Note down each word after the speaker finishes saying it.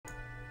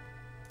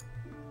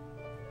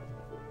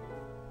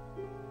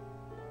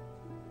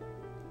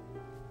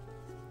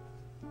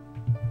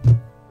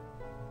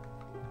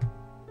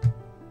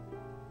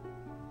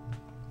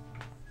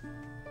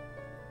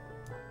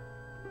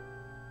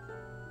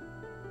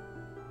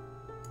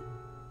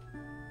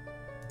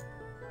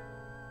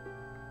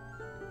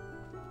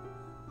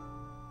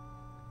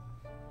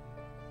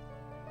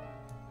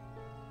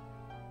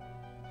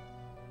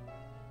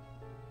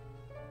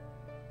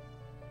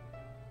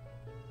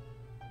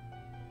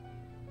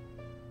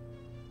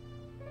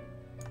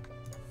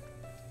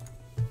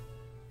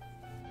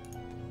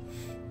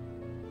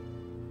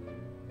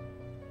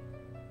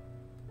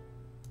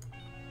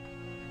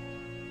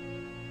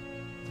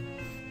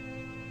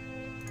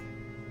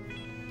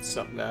What's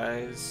up,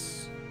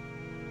 guys?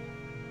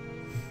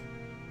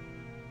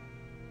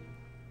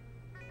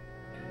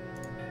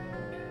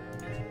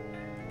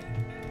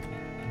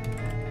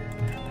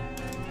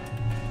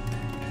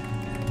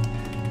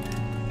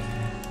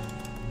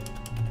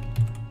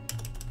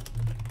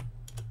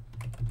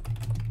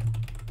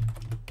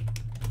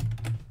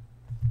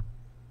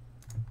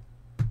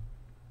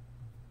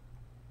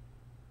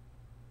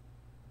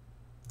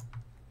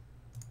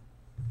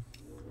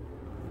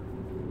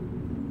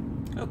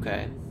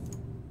 Okay.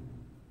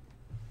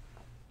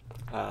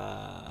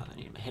 I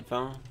need my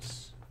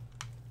headphones.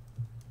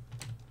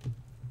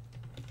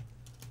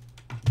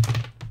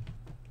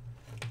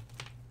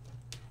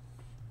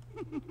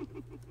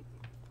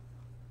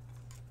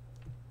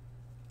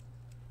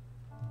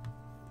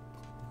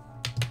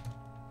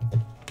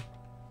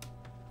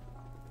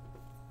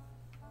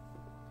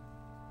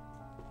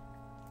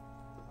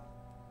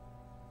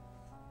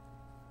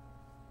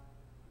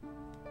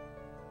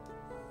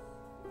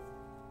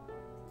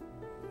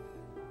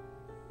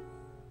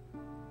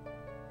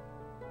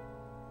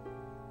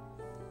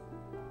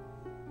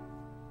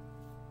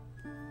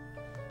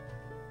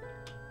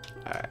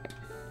 Alright.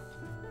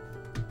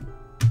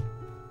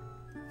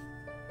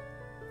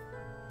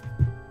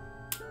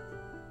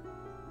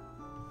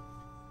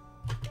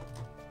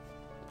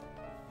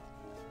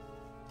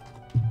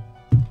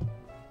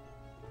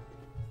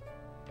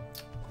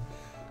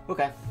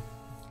 Okay.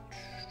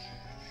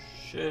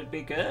 Should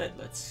be good.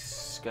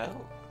 Let's go.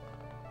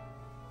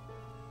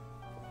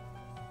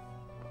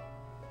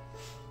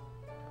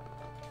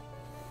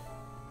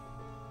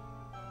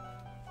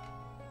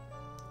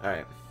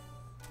 Alright.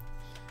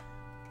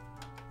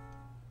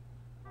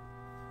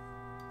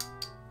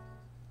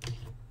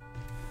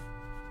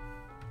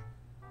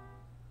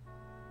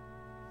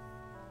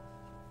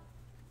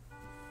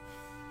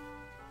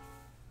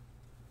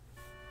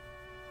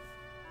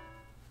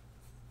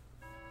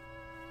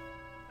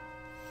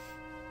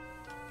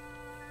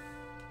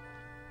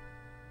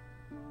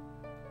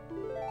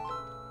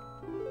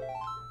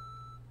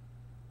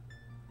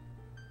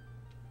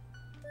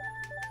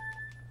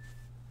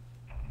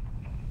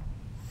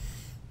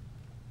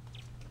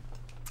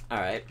 All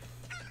right.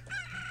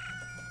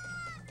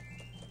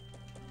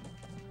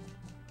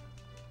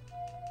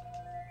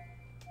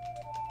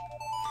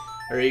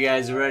 Are you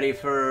guys ready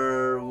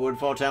for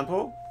Woodfall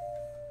Temple?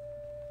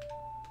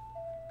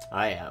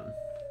 I am.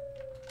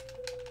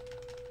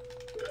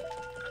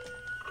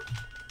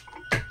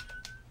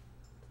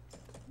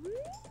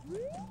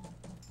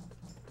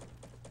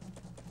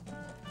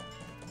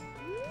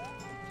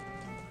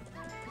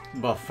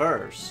 But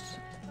first...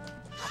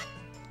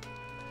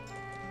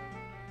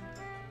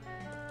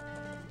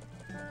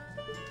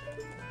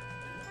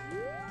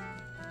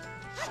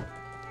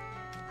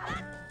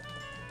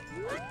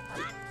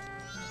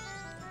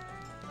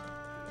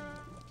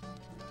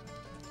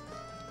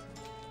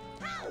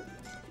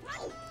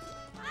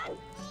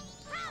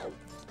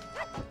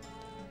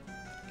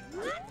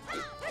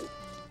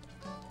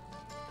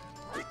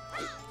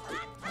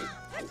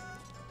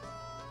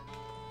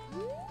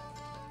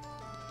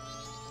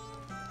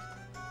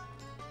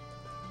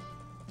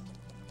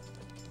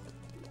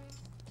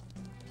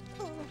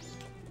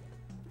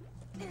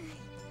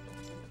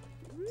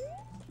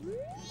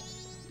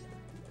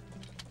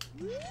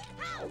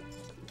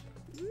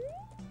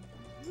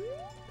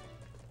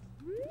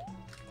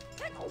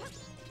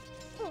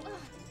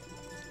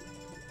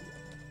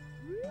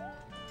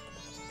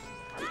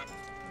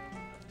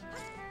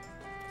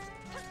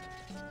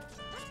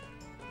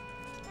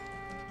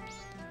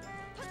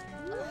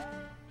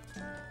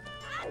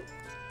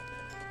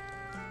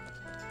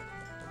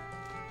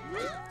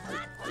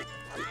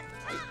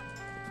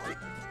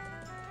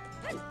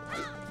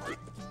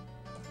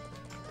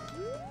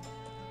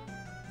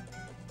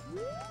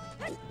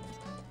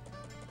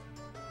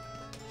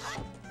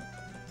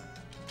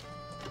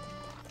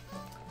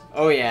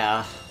 Oh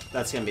yeah,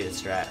 that's gonna be the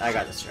strat. I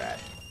got the strat.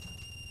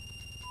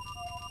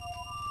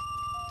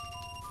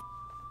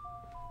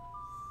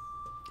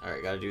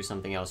 Alright, gotta do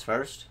something else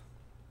first.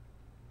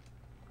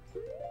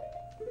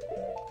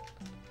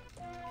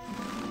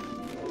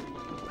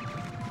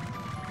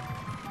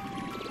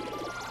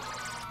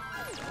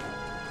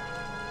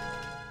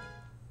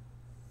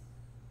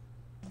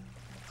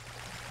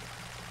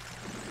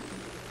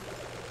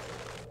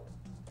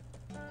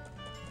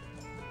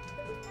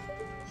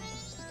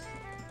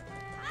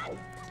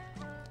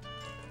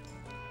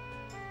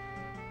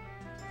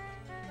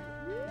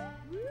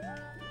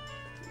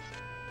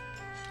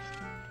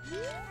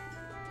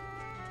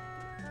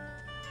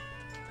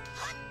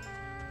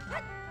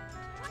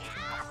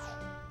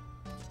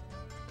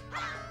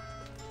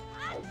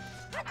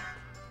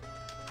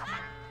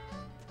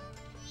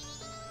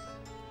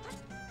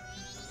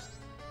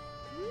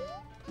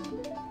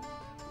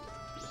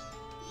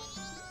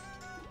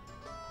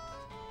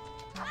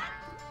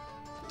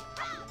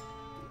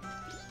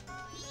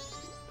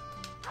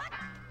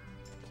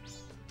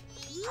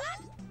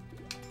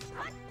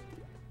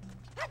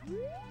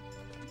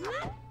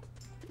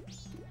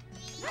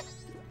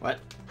 What?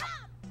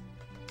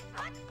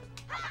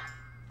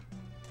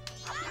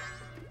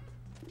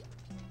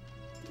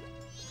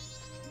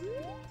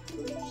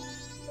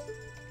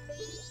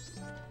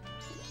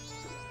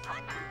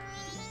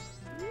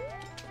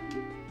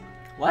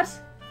 What?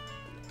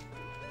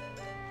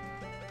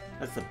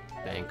 That's the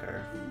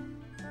banker.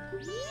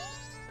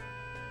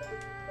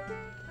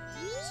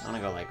 So I'm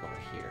gonna go, like, over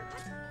here.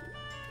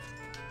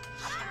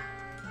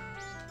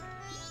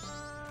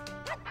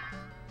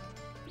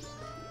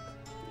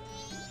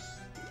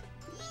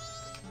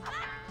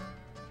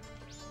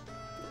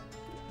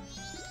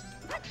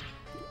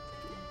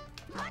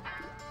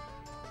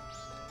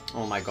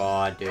 Oh my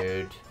god,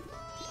 dude.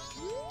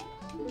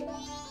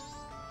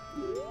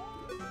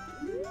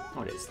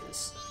 What is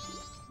this?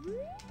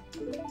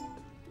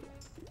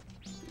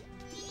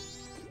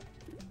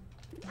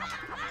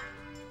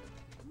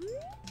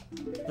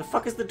 The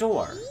fuck is the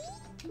door?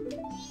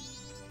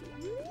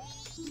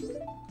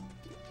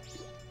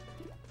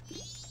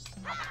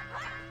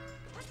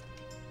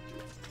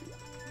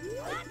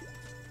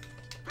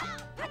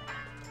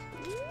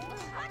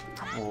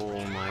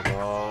 Oh my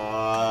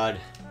god.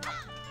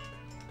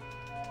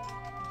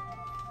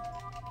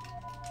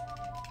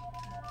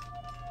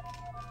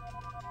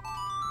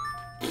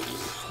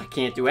 I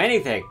can't do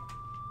anything.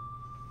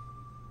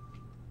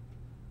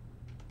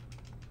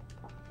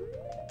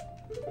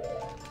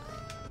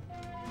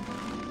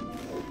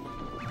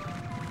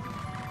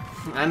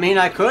 I mean,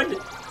 I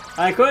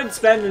could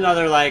spend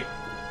another, like,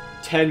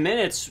 10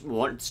 minutes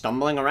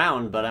stumbling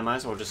around, but I might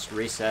as well just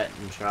reset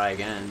and try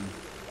again.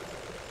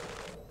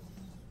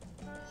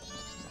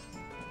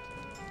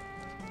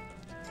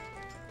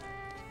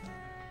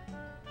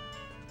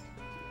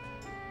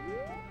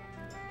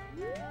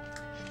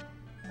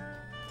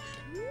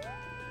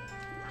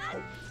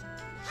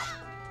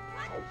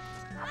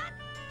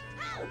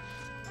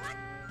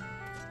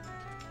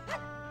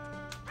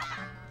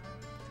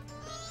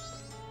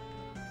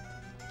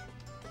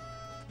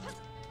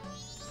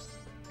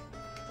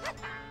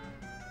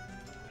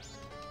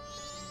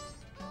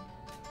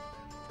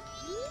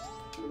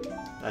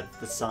 That's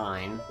the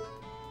sign.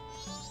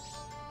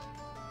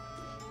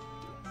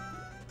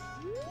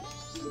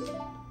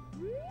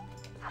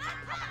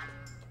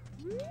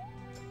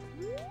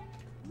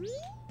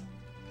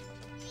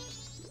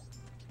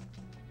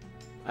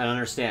 I don't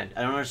understand.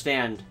 I don't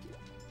understand.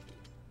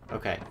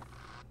 Okay.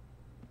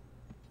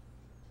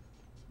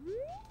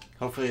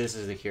 Hopefully this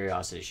is the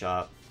curiosity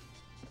shop.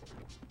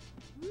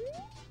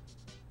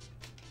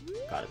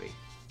 Gotta be.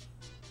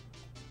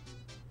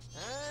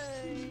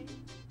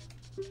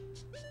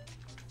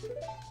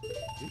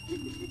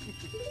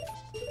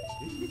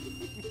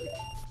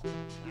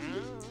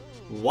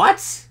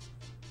 What?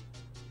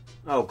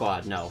 Oh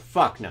god, no.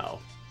 Fuck no.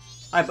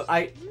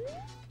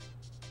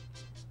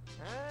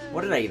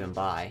 What did I even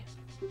buy?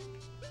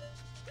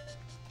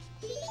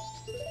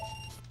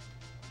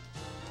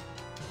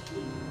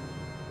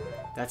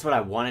 That's what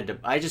I wanted to...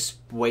 I just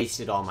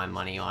wasted all my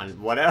money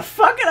on... What the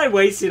fuck did I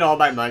wasted all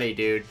my money,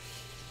 dude?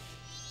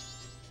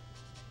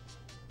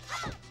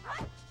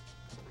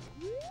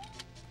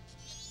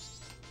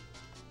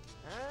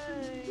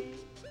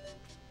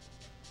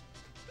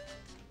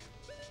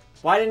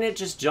 Why didn't it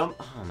just jump?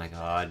 Oh my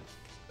god.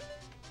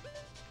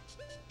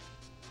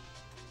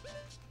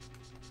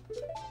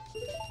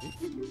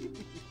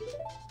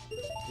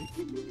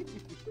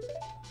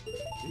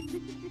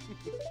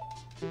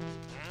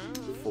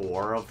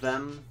 Four of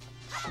them?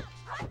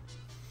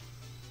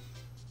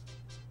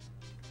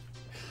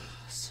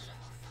 Son of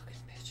a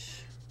fucking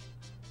bitch.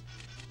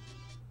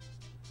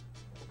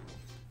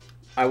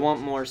 I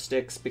want more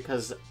sticks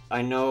because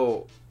I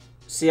know...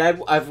 See,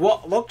 I've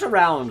looked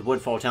around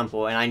Woodfall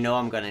Temple, and I know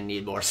I'm gonna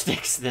need more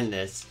sticks than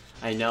this.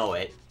 I know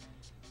it.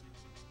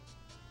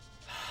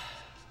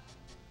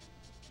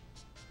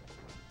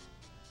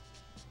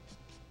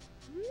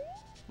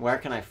 Where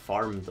can I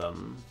farm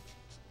them?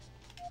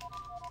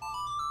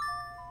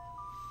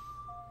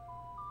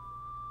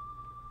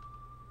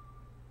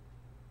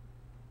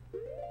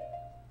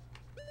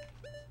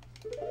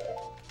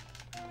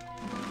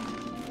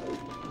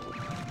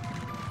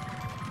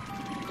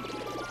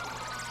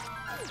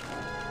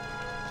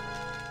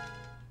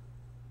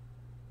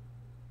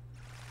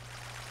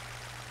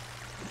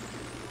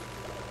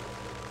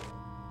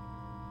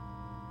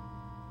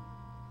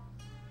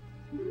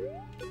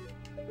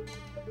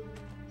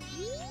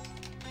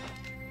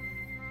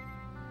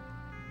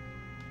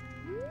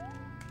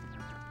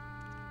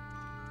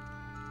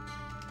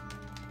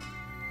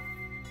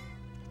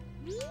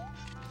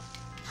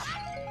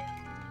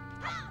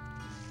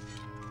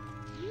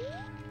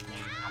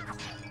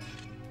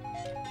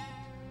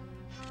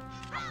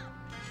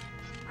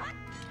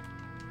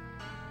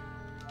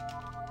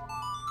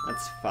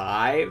 That's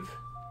 5.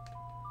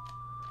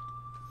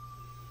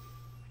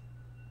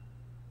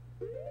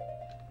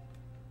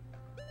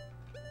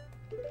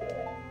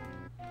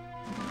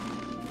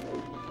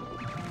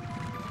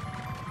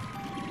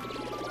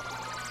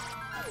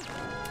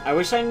 I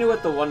wish I knew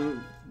what the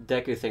one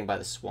Deku thing by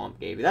the swamp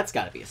gave me. That's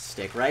gotta be a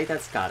stick, right?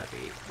 That's gotta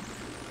be.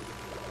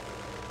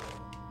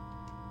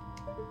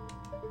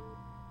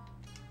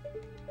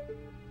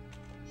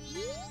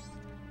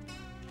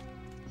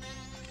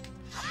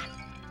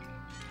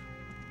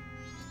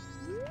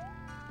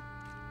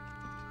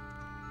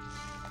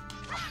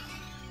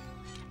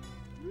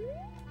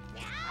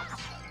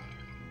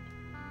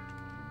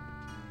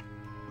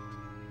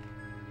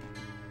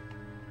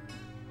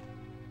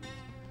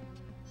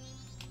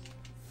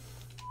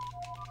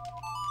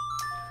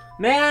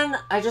 Man,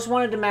 I just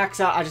wanted to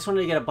max out. I just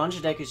wanted to get a bunch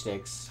of Deku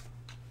Sticks.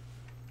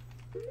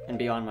 And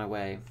be on my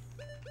way.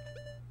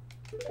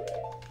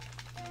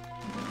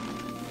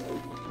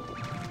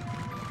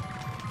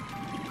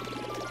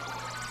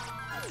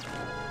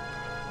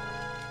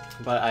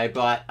 But I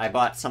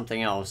bought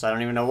something else. I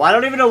don't even know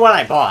what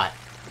I bought.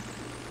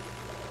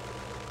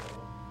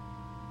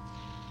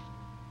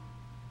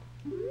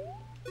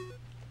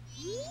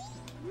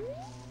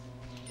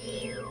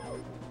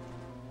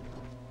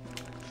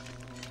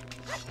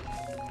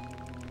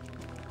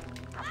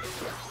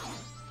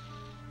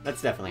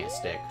 That's definitely a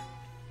stick.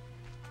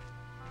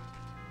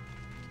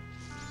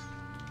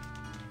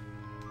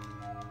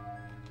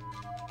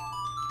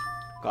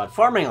 God,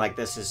 farming like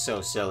this is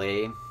so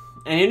silly.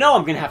 And you know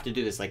I'm gonna have to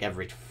do this like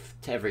every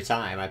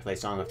time I play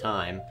Song of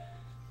Time.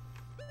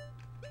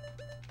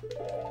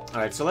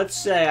 Alright, so let's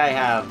say I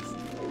have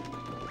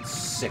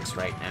 6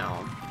 right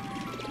now.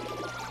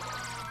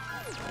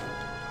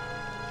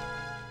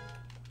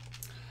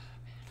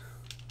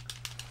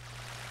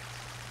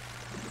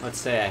 Let's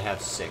say I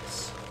have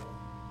 6.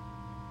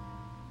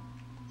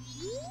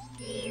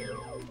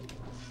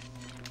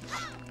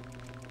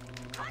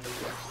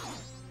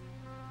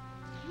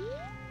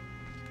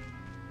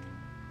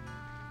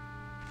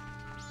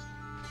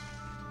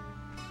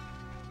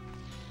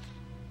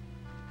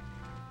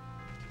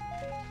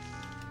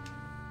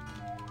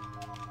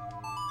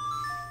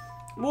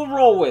 We'll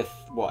roll with,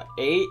 what,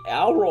 8?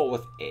 I'll roll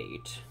with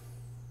 8.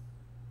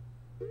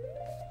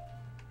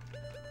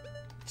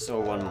 So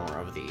one more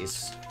of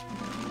these.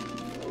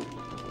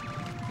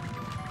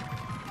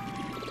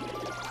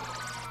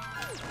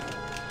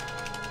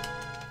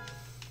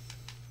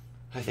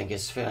 I think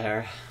it's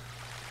fair.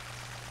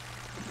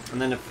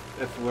 And then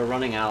if we're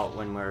running out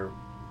when we're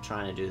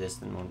trying to do this,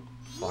 then we'll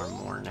farm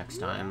more next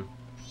time.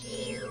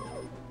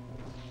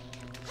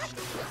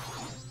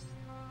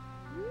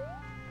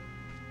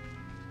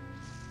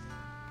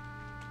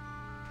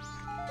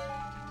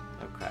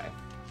 Okay.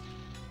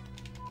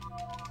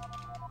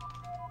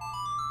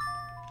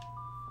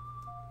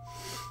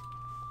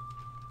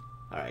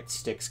 Alright,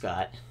 Sticks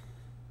got.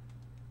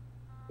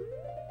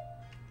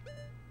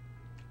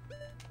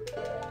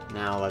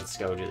 Now let's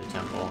go to the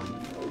temple.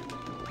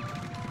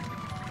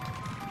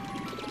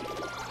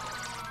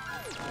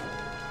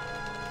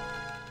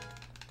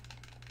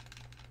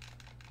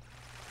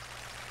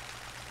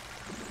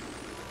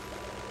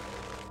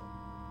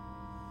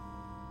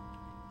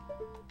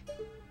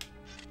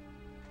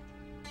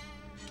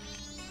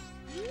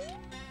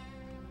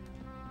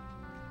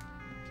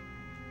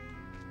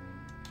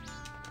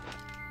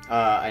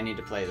 I need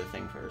to play the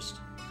thing first.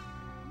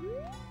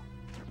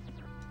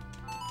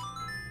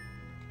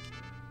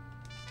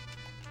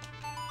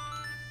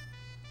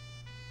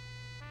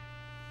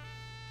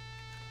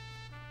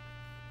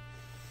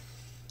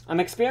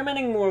 I'm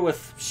experimenting more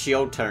with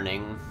shield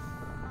turning.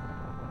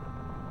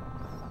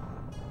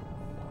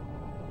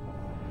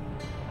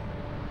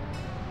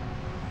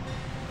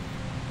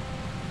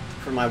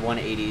 For my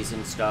 180s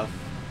and stuff.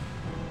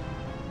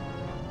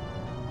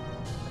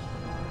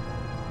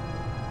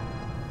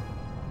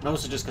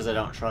 Mostly just because I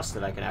don't trust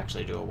that I can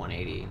actually do a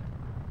 180.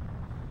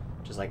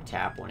 Just like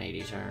tap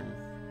 180 turn.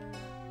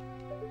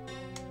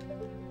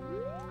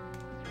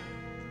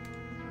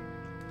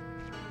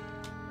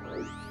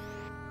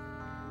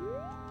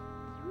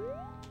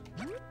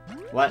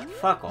 What?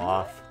 Fuck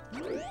off.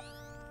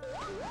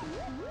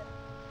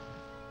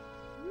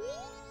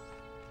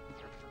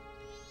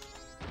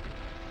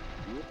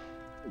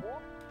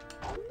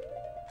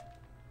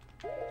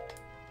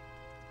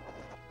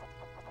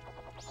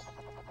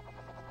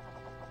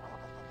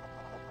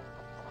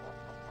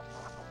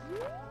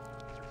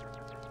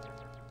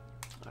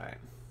 Alright.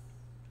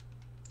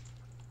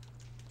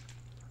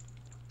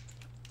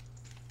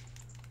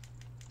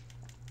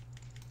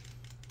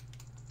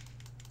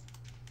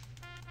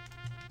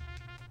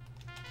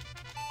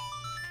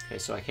 Okay,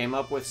 so I came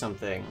up with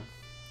something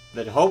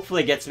that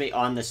hopefully gets me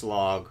on this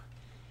log.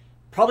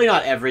 Probably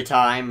not every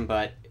time,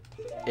 but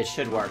it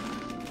should work.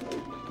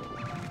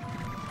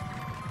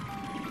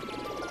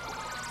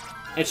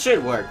 It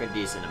should work a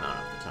decent amount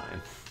of the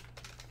time.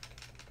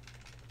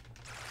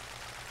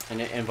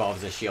 And it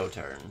involves a shield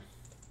turn.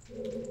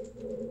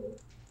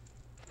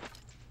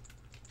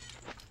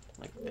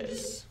 Like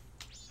this.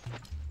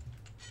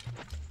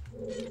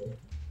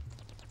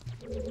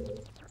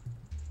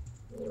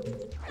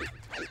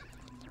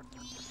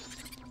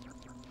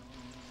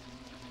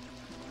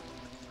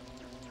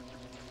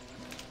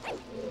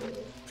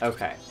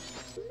 Okay.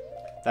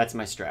 That's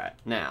my strat.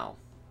 Now.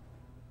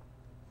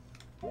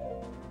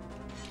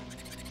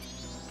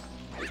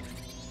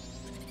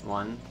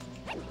 One.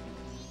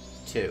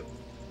 Two.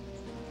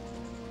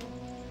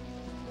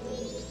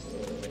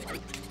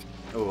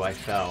 Oh, I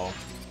fell.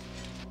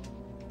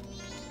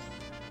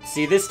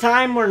 See, this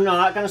time we're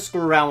not gonna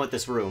screw around with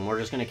this room. We're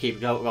just gonna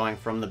keep going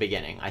from the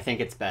beginning. I think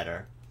it's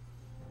better.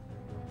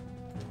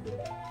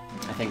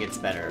 I think it's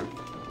better.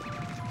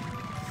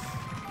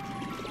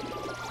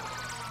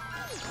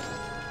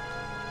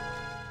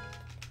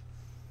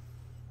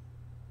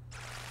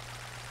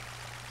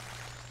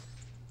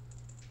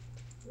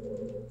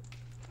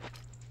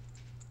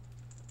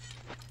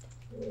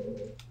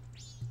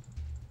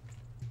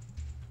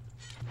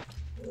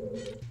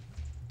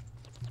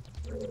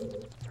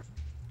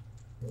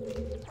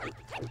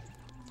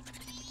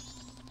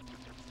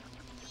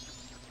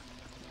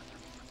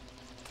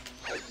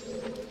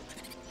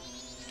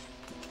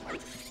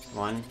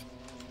 One.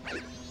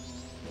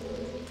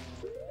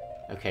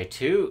 Okay,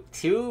 two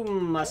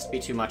must be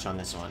too much on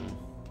this one.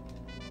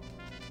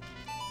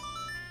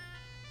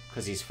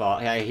 Because he's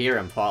I hear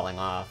him falling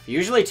off.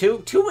 Usually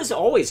two was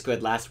always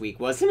good last week,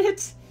 wasn't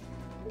it?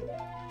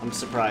 I'm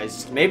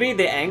surprised. Maybe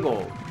the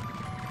angle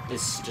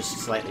is just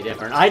slightly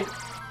different.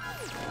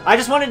 I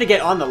just wanted to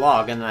get on the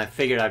log, and then I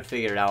figured I'd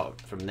figure it out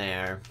from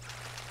there.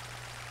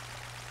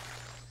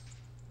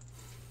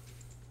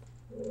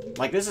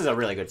 Like, this is a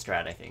really good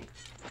strat, I think.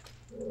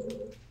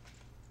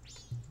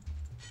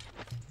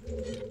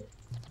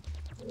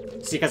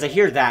 See, because I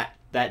hear that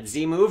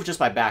Z move just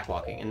by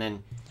backwalking, and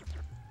then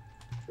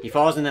he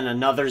falls, and then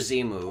another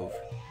Z move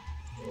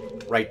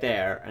right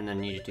there, and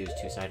then you do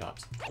 2 side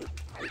hops.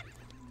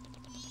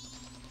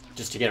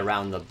 Just to get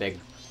around the big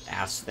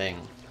ass thing.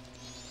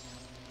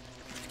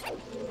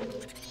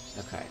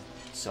 Okay,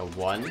 so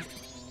 1.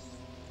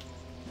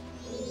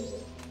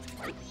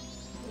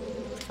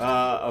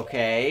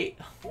 Okay.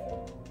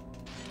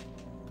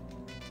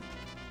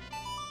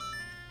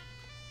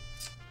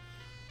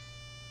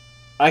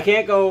 I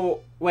can't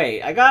go...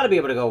 Wait, I gotta be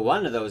able to go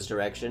one of those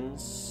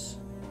directions.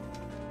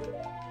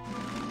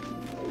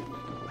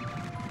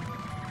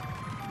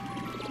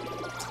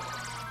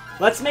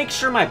 Let's make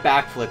sure my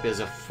backflip is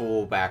a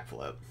full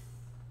backflip.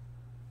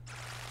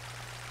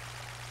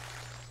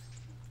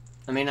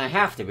 I mean, I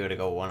have to be able to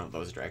go one of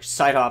those directions.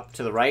 Side hop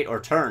to the right or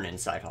turn and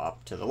side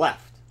hop to the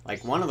left.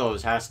 Like, one of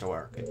those has to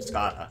work. It's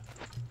gotta.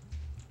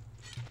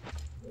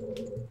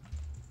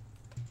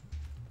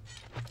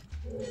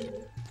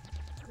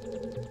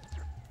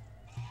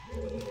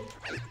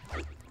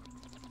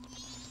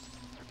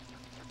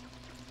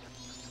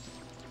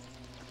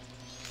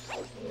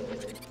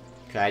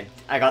 Okay,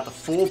 I got the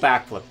full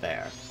backflip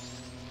there.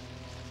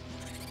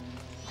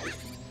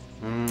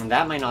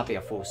 That might not be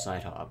a full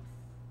side hop.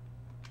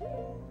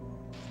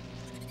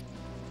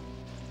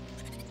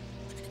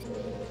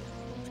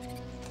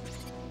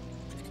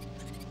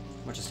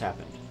 What just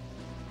happened?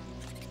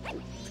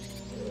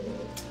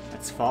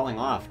 That's falling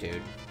off,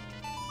 dude.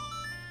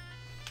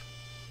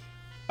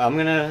 I'm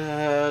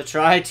gonna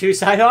try 2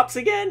 side hops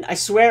again? I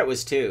swear it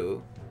was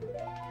 2.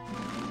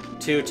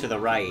 2 to the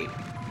right.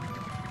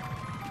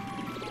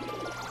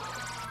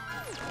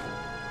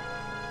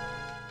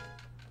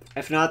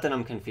 If not, then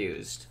I'm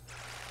confused.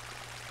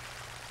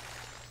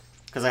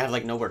 Because I have,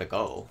 like, nowhere to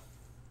go.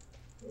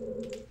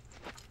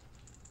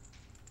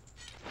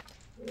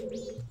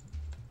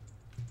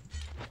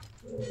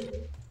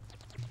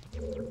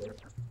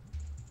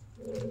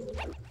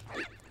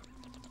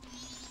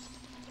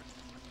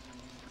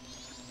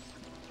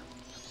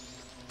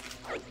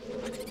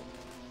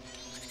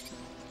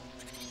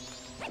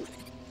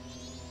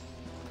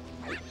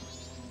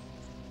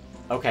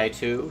 Okay,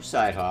 2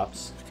 side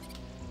hops.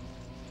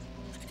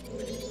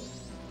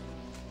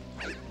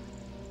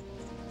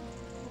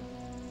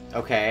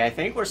 Okay, I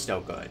think we're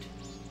still good.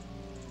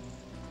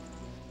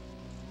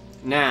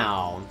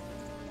 Now,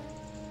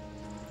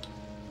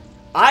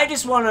 I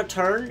just want to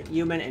turn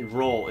human and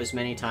roll as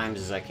many times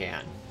as I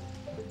can.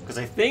 Because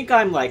I think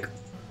I'm, like,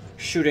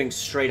 shooting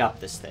straight up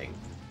this thing.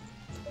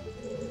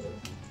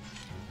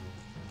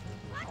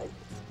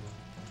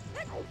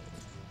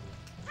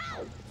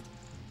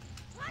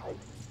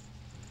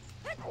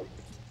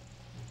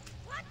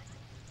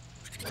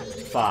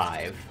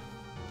 Five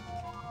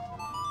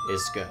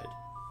is good.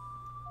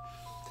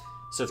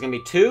 So it's gonna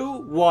be 2,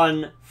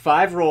 1,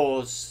 5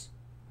 rolls,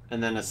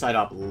 and then a side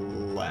hop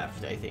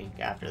left, I think,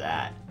 after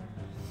that.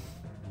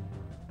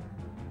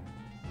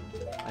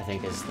 I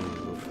think is the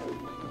move.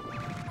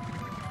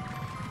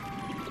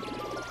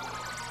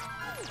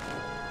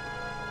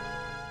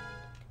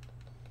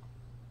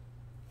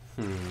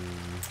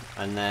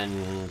 And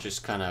then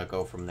just kind of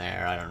go from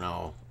there, I don't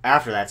know.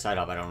 After that side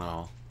hop, I don't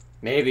know.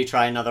 Maybe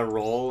try another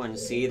roll and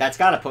see. That's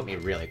gotta put me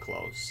really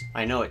close.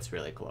 I know it's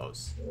really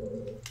close.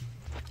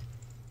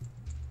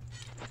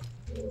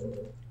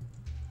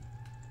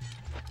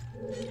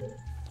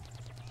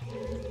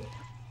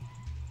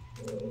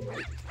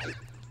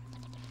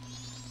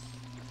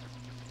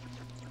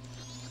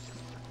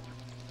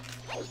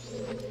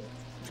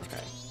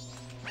 Okay.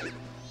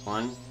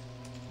 1,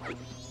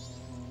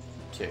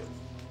 2.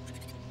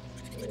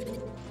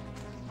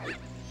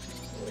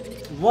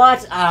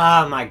 What?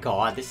 Oh my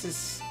god, this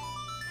is...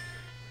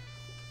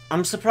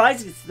 I'm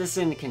surprised it's this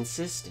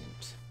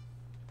inconsistent.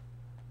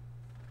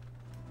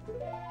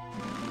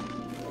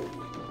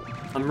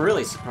 I'm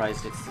really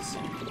surprised it's this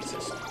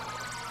inconsistent.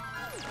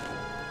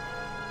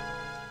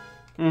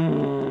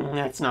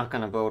 That's not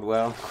gonna bode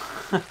well.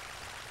 I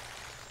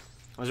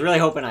was really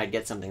hoping I'd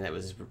get something that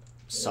was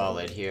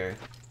solid here.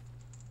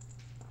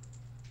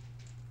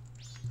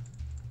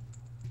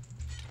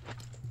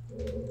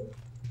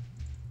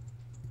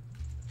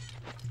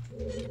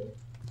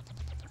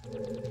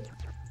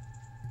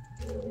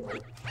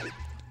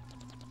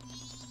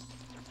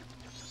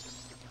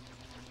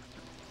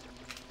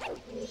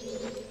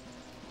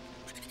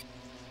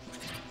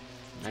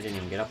 I didn't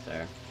even get up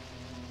there.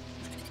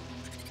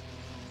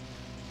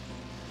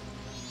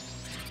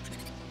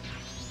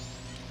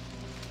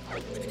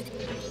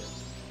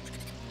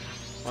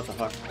 What the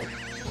fuck?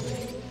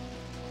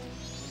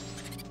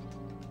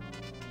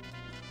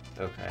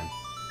 Okay.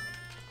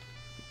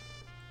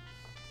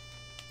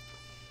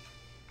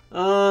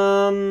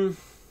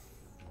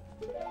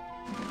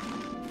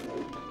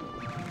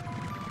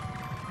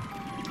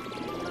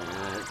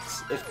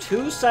 If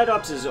two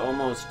side-ups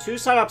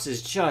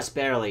is just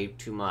barely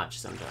too much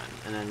sometimes.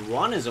 And then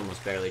one is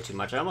almost barely too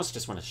much. I almost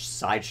just want to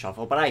side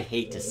shuffle, but I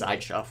hate to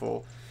side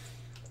shuffle.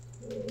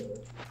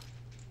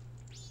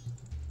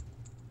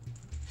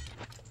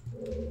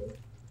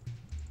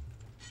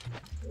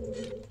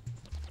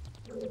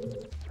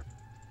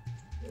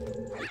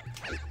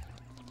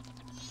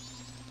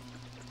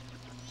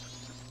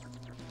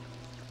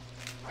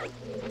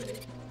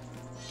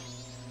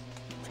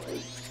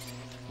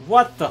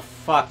 What the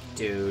fuck,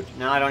 dude?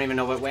 Now I don't even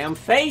know what way I'm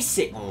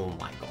facing. Oh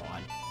my god.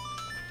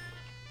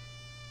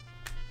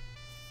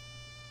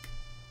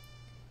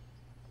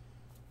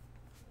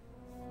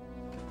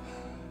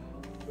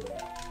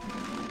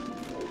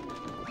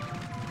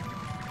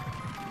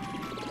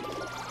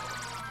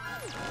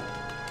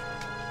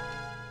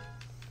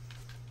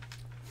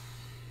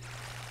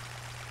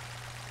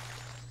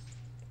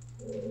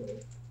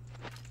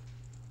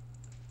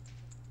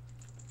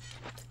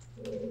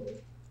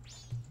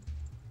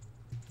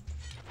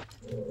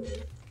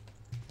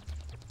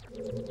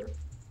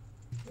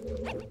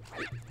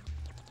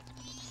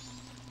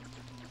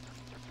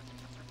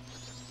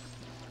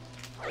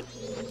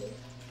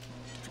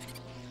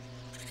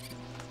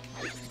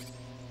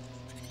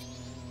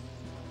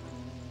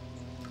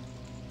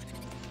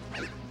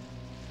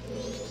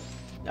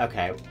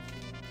 Okay.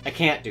 I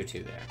can't do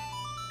two there.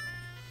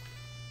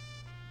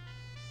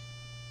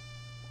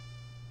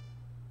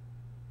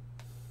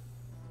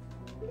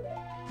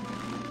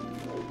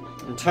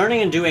 And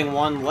turning and doing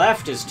one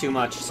left is too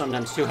much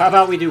sometimes too. How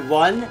about we do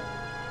one,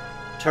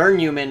 turn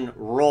human,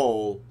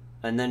 roll,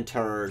 and then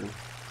turn,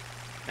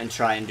 and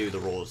try and do the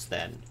rolls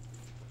then.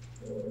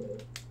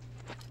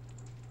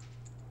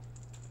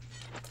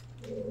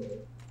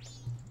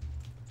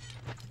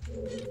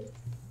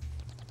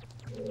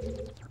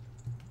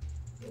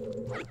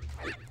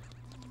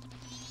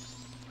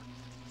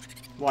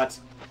 What?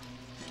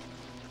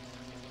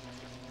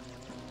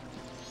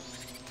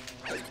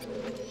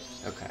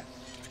 Okay.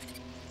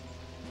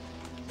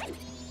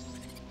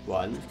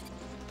 One.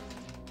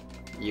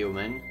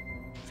 Human.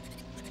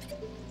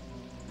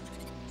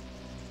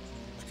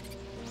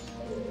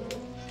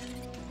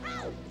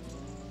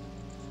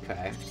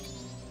 Okay.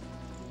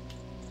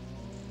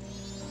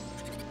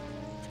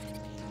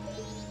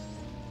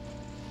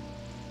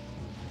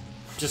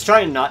 Just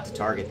trying not to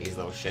target these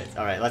little shit.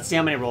 Alright, let's see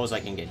how many rolls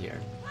I can get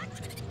here.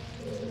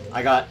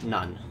 I got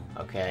none.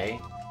 Okay.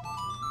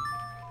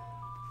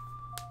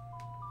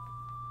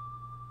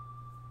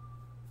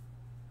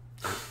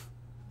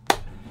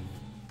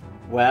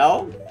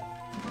 Well.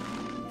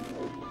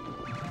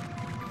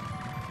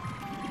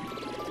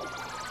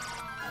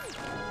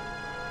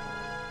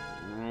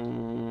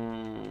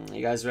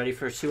 You guys ready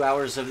for 2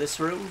 hours of this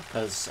room?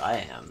 Because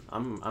I am.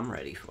 I'm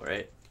ready for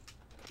it.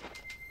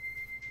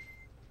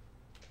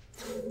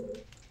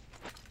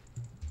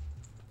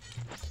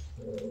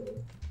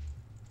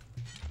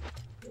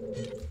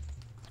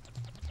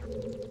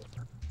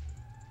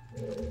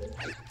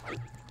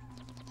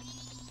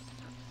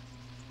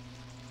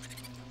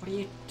 What are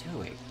you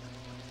doing?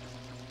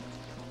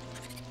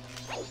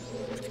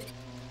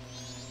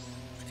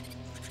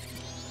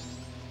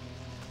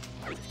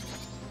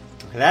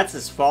 Okay, that's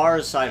as far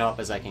as side hop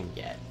as I can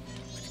get.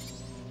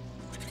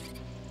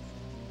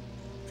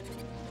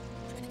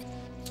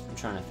 I'm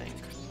trying to think.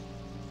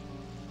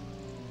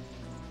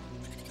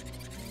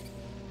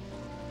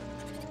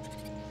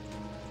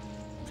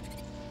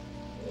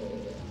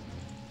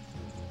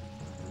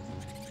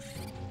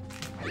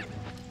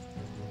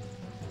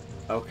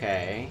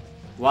 Okay.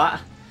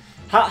 What?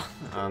 Ha!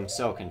 I'm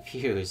so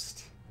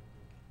confused.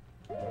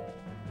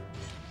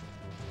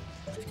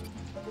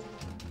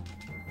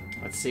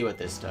 Let's see what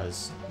this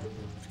does.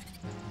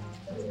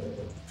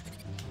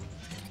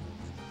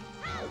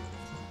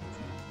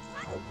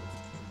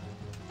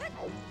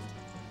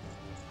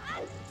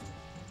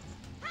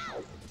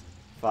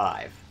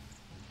 Five.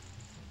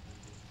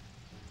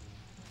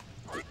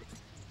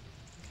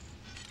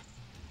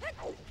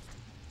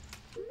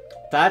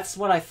 That's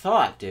what I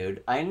thought,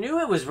 dude. I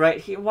knew it was right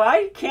here.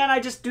 Why can't I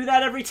just do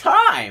that every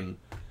time?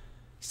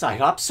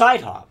 Side hop,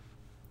 side hop.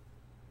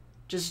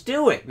 Just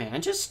do it,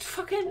 man. Just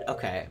fucking...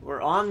 Okay,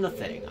 we're on the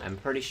thing. I'm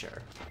pretty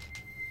sure.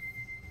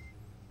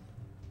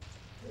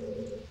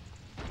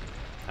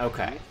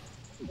 Okay.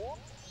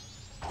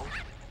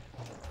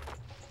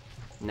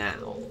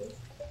 Now.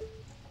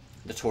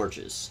 The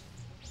torches.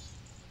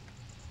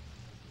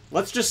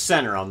 Let's just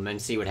center them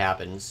and see what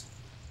happens.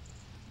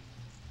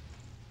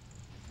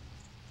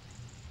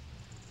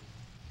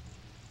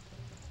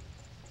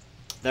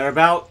 They're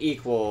about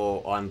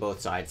equal on both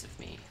sides of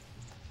me.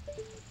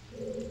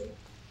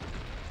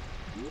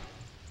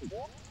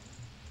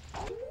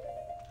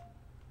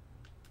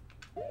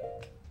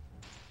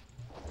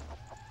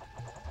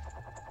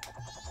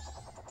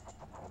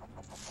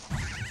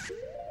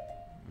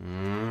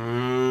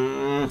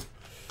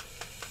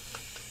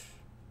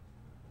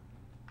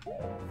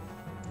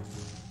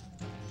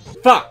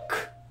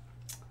 Fuck!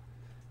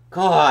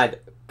 God.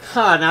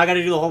 God, now I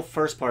gotta do the whole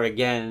first part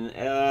again.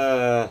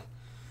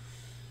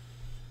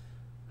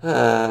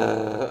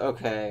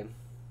 Okay.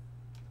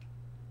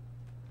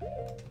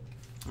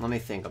 Let me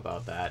think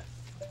about that.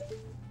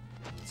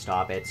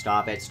 Stop it,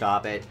 stop it,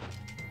 stop it.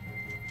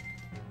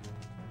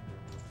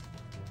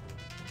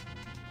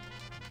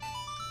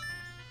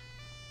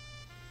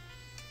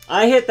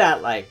 I hit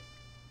that, like...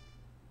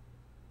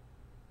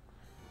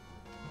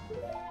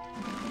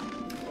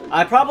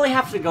 I probably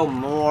have to go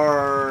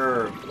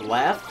more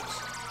left.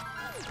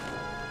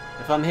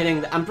 If I'm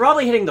hitting... I'm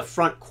probably hitting the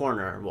front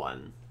corner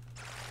one.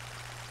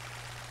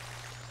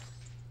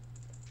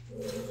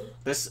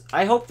 This...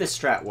 I hope this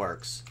strat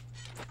works.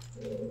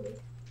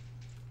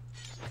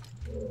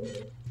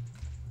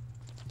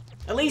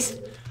 At least...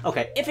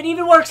 Okay, if it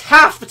even works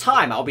half the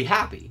time, I'll be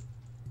happy.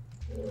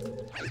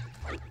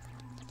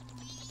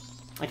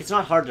 Like, it's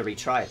not hard to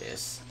retry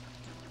this.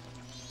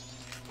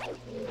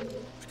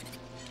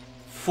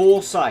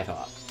 Full side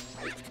hop.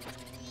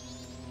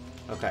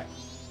 Okay.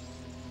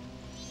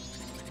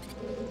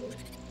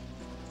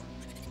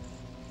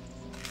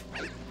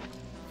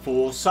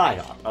 Full side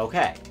hop.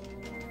 Okay.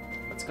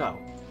 Let's go.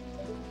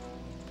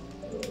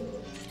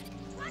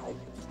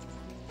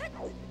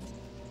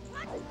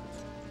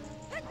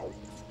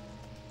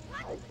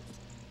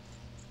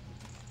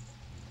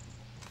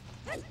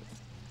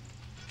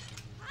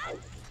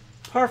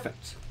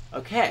 Perfect.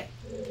 Okay.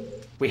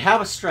 We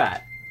have a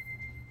strat.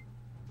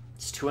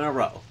 It's 2 in a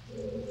row.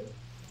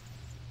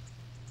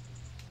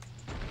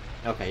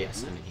 Okay,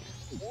 yes, I'm in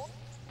here.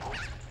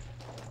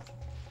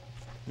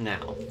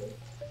 Now,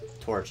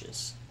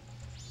 torches.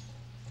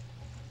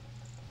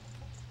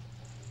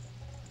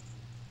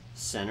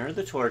 Center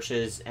the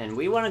torches, and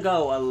we want to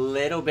go a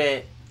little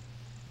bit...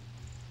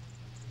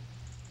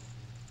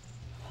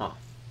 Huh.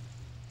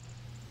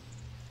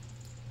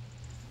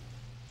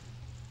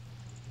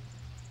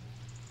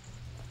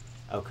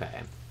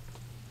 Okay.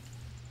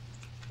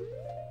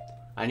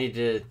 I need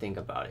to think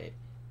about it.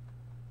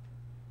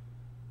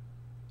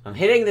 I'm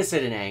hitting this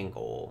at an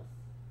angle.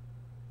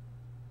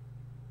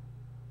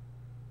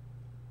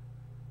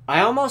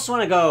 I almost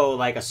want to go,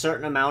 like, a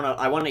certain amount of...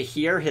 I want to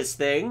hear his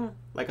thing,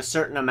 like, a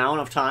certain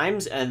amount of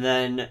times, and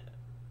then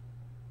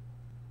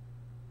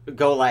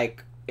go,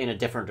 like, in a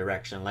different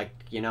direction. Like,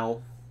 you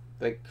know,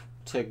 like,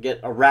 to get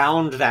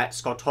around that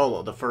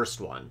Scotolo, the first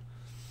one.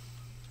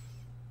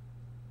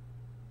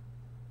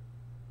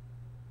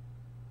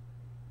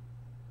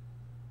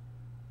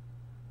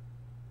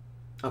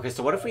 Okay,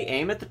 so what if we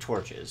aim at the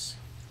torches?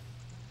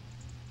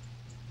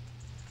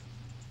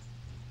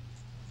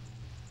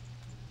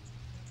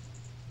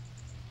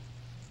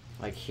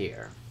 Like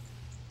here.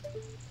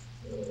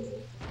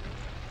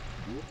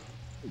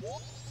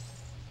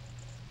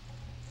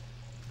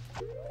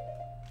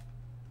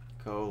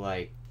 Go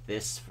like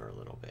this for a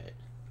little bit.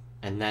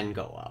 And then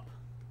go up.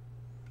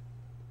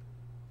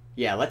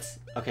 Yeah, let's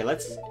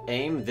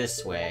aim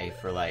this way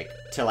for like,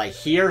 till I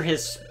hear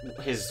his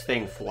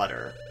thing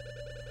flutter.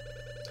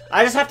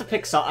 I just have to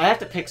pick I have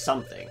to pick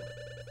something.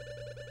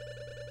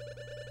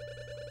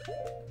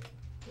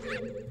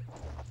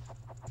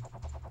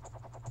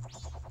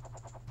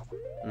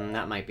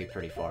 That might be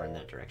pretty far in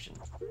that direction.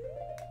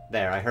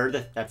 There, I heard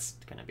that. That's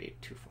gonna be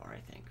too far, I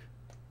think.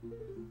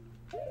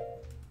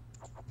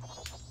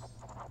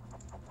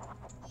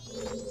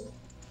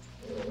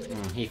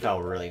 He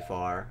fell really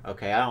far.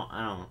 Okay,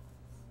 I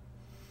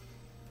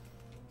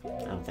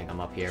don't think I'm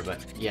up here, but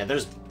yeah,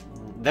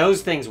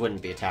 those things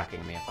wouldn't be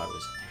attacking me if I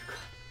was there.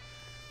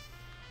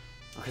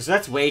 Okay, so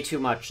that's way too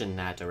much in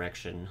that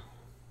direction.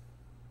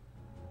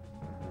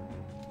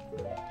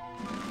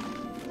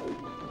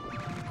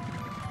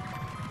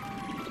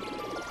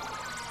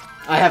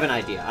 I have an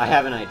idea. I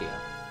have an idea.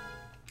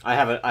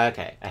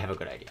 Okay, I have a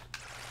good idea.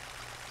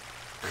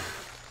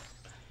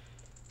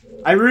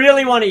 I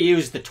really want to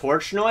use the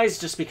torch noise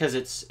just because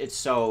it's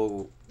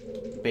so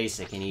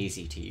basic and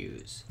easy to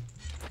use.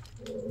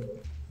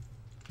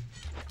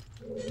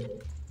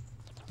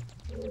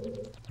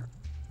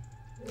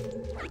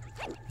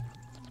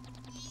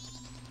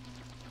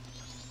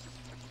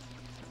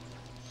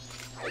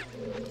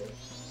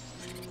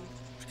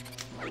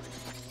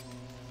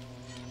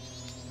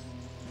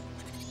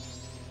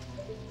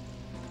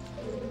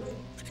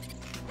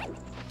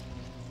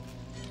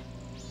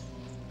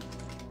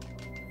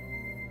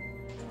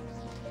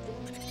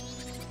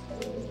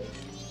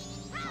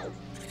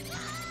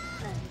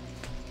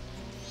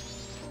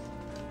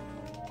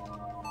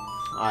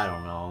 I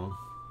don't know.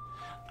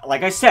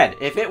 Like I said,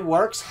 if it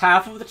works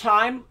half of the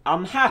time,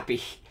 I'm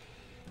happy.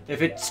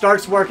 If it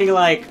starts working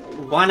like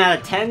 1 out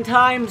of 10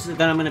 times,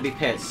 then I'm gonna be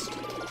pissed.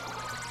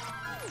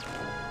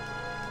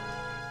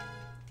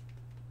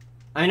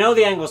 I know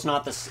the angle's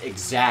not the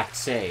exact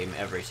same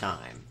every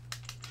time.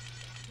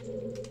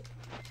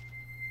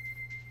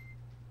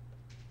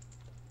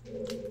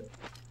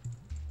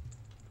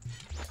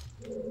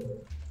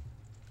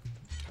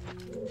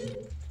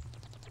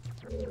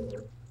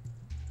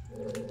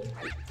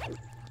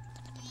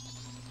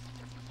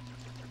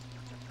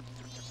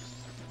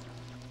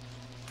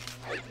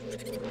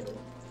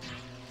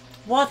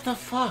 What the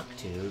fuck,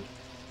 dude?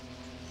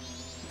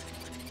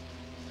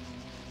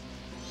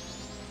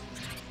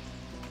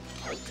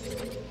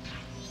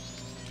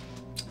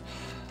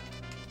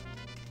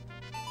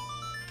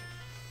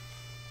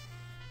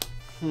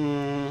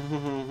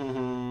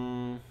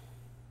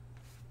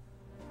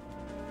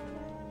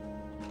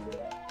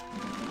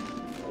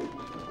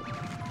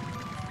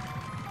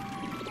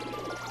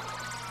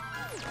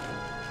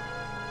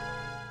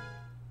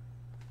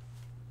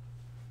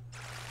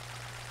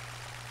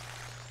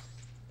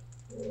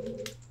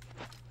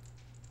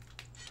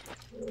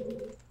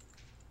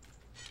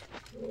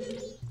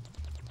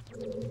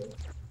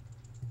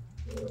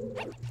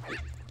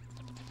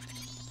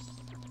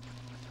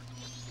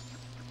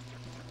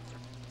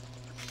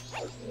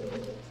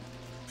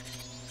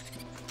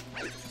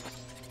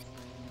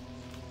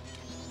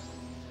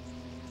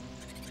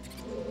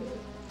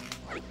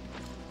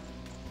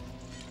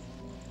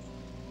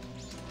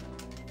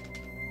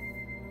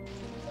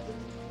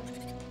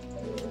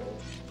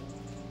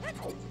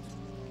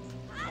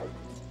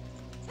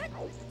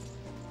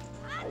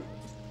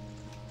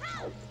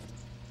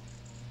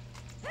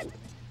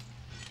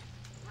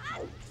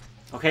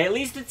 Okay, at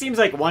least it seems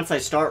like once I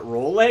start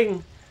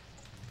rolling,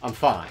 I'm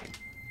fine.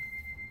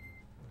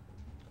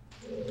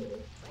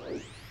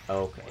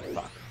 Okay,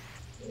 fuck.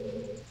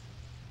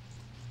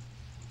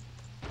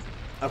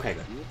 Okay,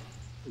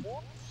 good.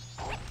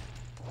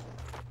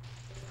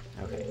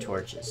 Okay,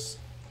 torches.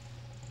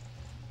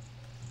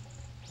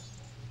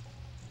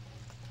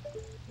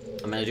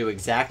 I'm gonna do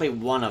exactly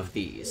one of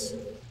these.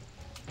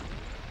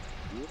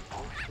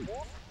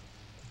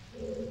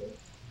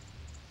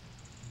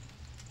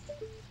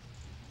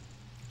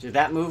 Did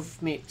that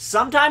move me?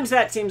 Sometimes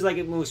that seems like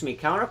it moves me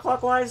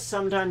counterclockwise.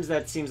 Sometimes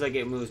that seems like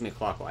it moves me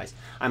clockwise.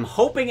 I'm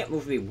hoping it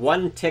moves me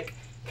one tick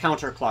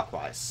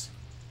counterclockwise.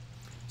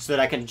 So that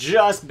I can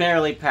just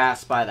barely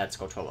pass by that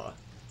Skulltula.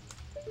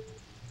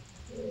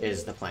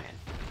 Is the plan.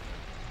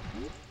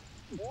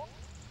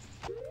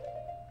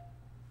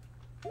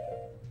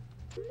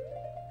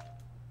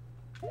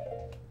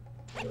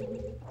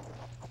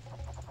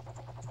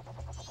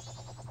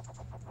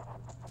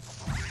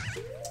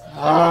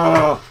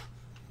 Oh!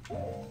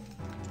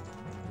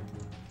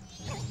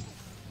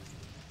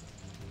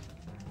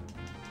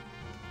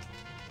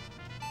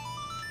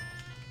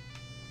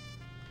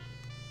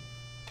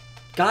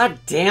 God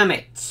damn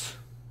it!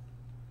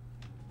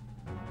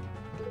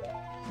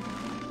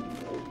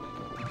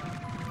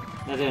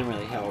 That didn't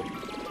really help.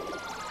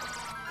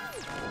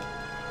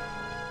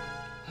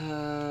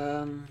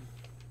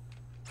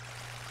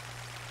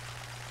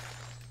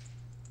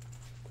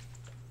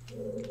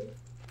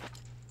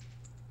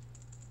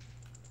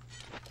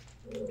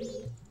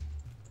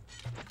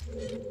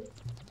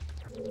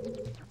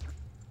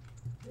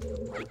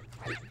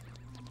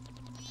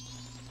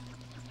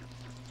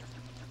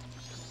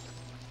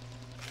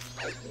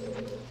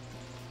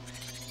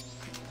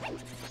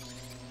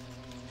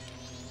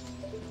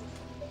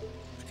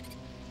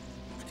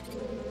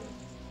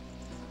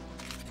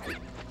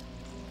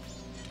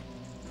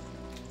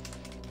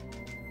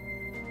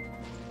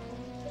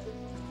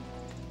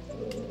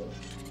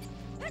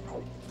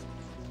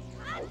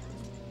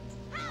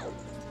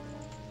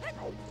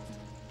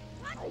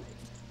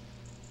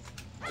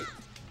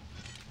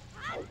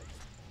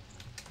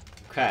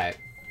 Okay.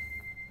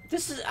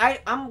 This is...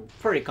 I'm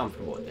pretty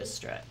comfortable with this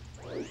strat.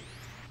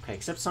 Okay,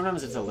 except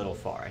sometimes it's a little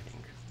far, I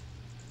think.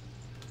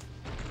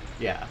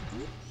 Yeah.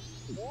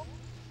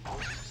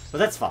 But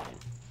that's fine.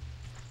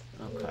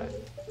 Okay.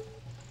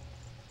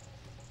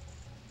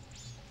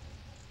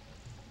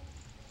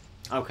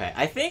 Okay,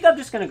 I think I'm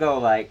just gonna go,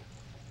 like...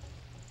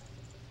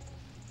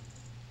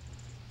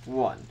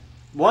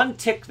 One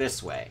tick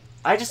this way.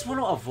 I just want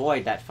to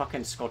avoid that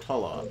fucking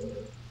Skulltula.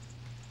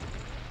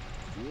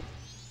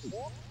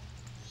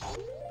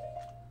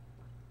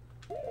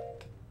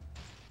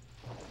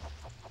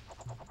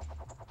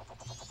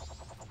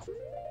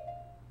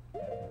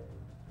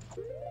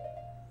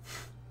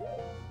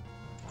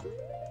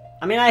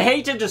 I mean, I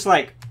hate to just,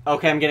 like,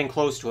 okay, I'm getting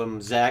close to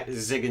him,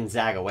 zig and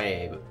zag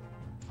away, but...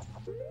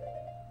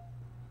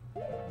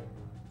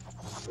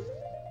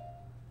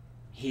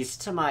 He's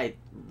to my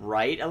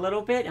right a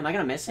little bit? Am I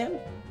gonna miss him?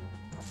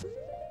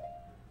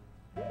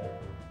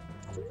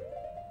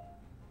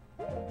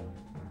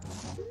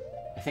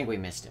 I think we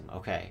missed him,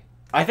 okay.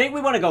 I think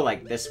we want to go,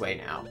 like, this way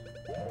now.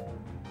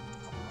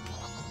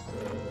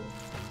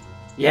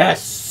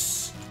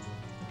 Yes!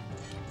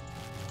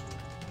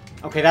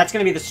 Okay, that's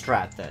gonna be the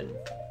strat, then.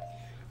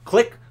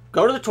 Click,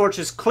 go to the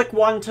torches, click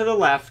one to the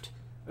left,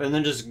 and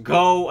then just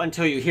go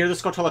until you hear the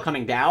Skulltula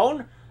coming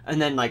down,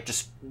 and then, like,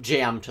 just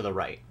jam to the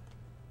right.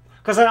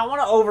 Because I don't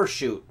want to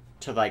overshoot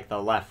to, like, the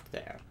left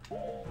there.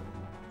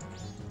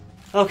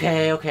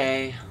 Okay,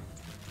 okay.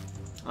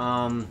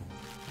 The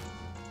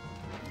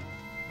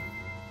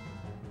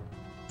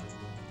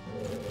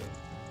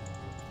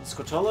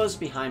Skulltula's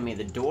behind me.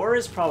 The door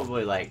is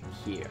probably, like,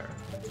 here.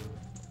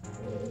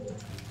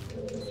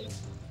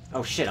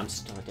 Oh shit, I'm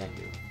still a dead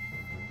dude.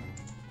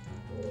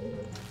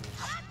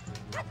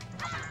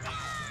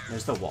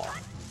 There's the wall.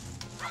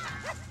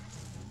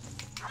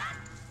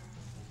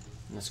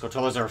 And the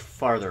Scotolas are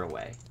farther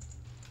away.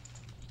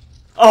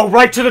 Oh,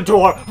 right to the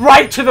door!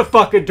 Right to the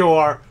fucking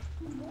door!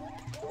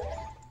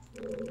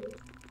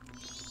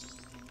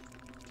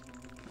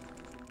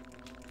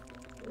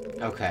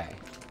 Okay.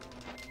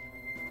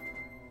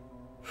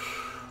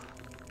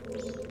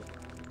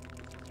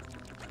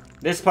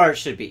 This part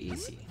should be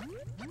easy.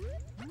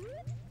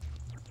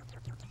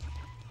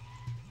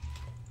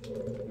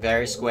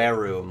 Very square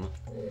room.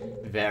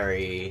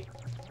 Very...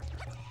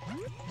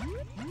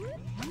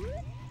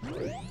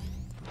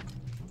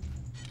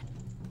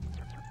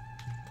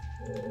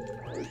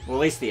 Well,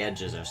 at least the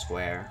edges are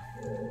square.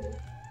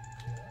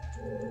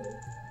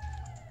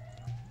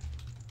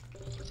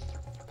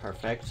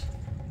 Perfect.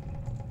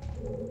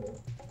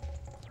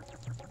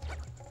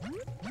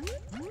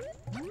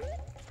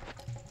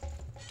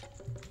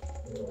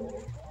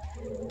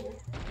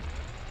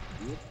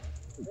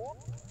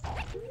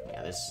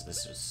 Yeah, this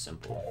is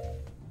simple.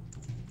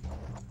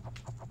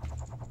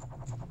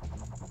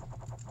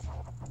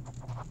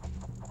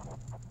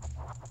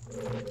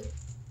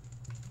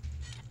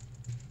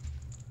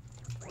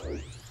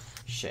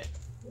 Shit.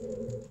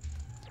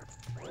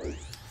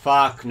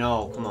 Fuck,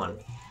 no, come on.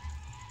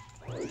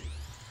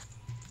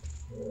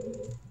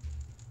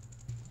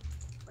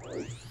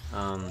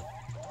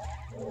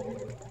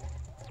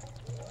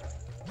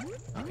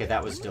 Okay,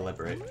 that was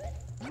deliberate.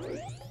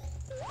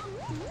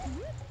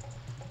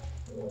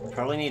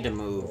 Probably need to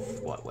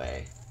move what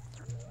way?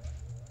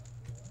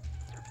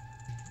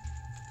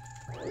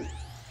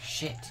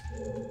 Shit.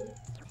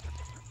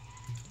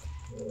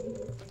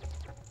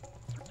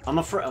 I'm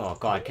afraid. Oh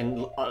god,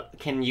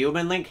 can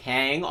Human Link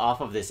hang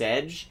off of this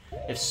edge?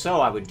 If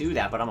so, I would do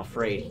that, but I'm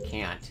afraid he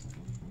can't.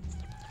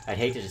 I'd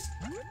hate to just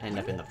end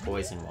up in the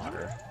poison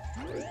water.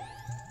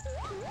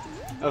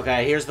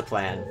 Okay, here's the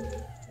plan.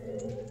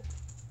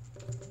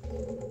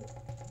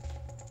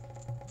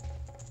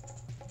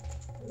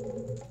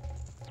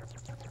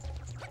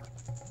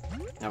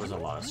 That was a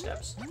lot of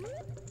steps.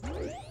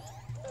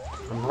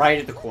 I'm right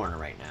at the corner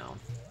right now.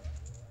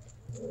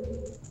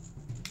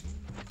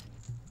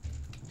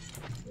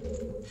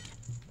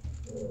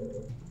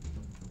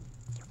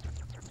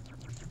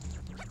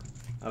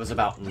 That was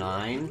about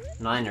 9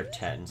 or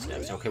 10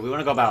 steps. Okay, we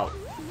want to go about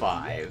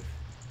 5.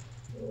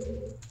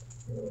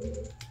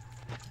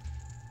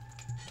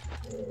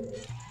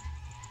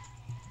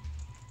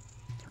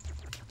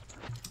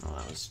 Oh,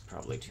 that was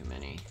probably too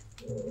many.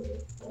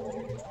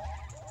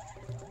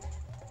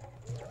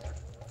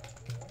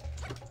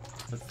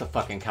 That's the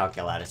fucking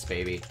calculatus,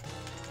 baby.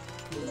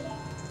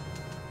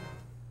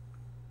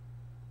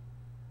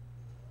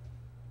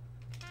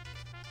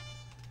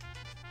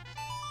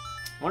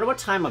 Wonder what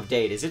time of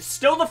day it is. It's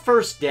still the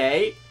first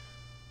day.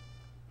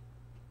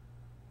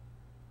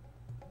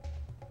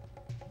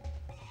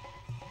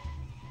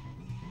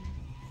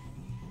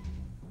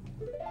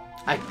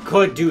 I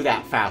could do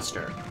that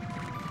faster.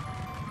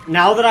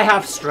 Now that I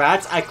have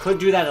strats, I could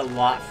do that a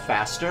lot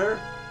faster.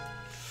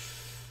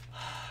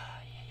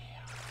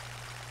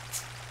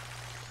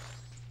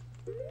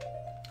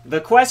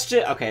 The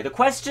question, okay, the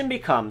question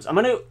becomes,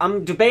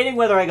 I'm debating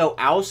whether I go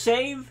owl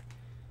save,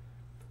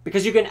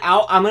 because you can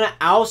I'm gonna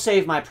owl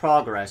save my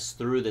progress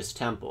through this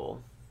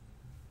temple.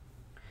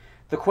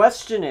 The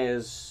question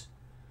is,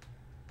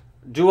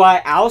 do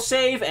I owl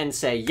save and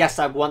say, yes,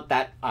 I want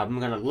that, I'm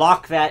gonna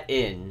lock that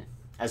in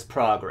as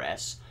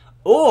progress,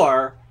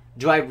 or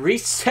do I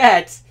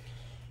reset,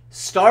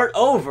 start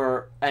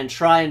over, and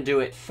try and do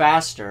it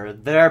faster,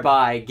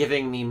 thereby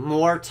giving me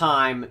more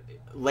time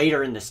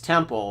later in this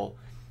temple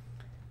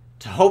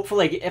to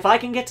hopefully, if I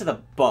can get to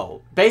the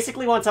bow.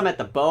 Basically, once I'm at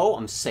the bow,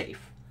 I'm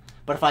safe.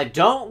 But if I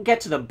don't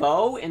get to the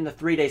bow in the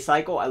 3-day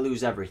cycle, I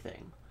lose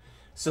everything.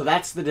 So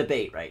that's the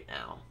debate right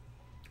now.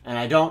 And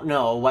I don't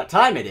know what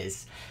time it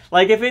is.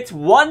 Like, if it's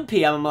 1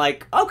 p.m., I'm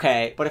like,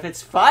 okay. But if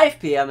it's 5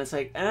 p.m., it's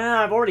like,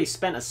 I've already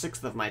spent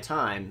 1/6 of my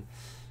time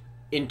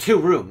in 2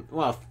 rooms.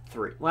 Well,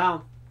 3.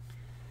 Well...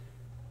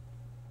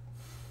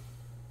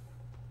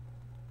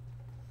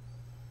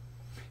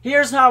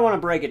 Here's how I want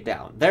to break it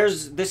down.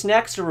 There's this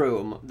next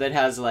room that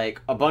has, like,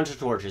 a bunch of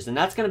torches, and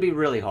that's going to be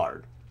really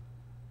hard.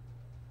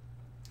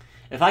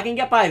 If I can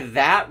get by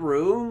that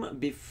room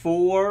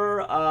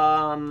before,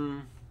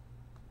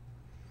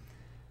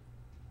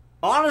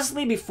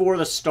 honestly, before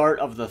the start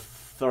of the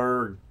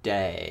 3rd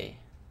day,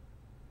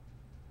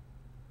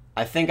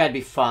 I think I'd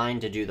be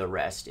fine to do the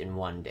rest in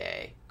 1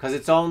 day. Because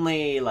it's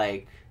only,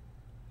 like...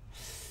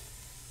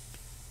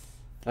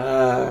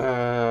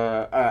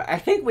 I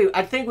think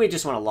we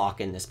just want to lock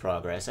in this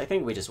progress. I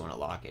think we just want to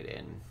lock it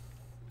in.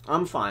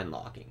 I'm fine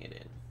locking it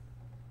in.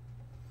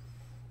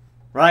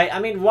 Right? I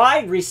mean,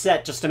 why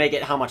reset just to make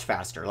it how much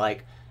faster?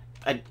 Like,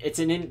 it's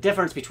a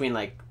difference between,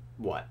 like,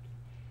 what?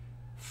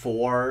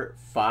 4,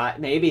 5,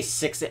 maybe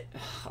 6...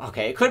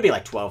 Okay, it could be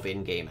like 12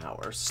 in-game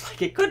hours.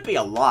 Like, it could be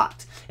a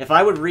lot. If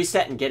I would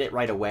reset and get it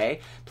right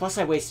away. Plus,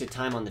 I wasted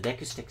time on the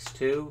Deku Sticks,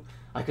 too.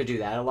 I could do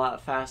that a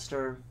lot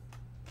faster.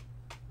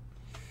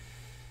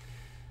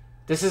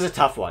 This is a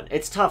tough one.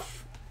 It's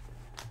tough.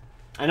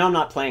 I know I'm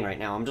not playing right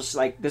now. I'm just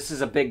like, this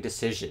is a big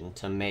decision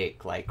to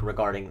make, like,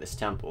 regarding this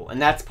temple.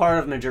 And that's part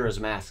of Majora's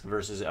Mask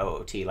versus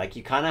OOT. Like,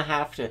 you kind of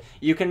have to...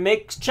 You can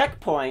make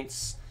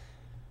checkpoints,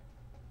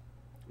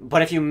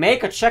 but if you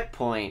make a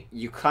checkpoint,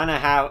 you're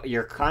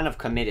kind of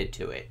committed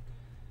to it.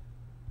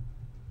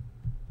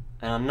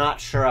 And I'm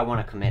not sure I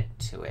want to commit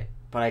to it.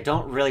 But I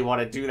don't really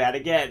want to do that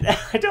again.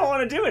 I don't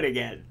want to do it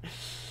again.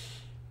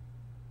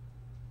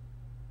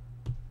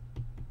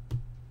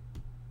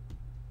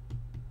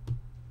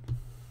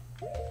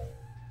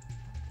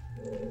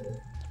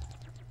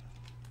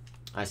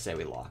 I say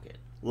we lock it.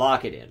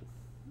 Lock it in.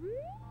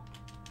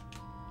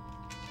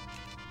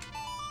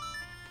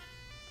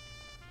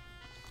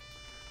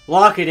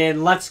 Lock it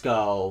in, let's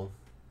go.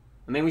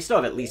 I mean, we still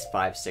have at least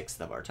 5/6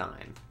 of our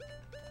time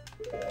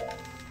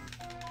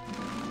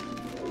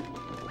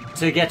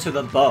to get to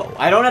the bow.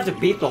 I don't have to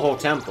beat the whole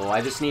temple,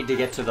 I just need to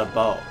get to the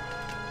bow.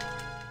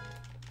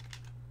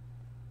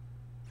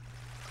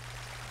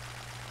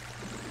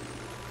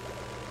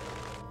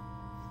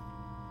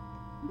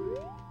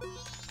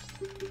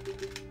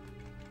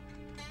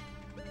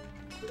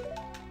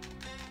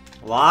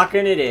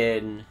 Locking it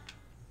in.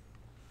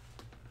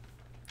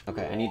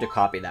 Okay, I need to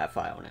copy that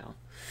file now.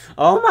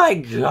 Oh my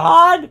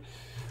god!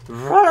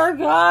 Runner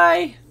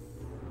guy!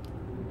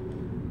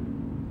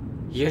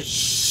 You're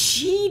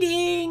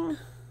cheating!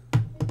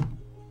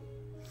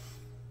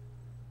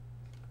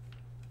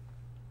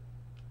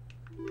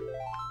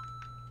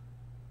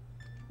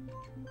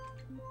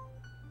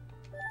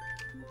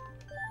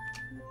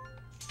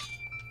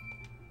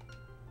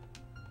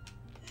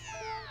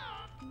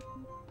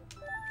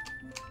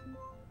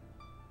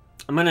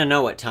 I'm gonna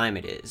know what time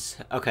it is.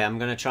 Okay, I'm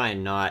gonna try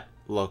and not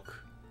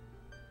look.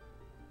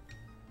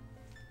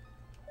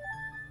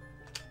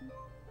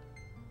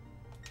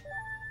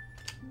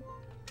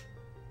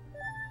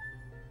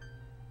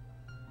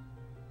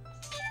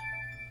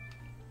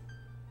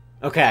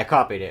 Okay, I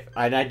copied it.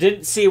 And I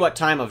didn't see what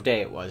time of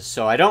day it was,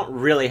 so I don't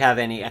really have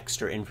any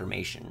extra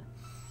information.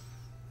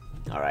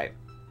 Alright.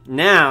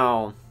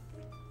 Now,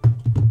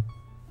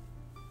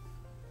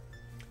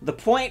 the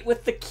point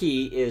with the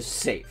key is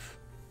safe.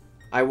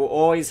 I will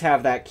always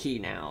have that key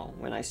now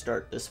when I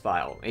start this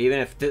file. Even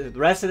if the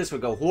rest of this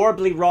would go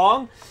horribly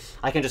wrong,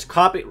 I can just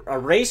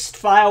erase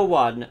file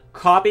 1,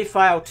 copy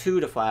file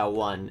 2 to file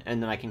 1,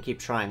 and then I can keep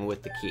trying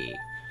with the key.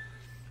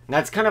 And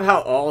that's kind of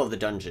how all of the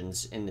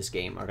dungeons in this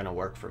game are going to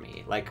work for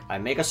me. Like, I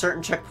make a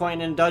certain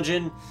checkpoint in a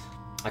dungeon,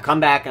 I come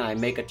back and I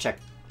make a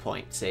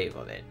checkpoint save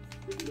of it.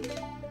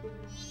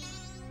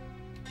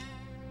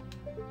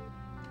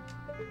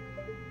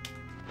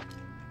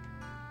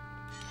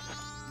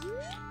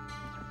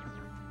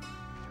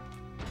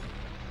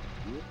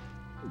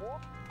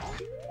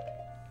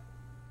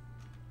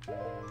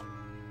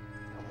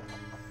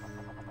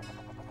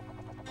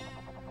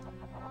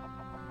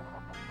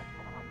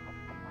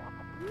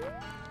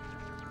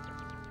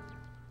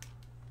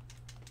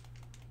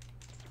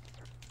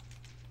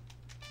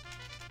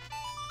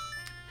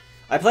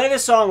 I play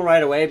this song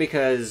right away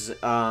because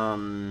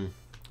the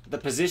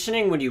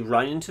positioning when you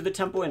run into the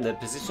temple and the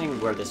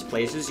positioning where this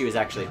places you is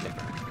actually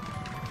different.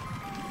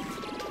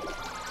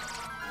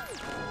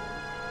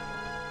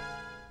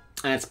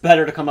 And it's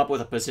better to come up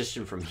with a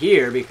position from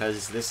here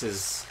because this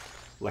is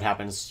what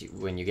happens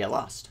when you get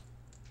lost.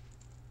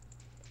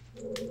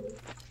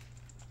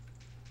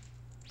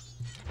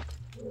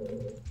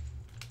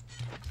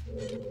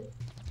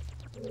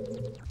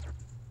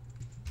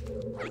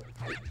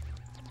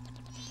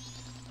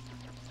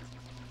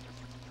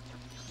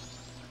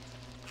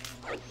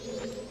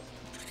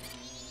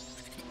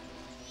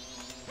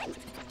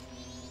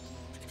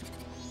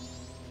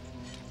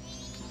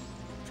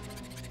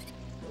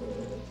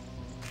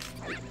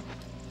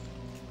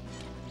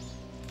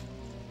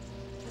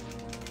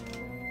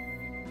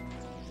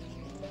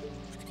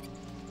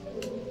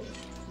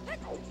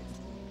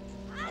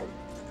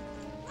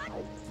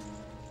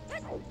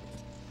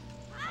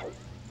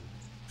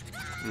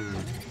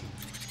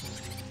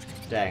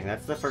 Dang,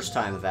 that's the first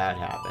time that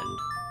happened.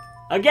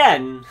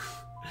 Again,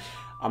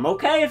 I'm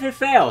okay if it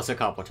fails a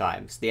couple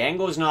times. The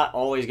angle is not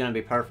always going to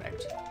be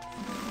perfect.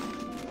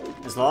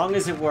 As long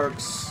as it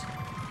works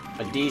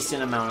a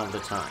decent amount of the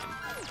time.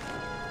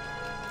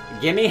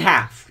 Give me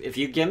half. If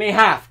you give me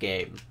half,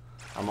 game,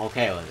 I'm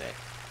okay with it.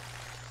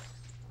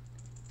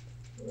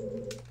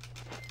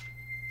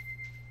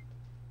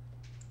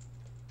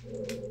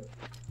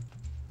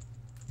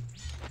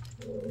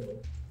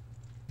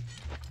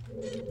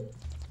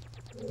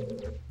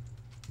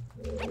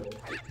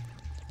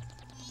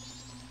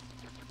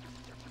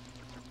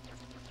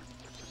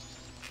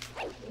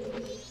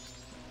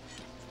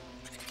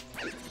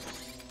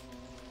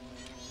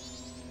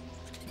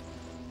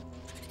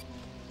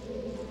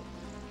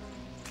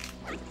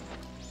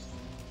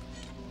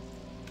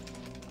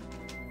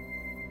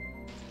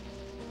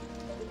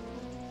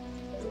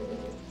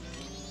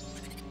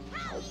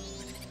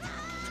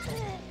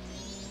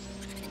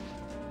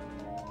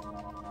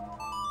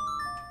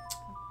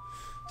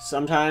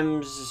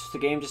 Sometimes the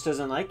game just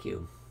doesn't like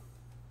you.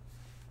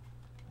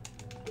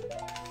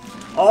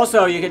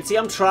 Also, you can see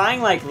I'm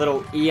trying like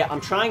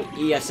I'm trying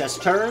ESS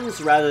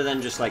turns rather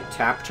than just like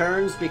tap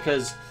turns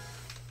because,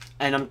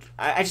 and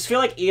I just feel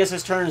like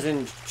ESS turns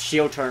and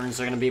shield turns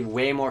are gonna be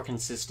way more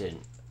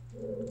consistent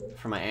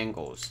for my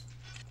angles.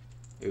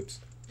 Oops.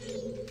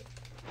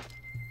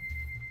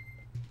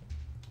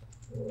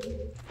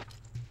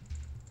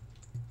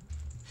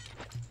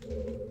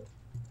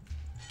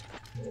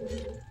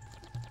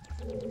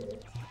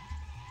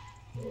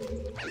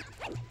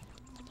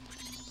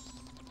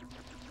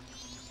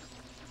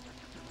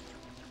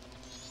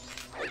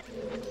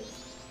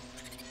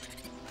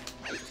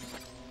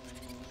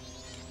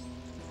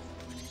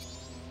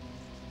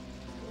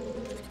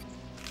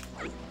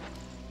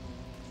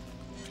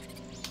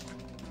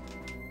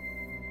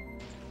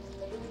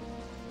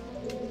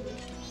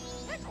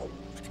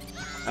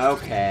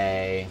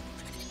 Okay.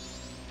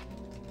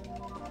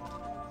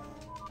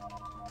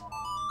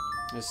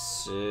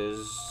 This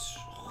is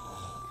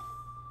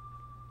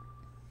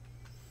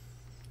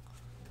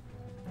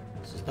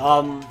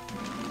dumb.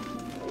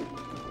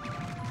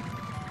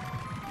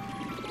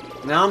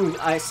 Now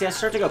I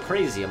start to go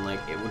crazy. I'm like,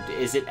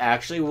 is it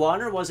actually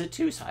one or was it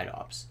two side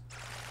ops?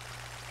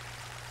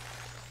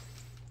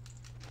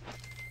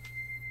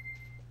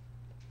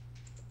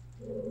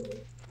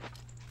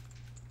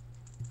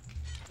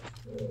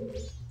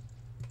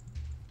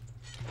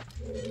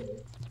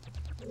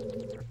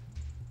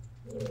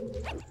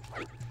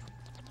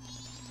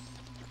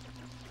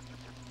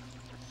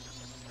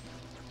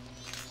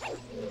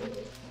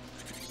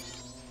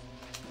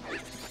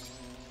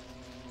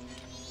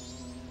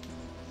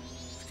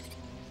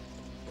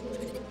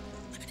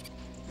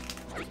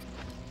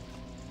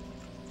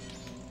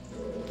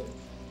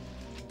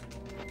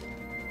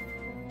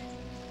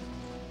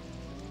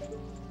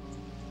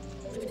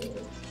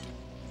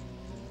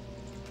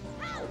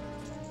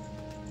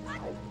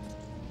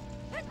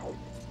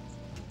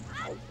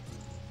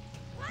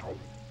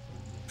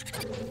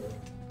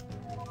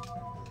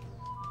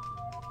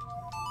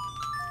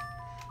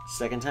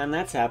 Second time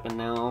that's happened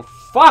now.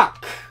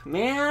 Fuck!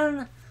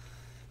 Man!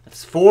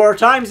 That's 4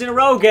 times in a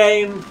row,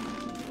 game!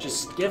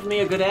 Just give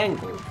me a good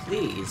angle,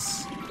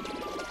 please.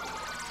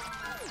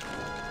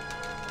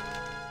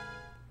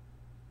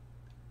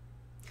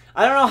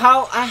 I don't know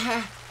how...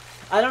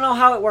 I don't know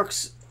how it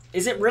works.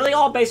 Is it really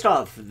all based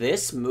off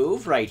this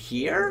move right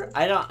here?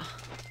 I don't...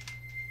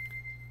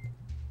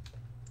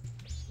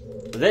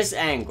 This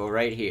angle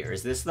right here.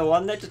 Is this the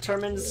one that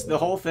determines the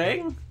whole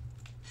thing?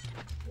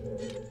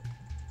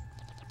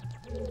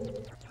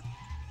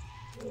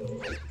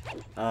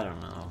 I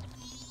don't know.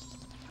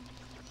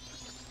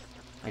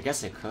 I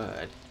guess it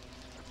could.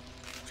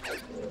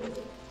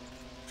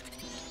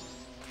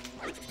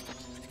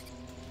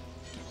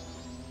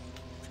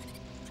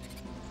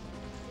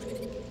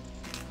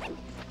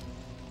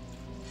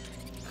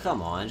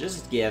 Come on,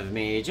 just give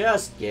me,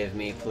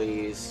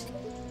 please.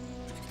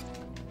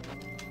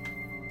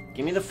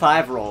 Give me the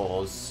 5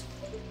 rolls.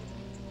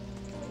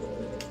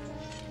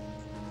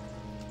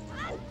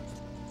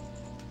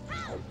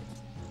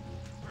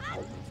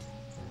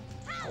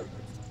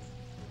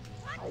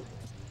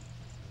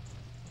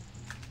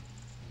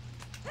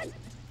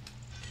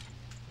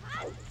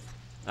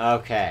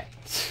 Okay.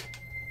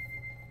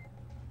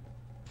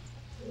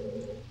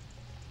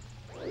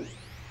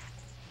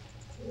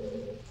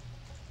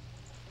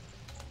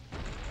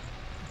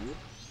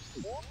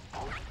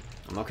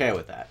 I'm okay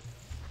with that.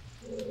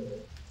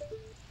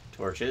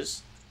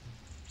 Torches.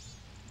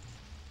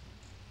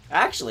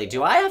 Actually,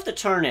 do I have to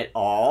turn it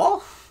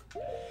all?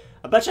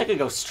 I bet you I could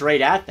go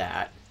straight at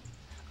that.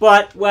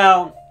 But,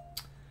 well,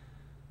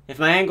 if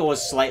my angle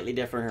was slightly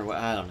different or what,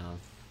 I don't know.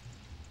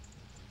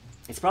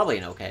 It's probably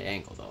an okay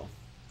angle, though.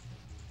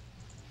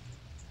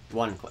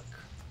 1 click.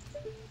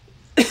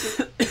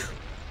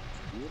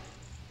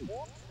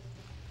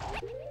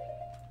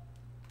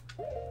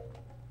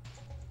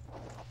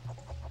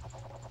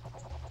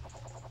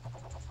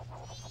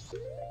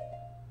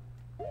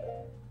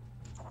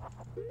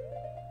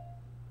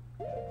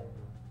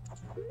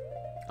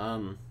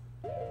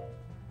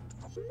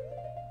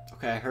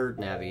 Okay, I heard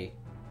Navi.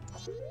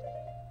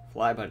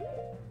 Fly, but...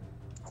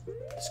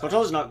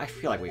 Skoto's not... I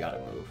feel like we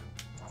gotta move.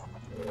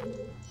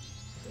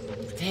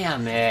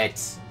 Damn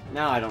it!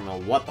 Now I don't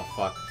know what the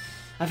fuck.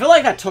 I feel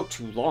like that took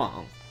too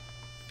long.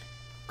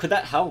 Could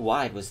that... How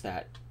wide was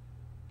that?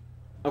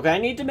 Okay, I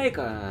need to make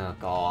a...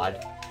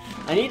 God.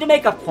 I need to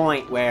make a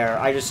point where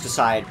I just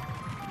decide...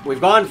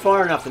 We've gone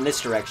far enough in this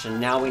direction,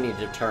 now we need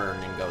to turn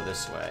and go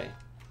this way.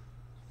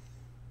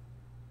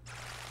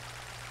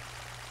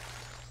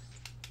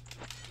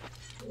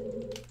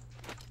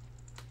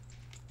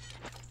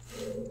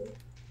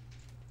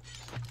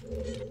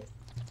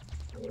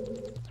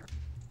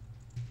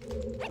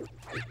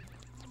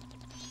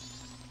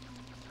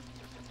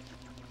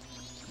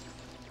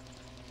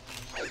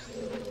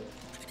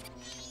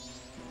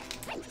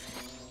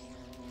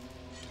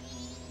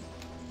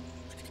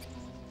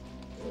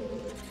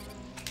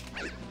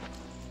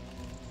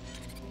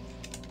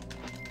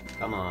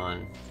 Come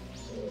on.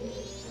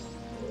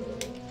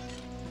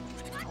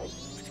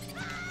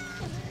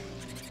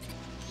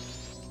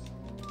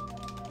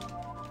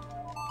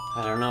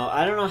 I don't know.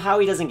 I don't know how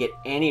he doesn't get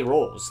any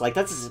rolls. Like,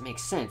 that doesn't make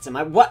sense. Am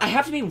I... What? I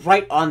have to be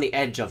right on the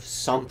edge of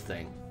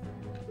something.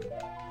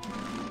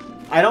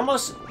 I'd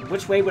almost...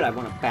 Which way would I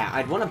want to back?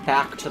 I'd want to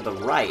back to the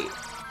right.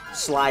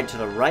 Slide to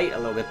the right a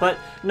little bit. But,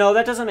 no,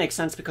 that doesn't make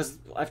sense because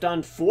I've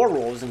done 4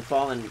 rolls and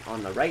fallen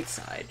on the right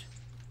side.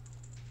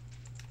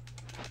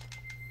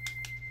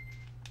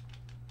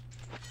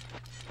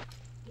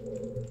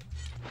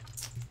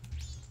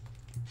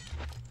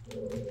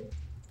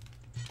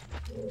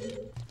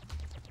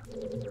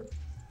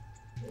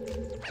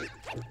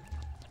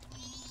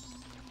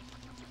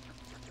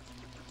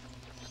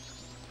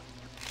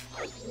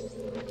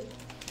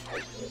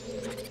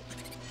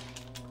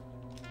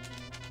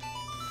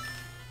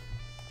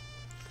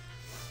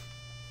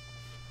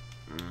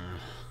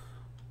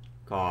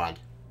 God.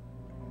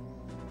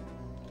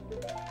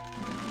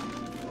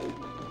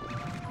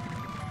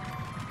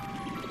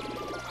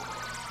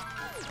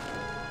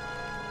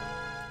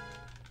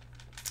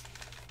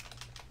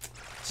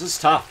 This is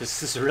tough.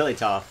 This is really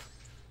tough.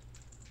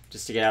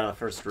 Just to get out of the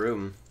first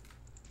room.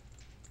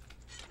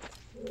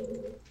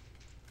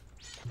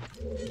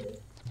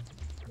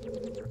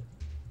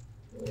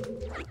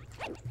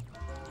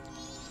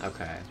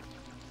 Okay.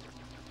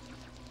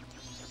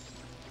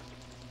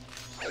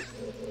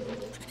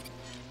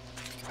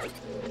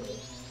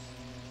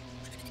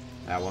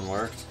 That one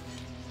worked?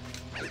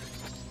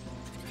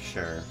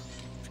 Sure.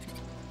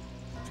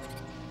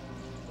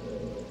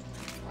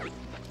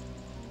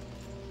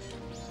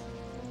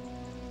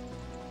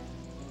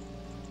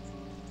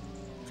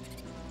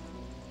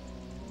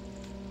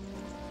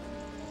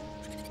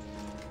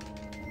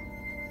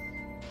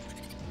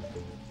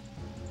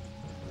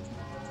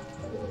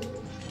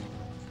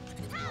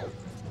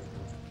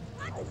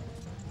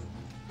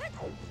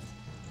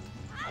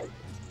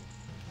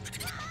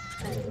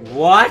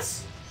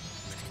 What?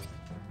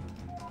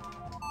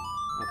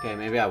 Okay,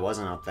 maybe I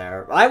wasn't up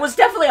there. I was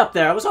definitely up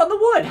there. I was on the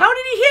wood. How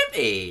did he hit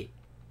me?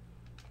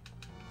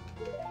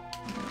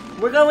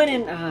 We're going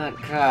in... Oh,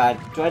 God.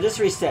 Do I just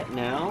reset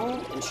now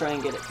and try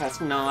and get it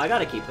past... No, I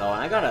gotta keep going.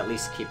 I gotta at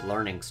least keep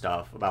learning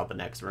stuff about the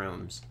next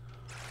rooms.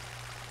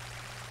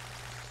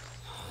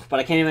 But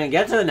I can't even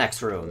get to the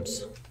next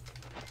rooms.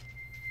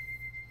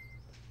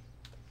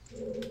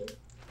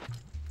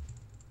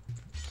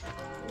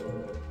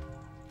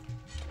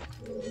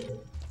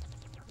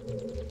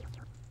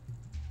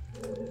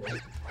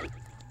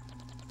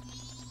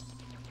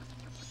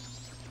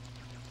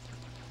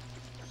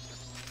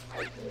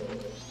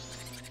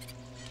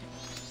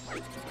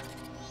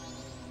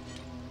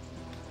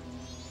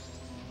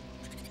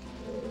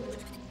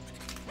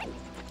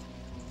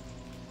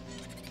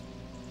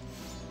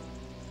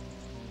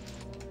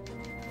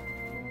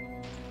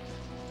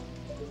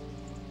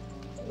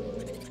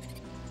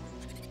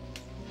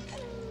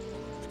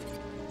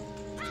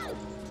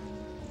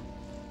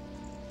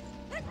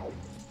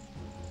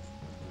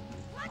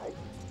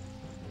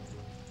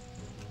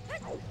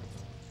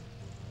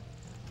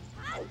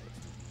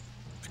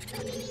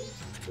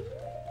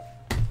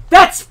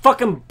 That's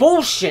fucking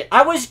bullshit!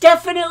 I was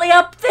definitely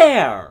up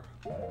there!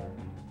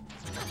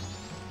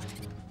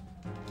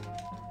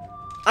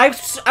 I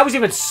was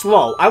even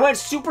slow. I went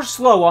super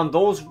slow on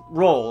those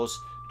rolls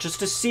just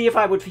to see if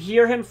I would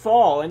hear him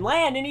fall and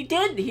land, and he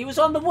did! He was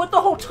on the wood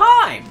the whole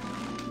time!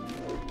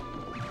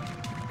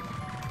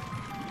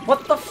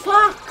 What the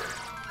fuck?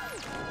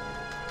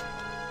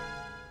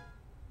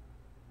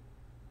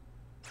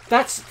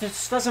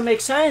 This doesn't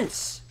make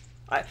sense.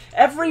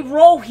 Every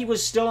roll he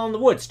was still on the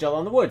wood, still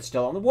on the wood,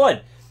 still on the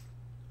wood.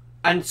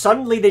 And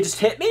suddenly they just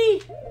hit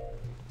me?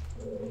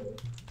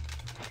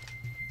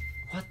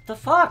 What the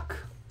fuck?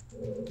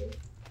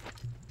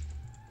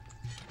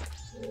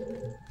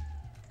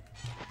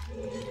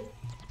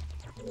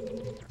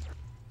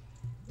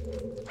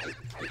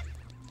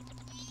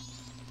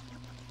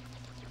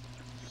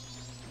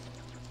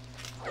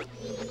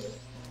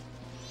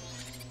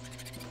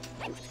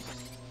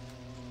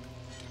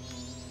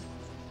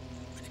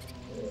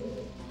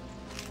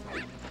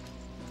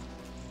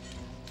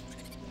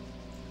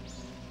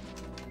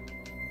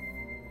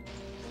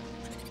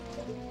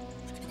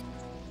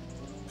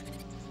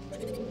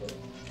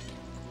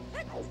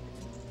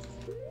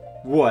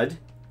 Wood.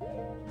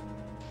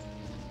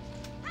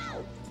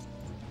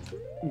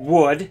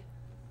 Wood.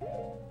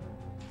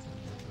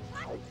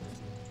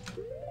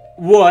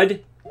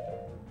 Wood.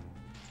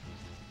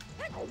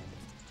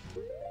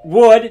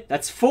 Wood.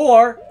 That's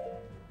 4.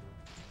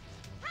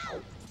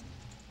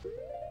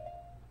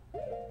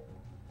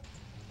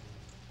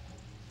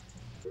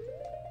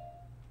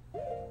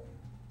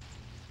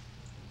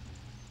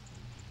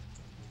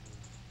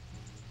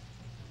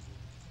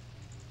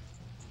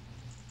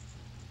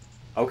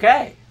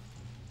 Okay.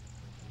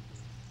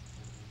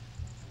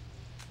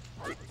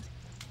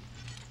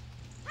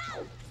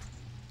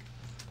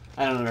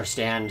 I don't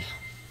understand.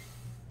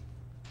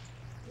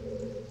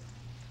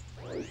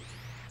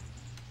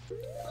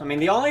 I mean,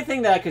 the only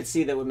thing that I could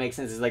see that would make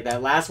sense is like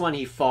that last one,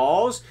 he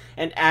falls,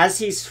 and as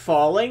he's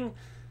falling...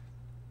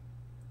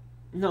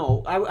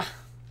 No,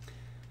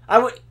 I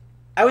would...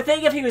 I would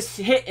think if he was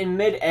hit in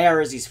mid-air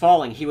as he's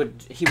falling, he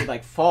would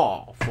like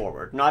fall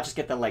forward, not just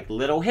get the like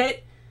little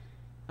hit.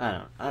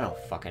 I don't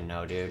fucking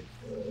know, dude.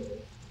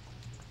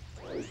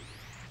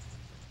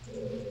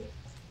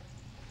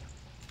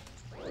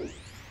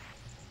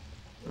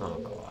 Oh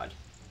god.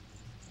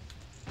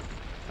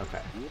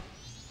 Okay.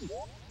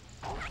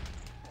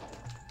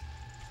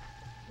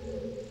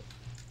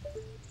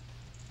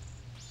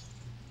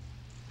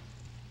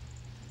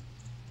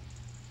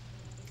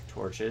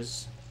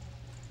 Torches.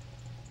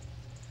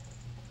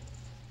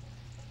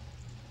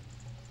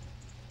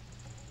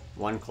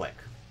 One click.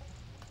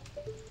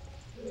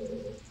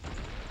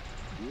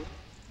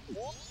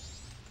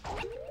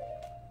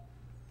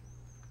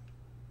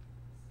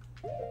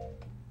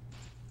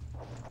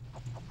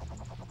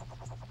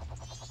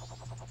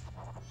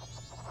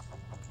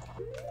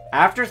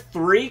 After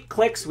 3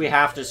 clicks, we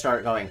have to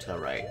start going to the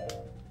right.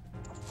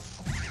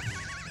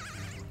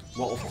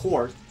 Well, of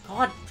course.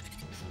 God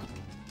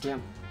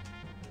damn.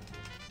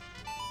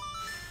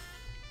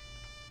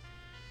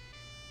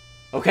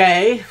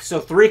 Okay, so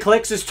 3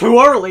 clicks is too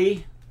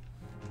early.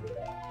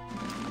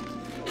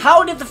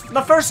 How did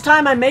the first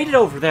time I made it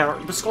over there,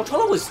 the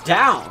Skulltula was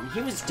down.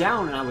 He was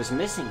down and I was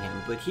missing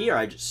him. But here,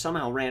 I just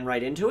somehow ran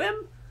right into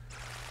him?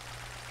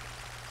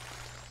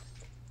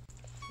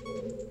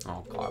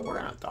 Oh god, we're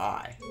gonna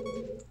die.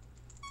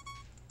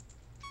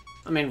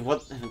 I mean,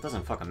 what? It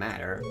doesn't fucking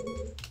matter.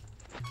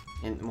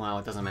 Well,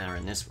 it doesn't matter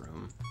in this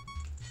room.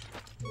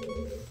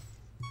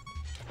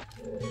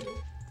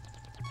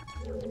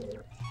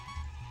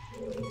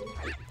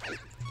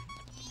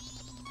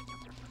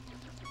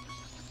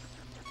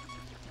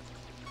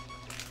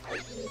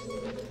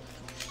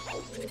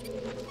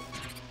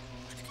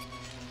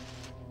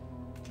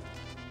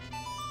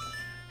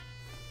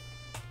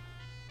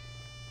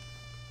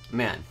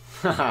 Man.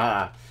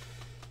 I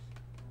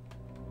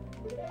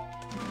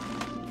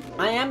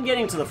am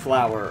getting to the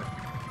flower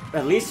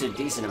at least a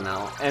decent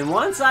amount. And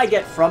once I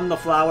get from the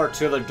flower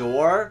to the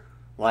door,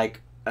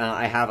 like,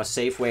 I have a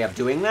safe way of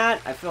doing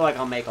that, I feel like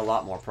I'll make a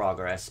lot more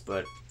progress.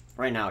 But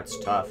right now it's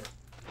tough.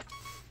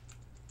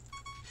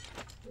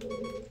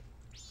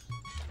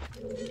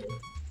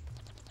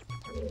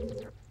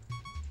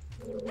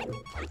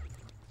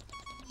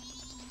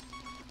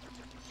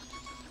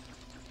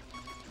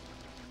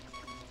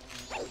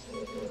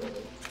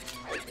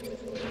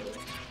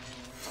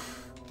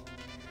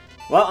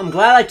 Well, I'm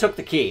glad I took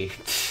the key.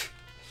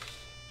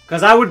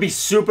 Because I would be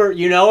super...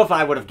 You know, if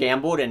I would have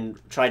gambled and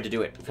tried to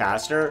do it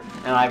faster,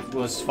 and I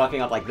was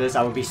fucking up like this,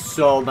 I would be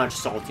so much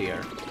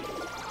saltier.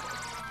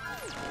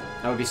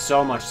 I would be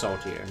so much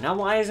saltier. Now,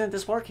 why isn't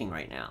this working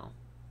right now?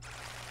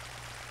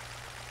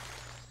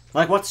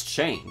 Like, what's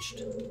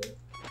changed?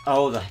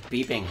 Oh, the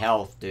beeping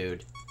health,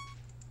 dude.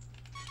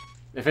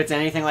 If it's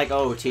anything like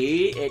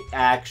OT, it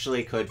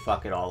actually could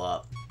fuck it all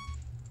up.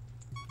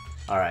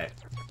 Alright.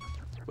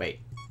 Wait.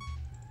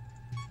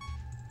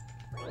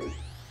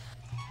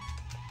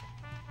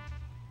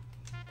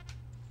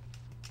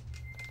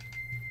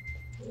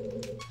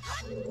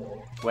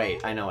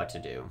 Wait, I know what to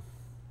do.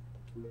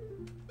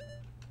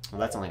 Well,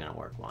 that's only gonna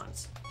work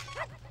once.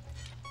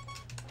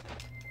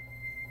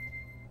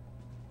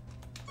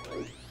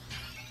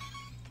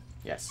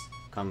 Yes,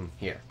 come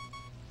here.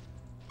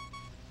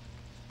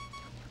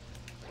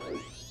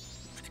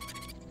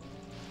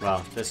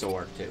 Well, this will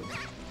work too.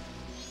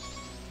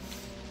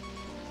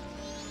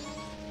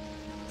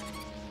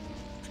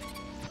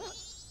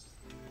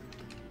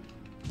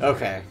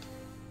 Okay.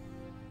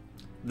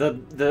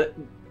 The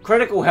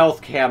critical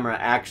health camera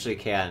actually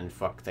can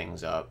fuck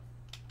things up.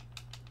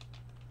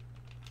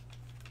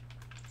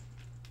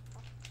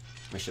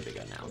 We should be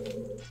good now.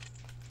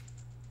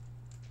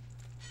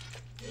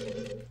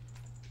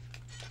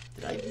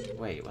 Did I...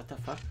 Wait, what the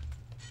fuck?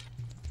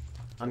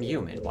 I'm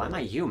human. Why am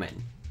I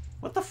human?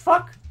 What the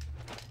fuck?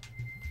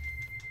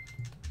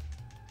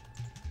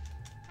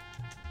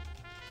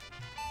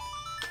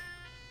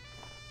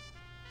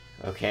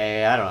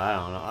 Okay, I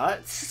don't know.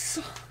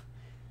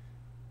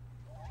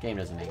 Game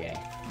doesn't make any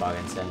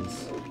fucking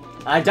sense.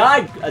 I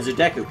died as a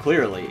Deku,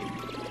 clearly.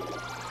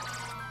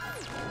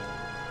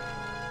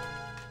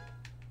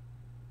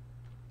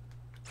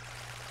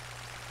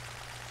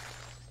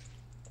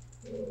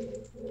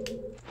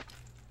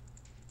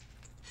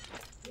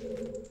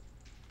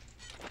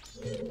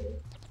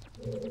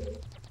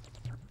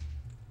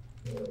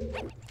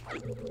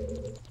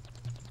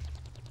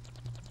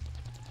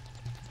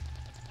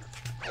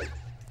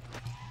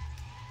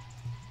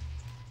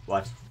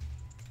 What?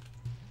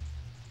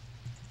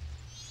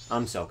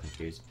 I'm so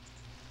confused.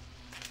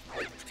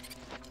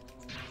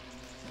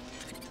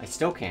 I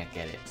still can't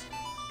get it.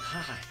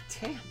 God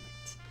damn it.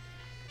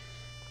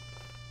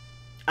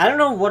 I don't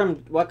know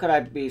what could I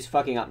be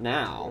fucking up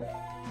now.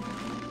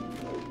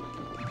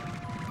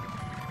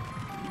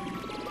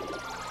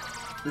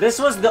 This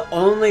was the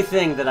only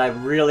thing that I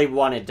really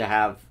wanted to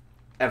have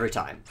every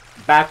time.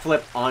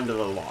 Backflip onto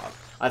the log.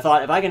 I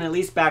thought if I can at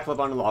least backflip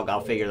onto the log,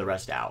 I'll figure the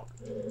rest out.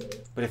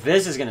 But if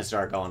this is gonna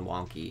start going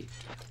wonky,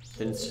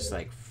 then it's just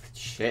like,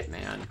 shit,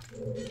 man.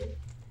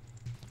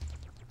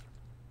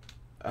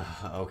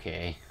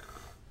 Okay.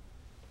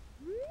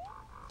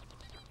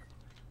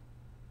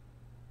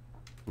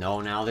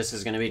 No, now this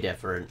is gonna be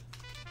different.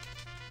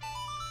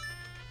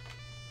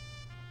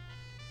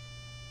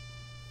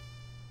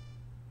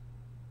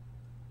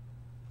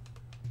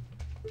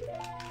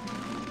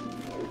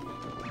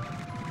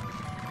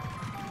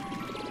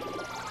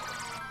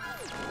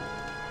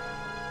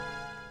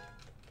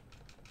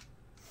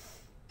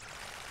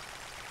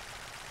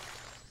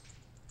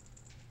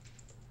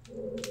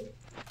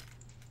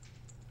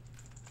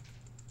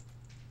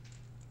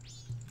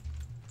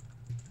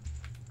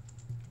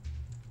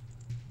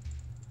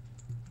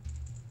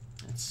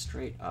 It's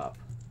straight up.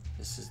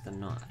 This is the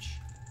notch.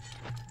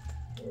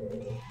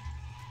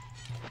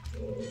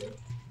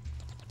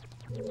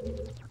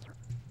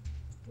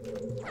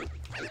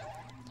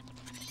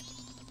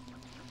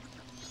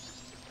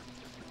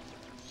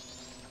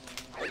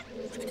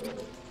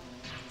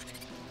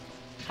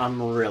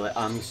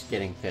 I'm just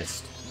getting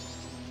pissed.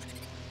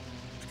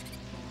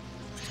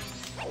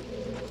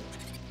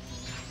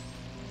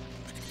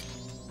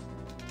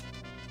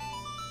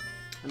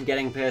 I'm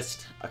getting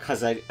pissed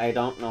because I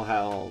don't know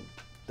how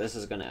this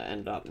is gonna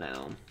end up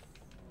now.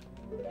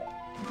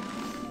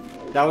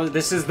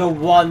 This is the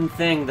one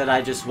thing that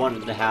I just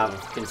wanted to have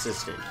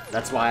consistent.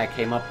 That's why I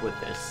came up with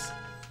this.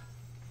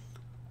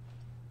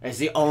 It's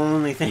the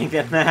only thing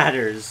that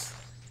matters.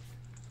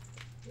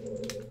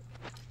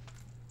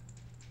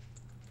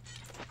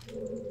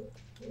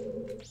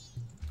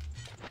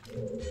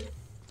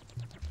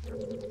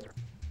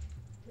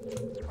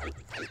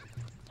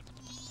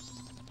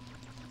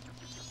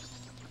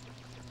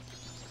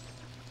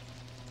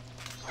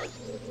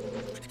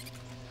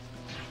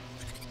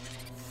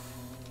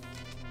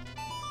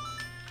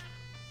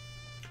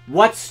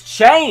 What's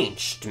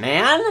changed,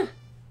 man?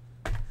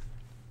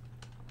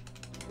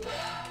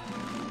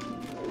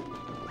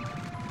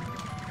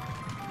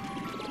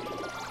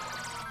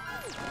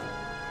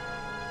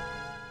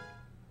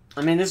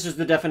 I mean, this is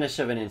the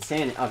definition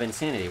of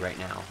insanity right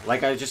now.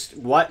 Like, how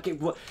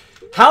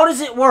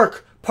does it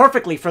work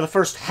perfectly for the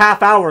first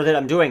half hour that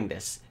I'm doing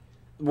this?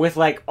 With,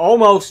 like,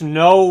 almost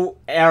no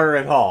error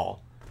at all.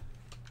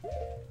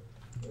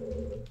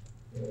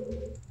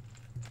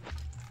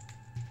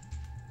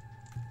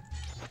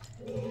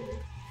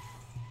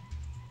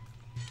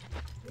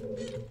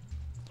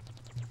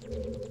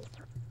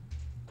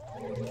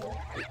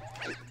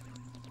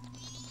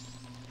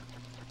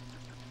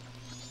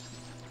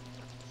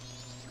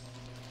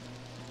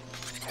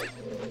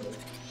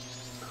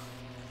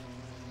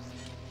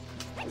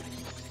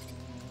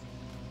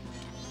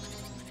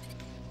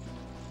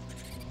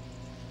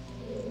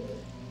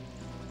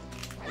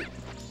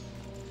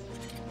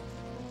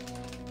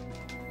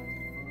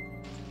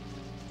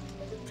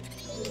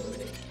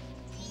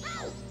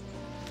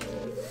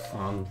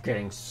 I'm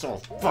getting so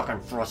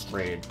fucking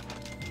frustrated.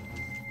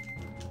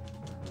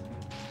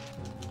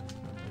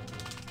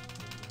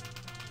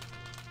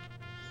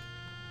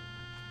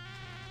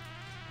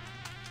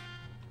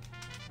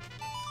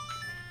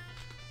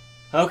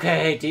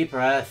 Okay, deep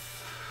breath.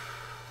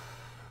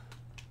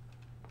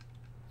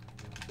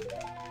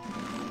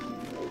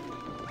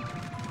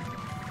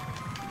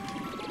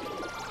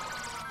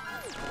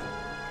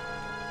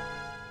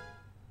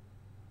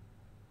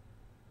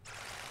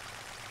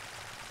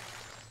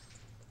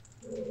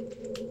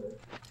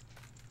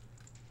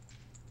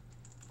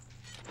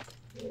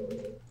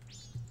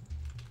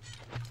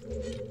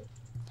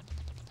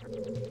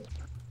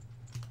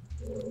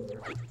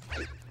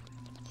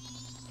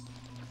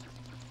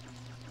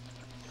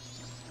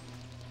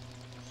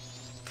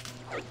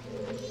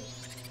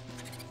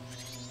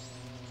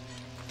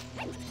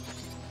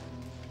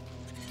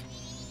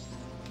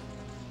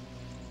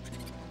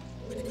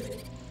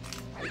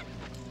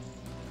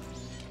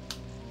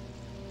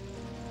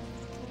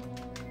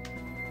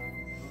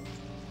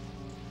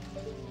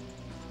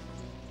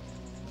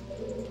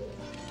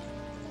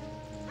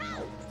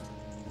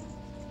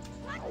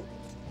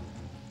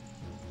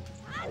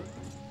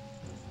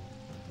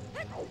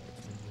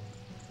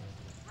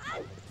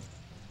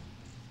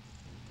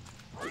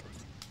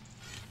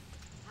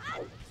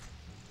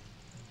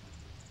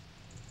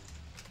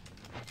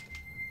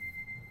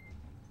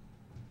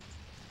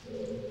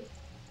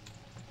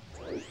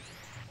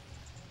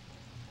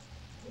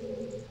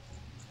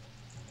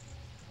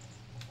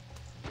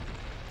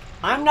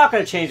 I'm not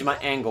going to change my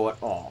angle at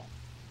all.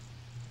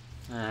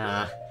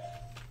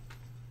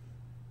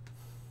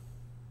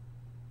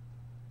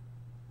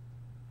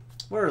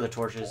 Where are the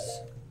torches?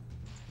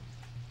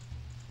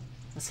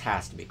 This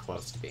has to be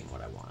close to being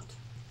what I want.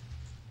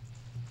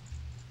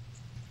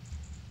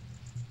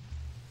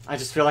 I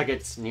just feel like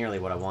it's nearly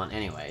what I want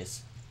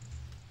anyways.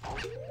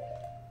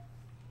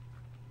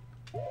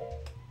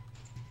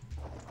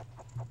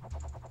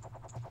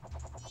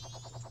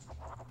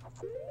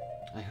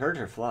 I heard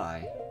her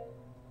fly.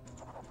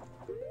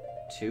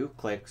 2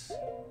 clicks.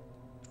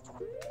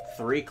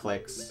 3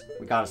 clicks.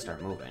 We gotta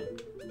start moving.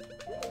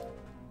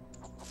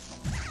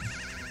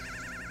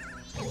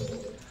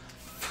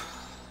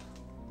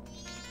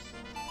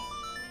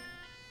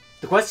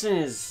 The question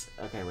is,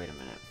 Okay, wait a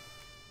minute.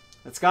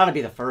 It's gotta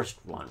be the first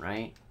one,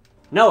 right?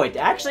 No, it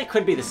actually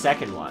could be the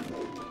second one.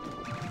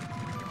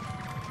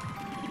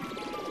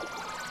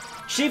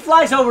 She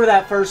flies over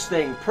that first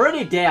thing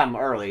pretty damn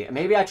early.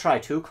 Maybe I try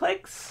 2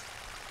 clicks?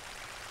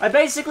 I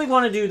basically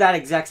want to do that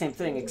exact same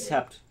thing,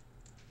 except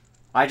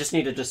I just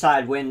need to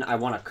decide when I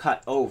want to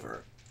cut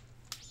over.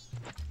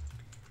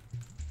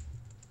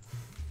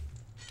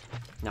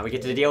 Now we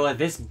get to deal with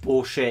this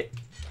bullshit.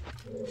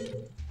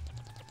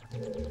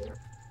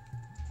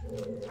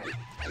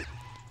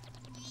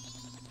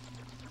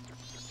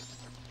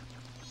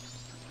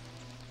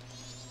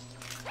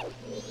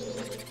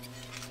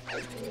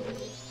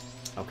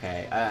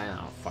 Okay, I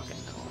don't fucking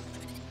know.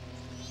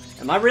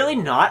 Am I really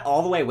not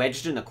all the way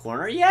wedged in the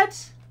corner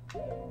yet?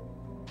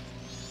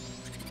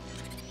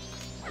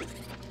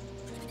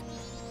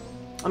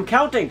 I'm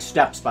counting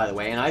steps, by the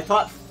way, and I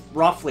thought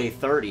roughly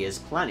 30 is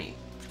plenty.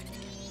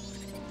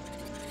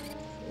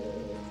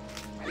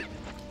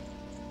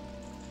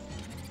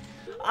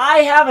 I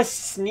have a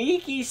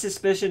sneaky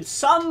suspicion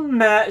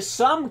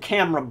some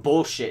camera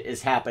bullshit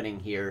is happening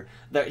here.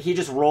 That he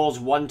just rolls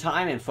one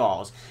time and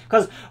falls.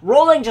 Because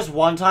rolling just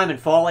one time and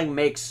falling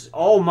makes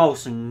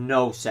almost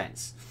no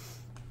sense.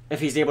 If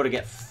he's able to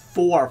get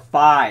 4 or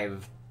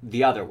 5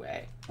 the other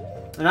way.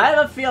 And I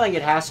have a feeling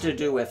it has to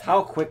do with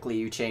how quickly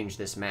you change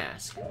this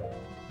mask.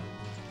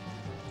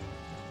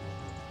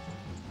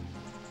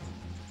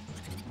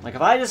 Like,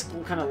 if I just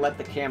kind of let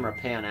the camera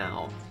pan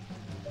out,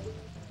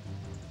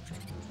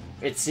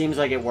 it seems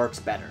like it works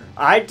better.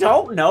 I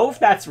don't know if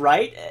that's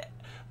right,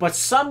 but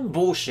some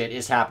bullshit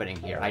is happening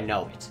here. I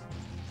know it.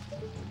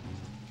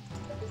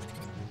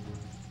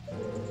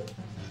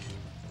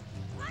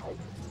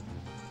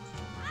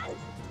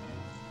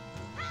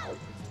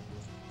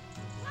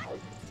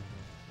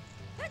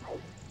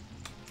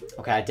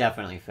 Okay, I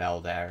definitely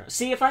fell there.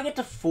 See, if I get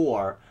to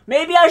 4,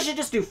 maybe I should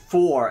just do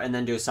 4 and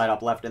then do a side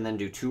up left and then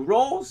do 2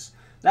 rolls?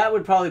 That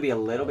would probably be a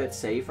little bit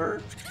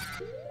safer.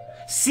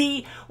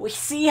 See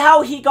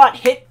how he got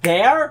hit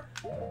there?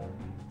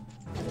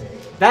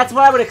 That's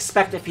what I would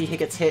expect if he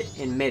gets hit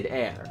in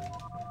mid-air.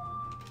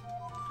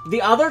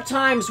 The other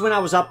times when I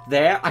was up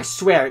there, I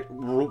swear,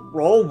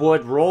 roll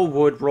wood, roll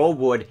wood, roll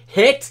wood,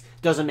 hit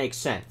doesn't make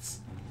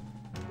sense.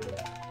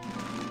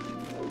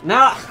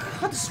 Now,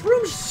 this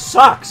room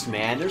sucks,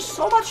 man. There's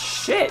so much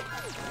shit.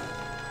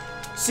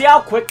 See how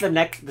quick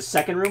the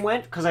second room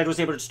went? Because I was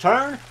able to just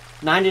turn,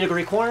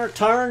 90-degree corner,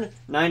 turn,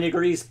 90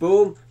 degrees,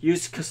 boom.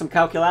 Use some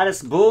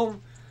calculatus,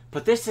 boom.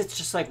 But this, it's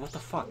just like, what the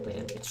fuck,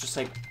 man? It's just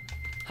like,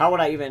 how would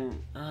I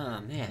even...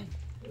 Ah, man.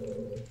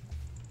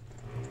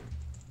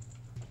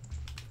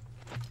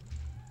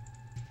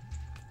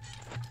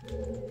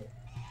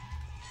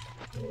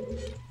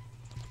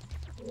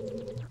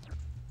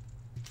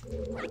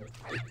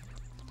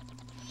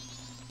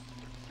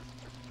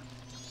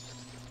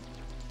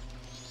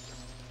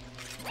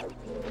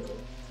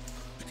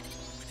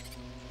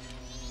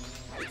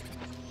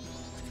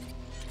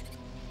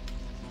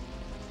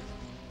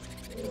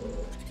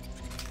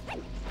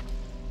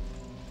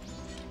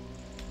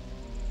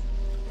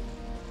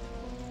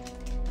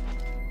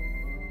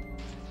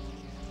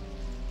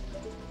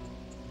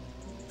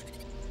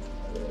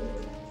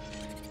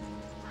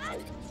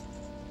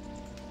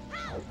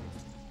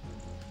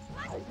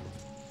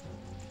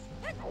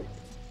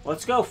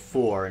 Let's go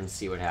 4 and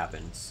see what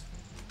happens.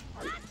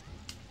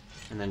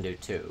 And then do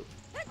 2.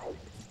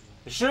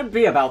 It should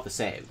be about the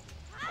same.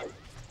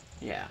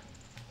 Yeah.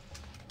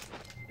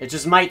 It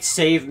just might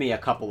save me a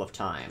couple of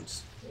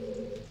times.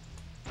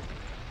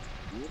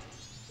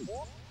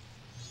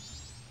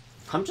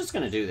 I'm just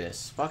gonna do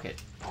this. Fuck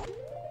it.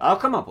 I'll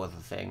come up with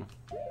a thing.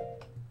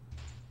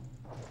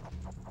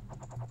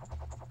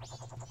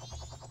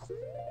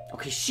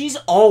 Okay, she's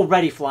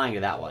already flying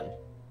to that one.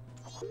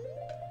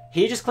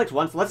 He just clicked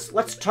once.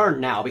 Let's turn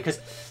now, because,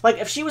 like,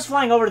 if she was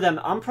flying over to them,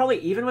 I'm probably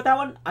even with that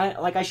one.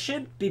 I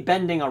should be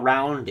bending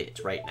around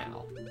it right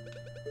now.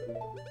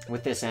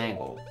 With this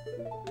angle.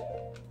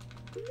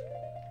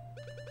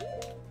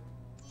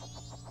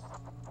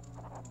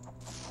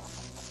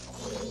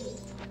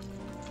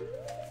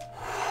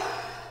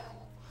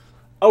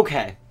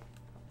 Okay.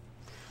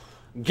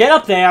 Get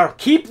up there,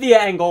 keep the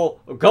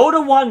angle, go to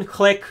 1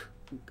 click,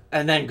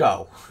 and then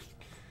go.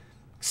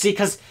 See,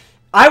 because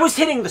I was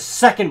hitting the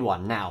second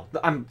one now.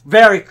 I'm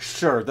very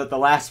sure that the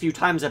last few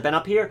times I've been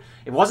up here,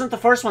 it wasn't the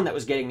first one that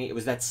was getting me, it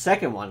was that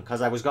second one, because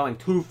I was going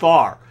too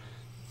far.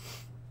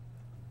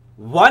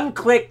 1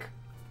 click,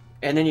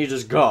 and then you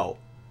just go.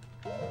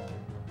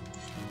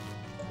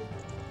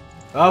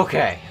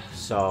 Okay,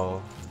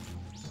 so...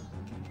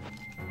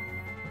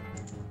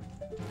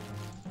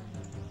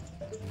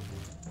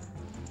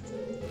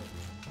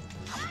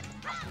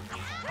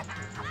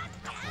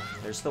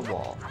 there's the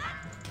wall.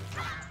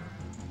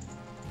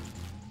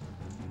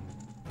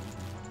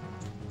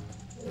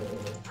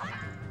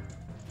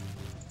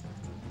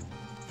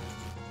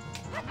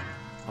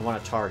 I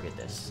want to target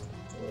this.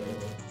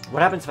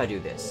 What happens if I do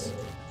this?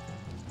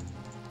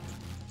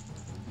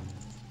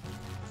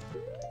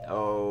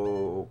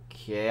 Okay.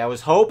 Okay, I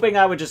was hoping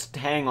I would just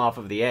hang off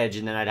of the edge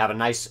and then I'd have a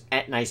nice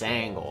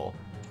angle.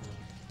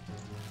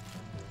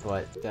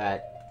 But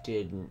that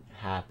didn't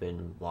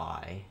happen.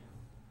 Why?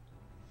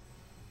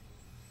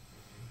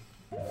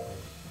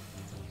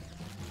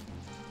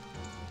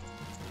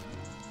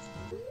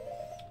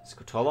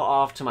 Scotola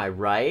off to my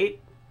right?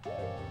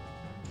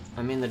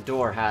 I mean, the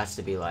door has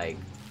to be like...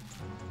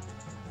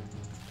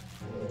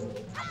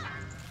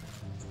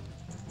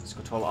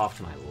 Scotola off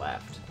to my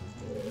left.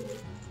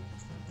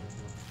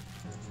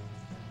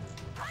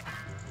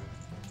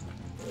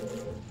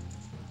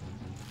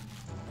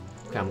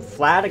 Okay, I'm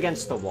flat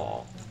against the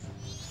wall.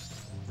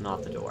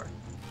 Not the door.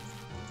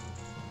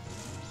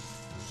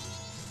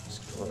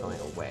 Scotola going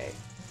away.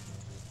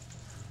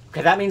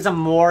 Okay, that means I'm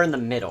more in the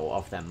middle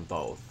of them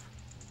both.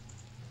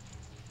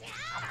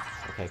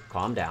 Okay,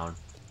 calm down.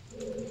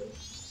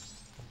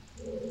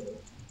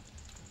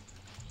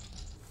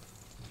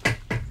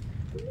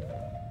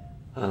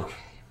 Okay.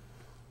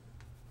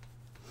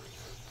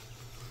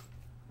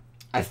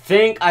 I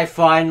think I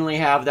finally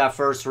have that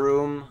first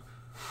room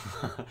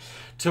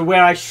to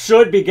where I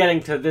should be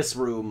getting to this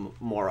room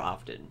more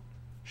often.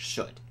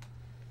 Should.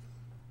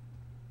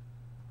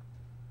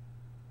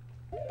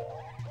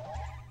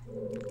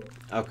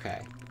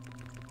 Okay.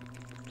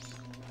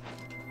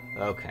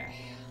 Okay.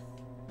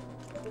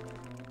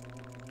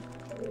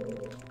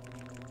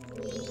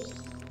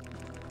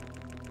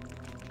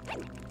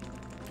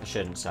 I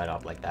shouldn't side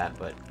up like that,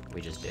 but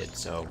we just did,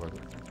 so we're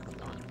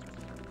gone.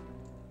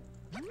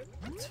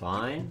 It's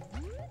fine.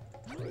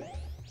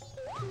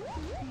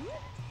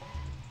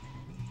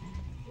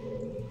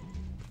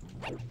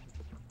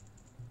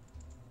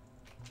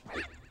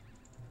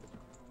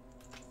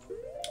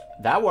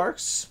 That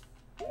works.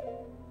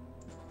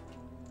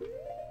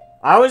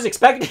 I was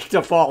expecting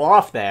to fall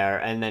off there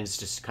and then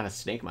just kind of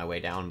snake my way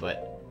down,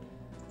 but...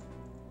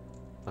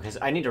 Okay, so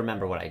I need to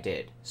remember what I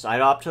did.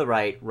 Side op to the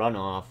right, run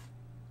off,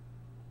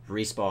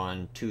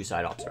 respawn, 2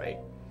 side ops right.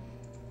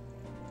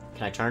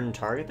 Can I turn and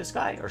target this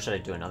guy, or should I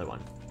do another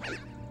one?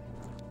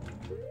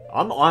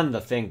 I'm on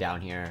the thing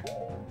down here.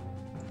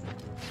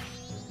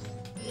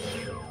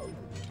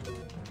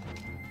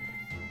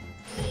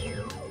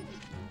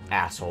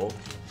 Asshole.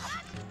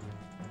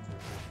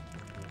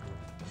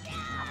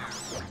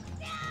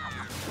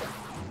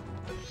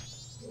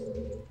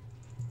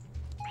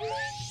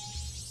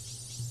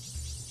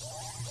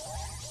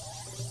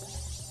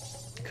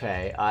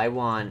 Okay, I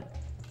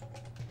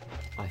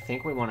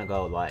think we want to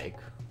go, like,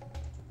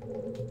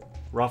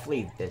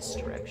 roughly this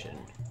direction.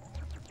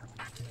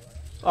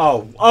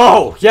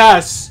 Oh,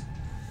 yes!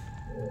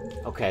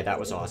 Okay, that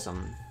was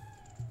awesome.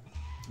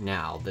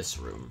 Now, this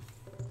room.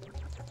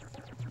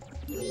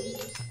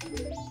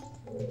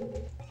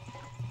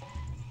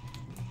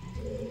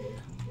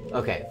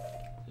 Okay,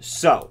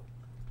 so,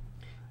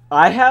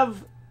 I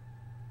have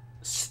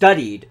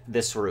studied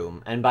this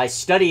room, and by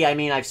study, I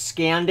mean I've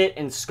scanned it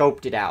and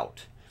scoped it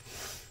out.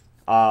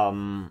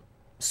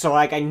 So,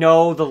 like, I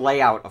know the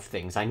layout of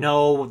things. I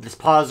know this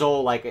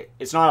puzzle, like,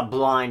 it's not a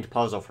blind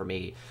puzzle for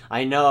me.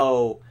 I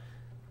know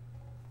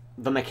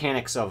the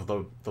mechanics of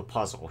the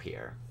puzzle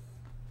here.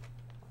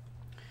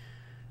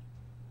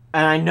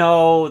 And I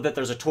know that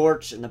there's a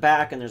torch in the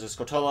back, and there's a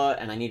Scotola,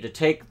 and I need to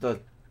take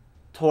the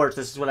torch.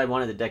 This is what I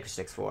wanted the deku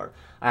sticks for.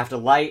 I have to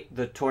light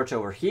the torch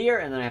over here,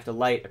 and then I have to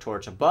light a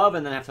torch above,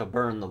 and then I have to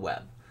burn the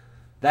web.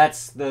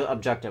 That's the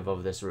objective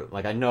of this room.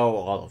 Like, I know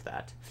all of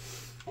that.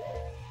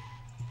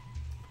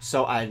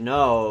 So I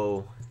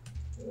know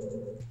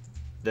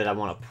that I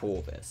want to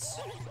pull this.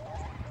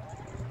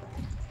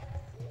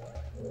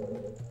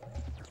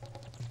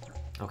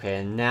 Okay,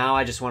 and now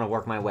I just want to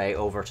work my way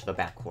over to the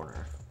back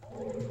corner.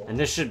 And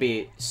this should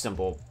be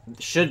simple.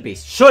 Should be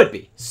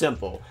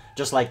simple.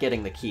 Just like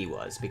getting the key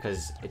was,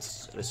 because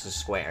this is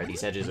square.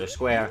 These edges are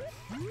square.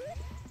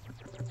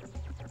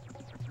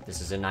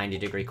 This is a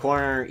 90-degree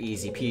corner.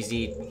 Easy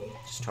peasy.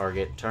 Just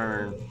target,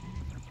 turn.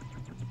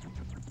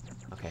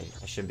 Okay,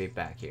 I should be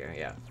back here,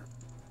 yeah.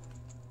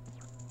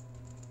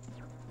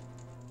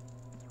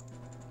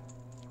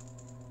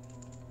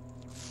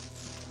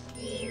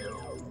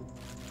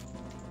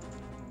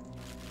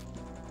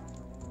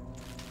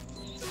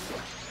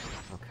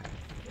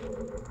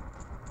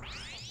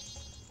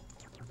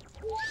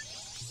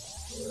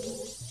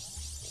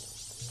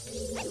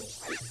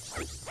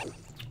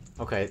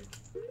 Okay,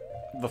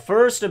 the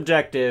first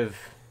objective...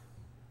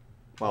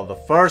 Well, the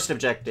first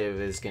objective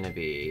is gonna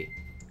be...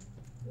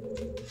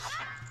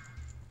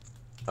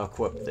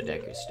 equip the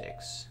deku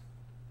sticks.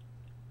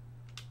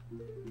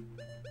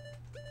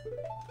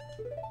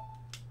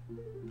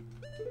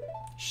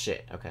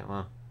 Shit, okay,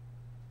 well...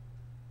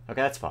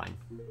 Okay, that's fine.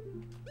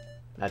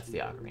 That's the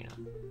ocarina.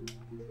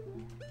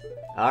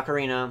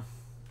 Ocarina.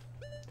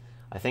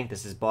 I think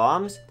this is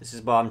bombs. This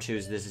is bomb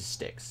chews. This is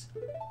sticks.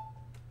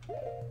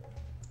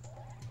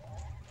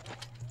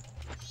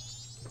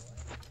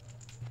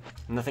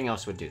 Nothing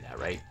else would do that,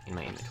 right? In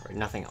my inventory.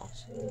 Nothing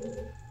else.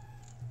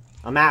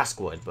 A mask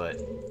would, but...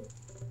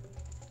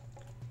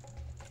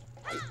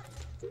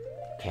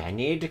 Okay, I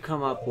need to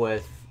come up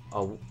with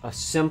a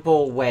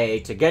simple way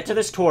to get to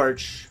this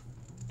torch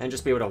and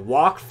just be able to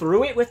walk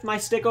through it with my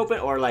stick open,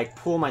 or like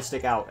pull my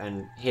stick out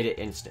and hit it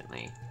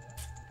instantly.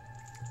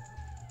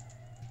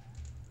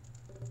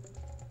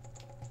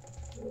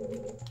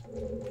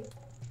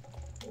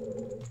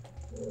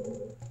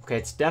 Okay,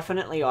 it's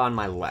definitely on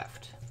my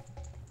left.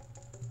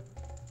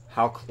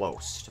 How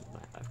close to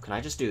my left? Can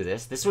I just do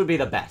this? This would be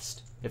the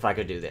best if I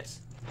could do this.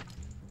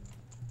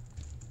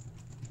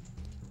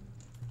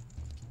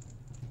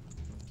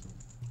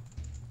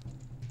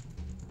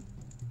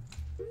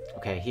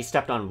 Okay, he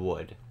stepped on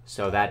wood,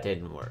 so that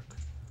didn't work.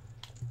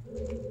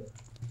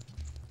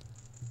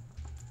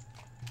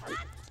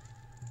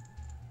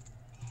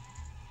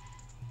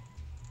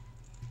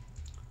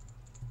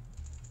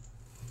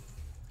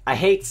 I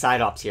hate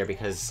side ops here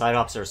because side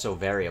ops are so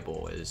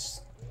variable.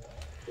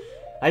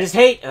 I just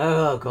hate...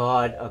 Oh,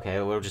 God. Okay,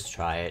 we'll just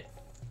try it.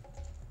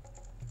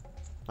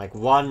 Like,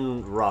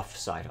 one rough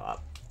side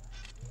hop.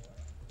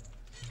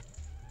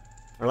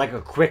 Or like a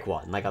quick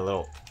one. Like a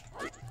little...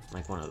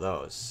 Like one of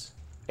those.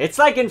 It's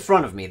like in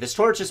front of me. This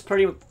torch is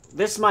pretty...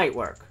 This might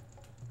work.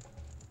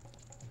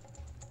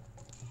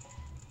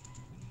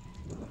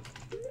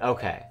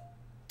 Okay.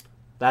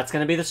 That's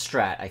gonna be the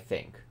strat, I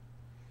think.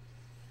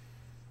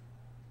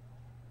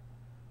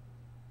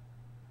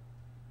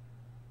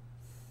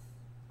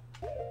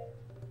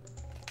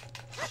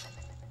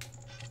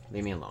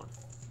 Leave me alone.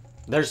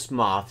 There's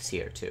moths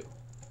here, too.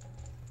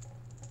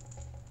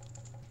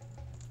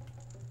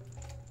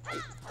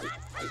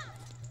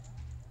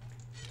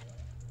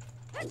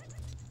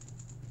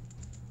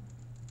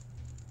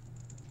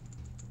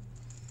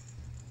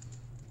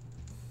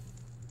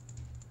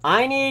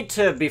 I need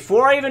to,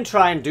 before I even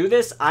try and do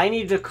this, I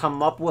need to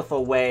come up with a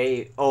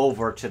way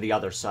over to the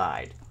other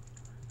side.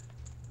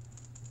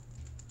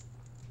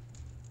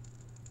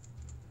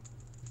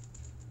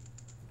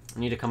 I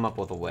need to come up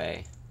with a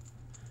way.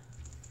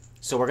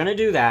 So we're gonna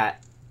do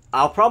that.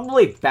 I'll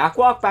probably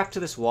backwalk back to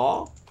this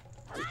wall.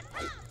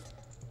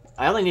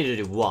 I only need to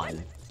do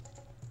one.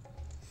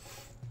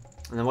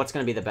 And then what's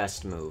gonna be the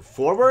best move?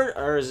 Forward,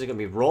 or is it gonna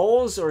be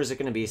rolls, or is it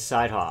gonna be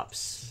side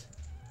hops?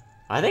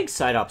 I think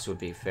side hops would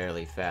be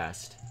fairly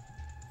fast.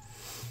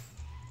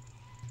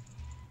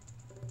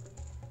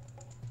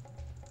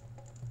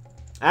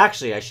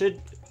 Actually, I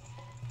should...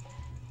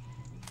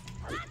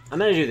 I'm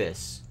gonna do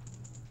this.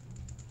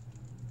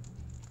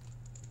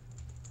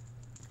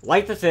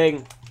 Light the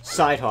thing,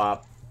 side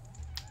hop,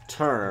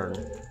 turn,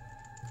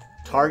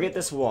 target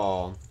this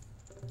wall,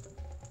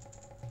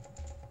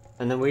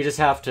 and then we just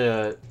have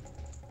to...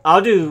 I'll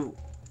do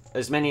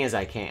as many as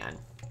I can.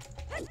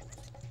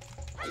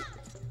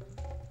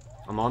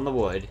 I'm on the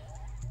wood.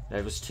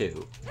 That was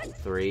 2,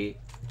 3,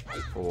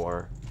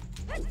 4,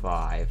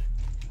 5,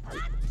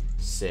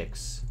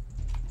 6,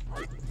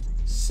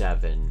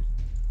 7,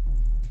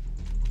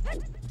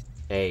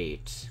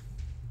 8.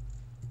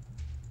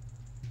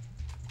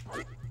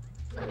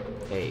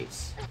 8.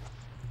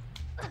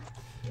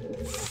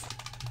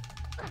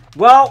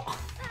 Well,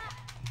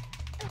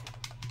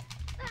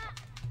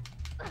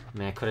 I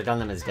mean, I could have done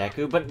them as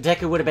Deku, but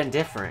Deku would have been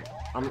different.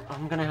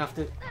 I'm gonna have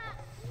to...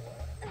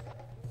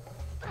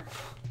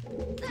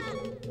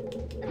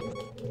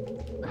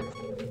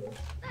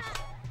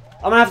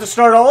 I'm gonna have to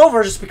start all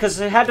over just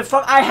because I had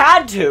to I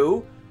had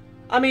to!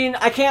 I mean,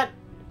 I can't...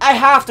 I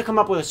have to come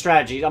up with a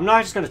strategy. I'm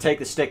not just gonna take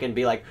the stick and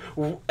be like...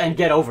 And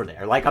get over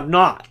there. Like, I'm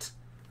not.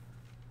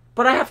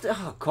 But I have to...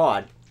 Oh,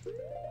 God.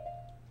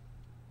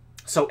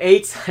 So,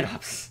 8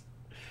 setups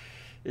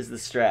is the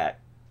strat.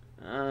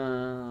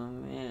 Oh,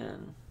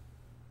 man.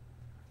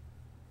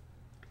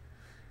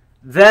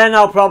 Then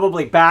I'll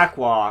probably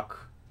backwalk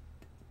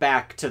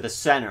back to the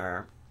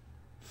center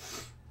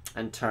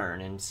and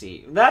turn and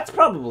see. That's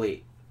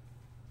probably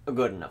a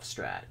good enough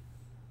strat.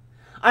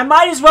 I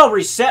might as well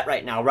reset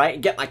right now, right?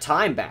 And get my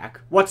time back.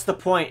 What's the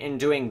point in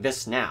doing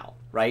this now,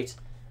 right?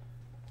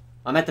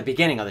 I'm at the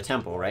beginning of the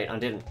temple, right?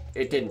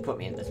 It didn't put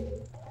me in this.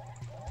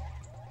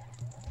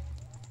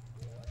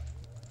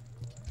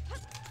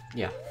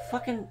 Yeah,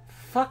 fuck.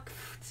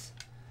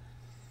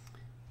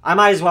 I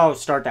might as well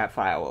start that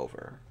file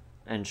over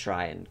and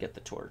try and get the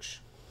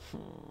torch.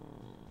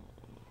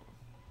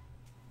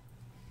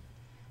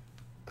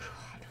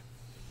 God.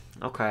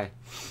 Okay.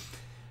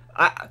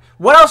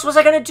 What else was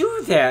I gonna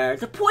do there?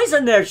 The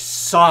poison there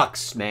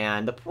sucks,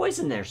 man. The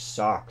poison there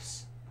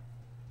sucks.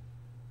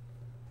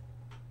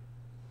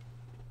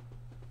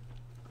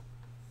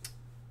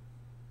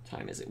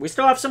 Time is it? We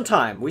still have some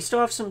time. We still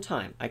have some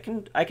time. I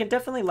can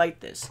definitely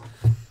light this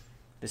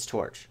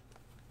torch.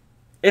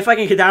 If I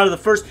can get down to the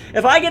first...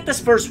 If I get this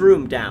first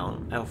room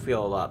down, I'll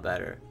feel a lot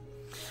better.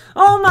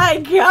 Oh my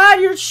God,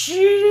 you're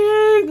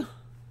cheating!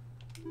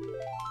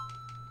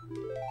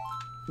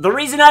 The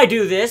reason I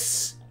do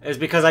this is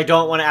because I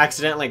don't want to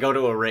accidentally go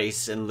to a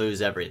race and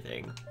lose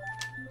everything.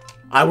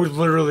 I would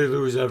literally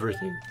lose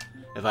everything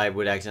if I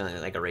would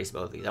accidentally, like, erase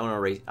both of these. I want to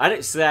erase...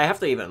 I have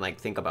to even, like,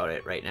 think about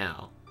it right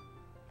now.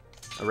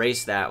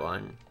 Erase that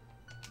one.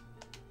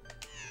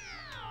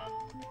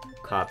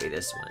 Copy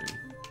this one.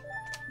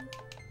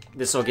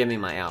 This will give me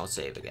my L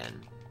save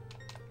again.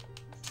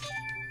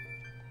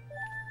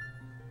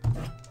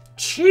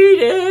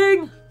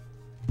 cheating!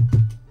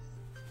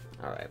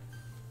 Alright.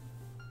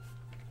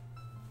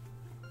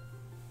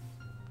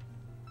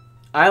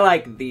 I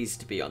like these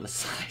to be on the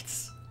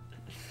sides.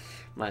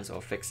 Might as well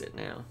fix it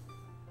now.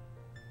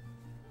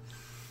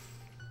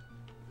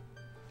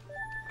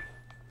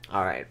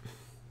 Alright.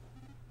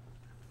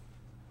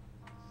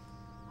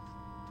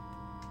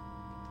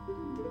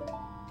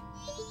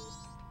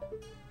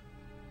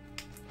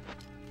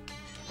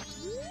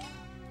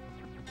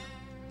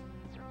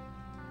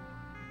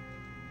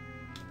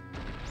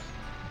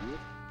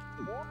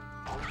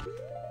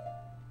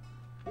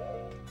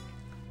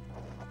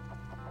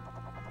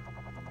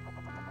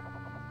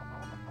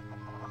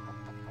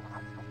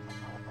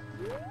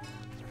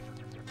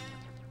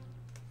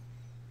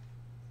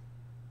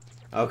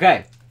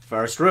 Okay,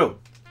 first room.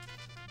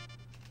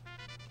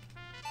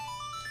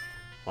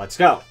 Let's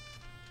go.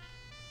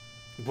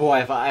 Boy,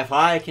 if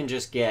I can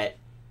just get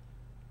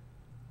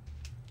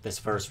this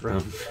first room.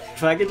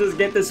 If I can just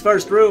get this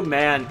first room,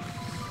 man.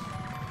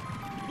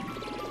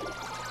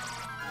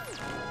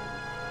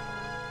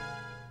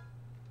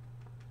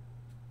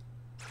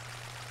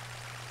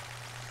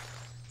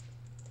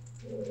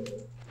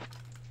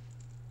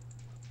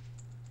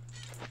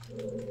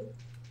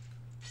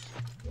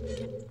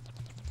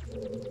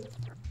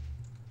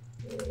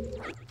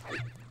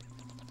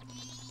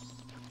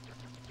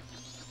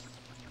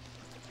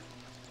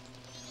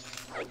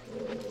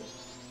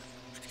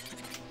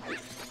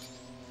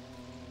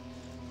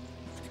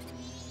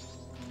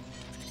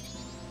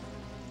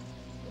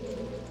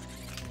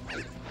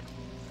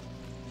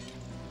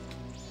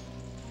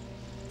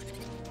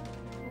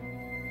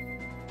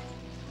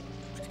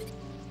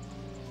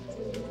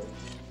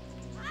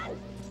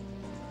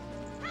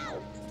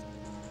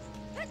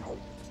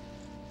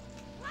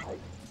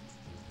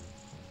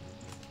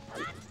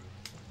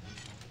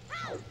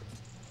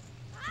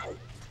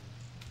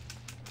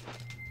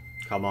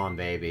 Come on,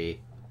 baby.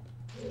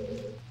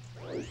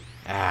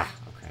 Ah,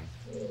 okay.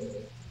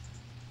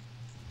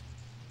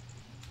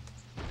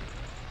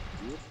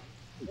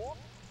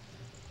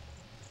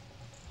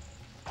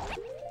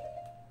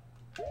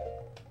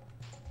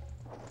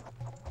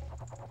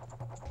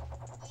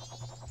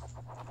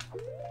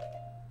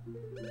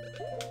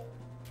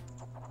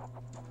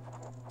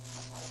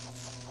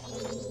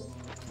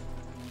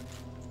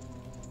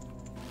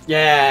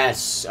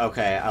 Yes!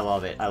 Okay, I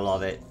love it. I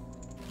love it.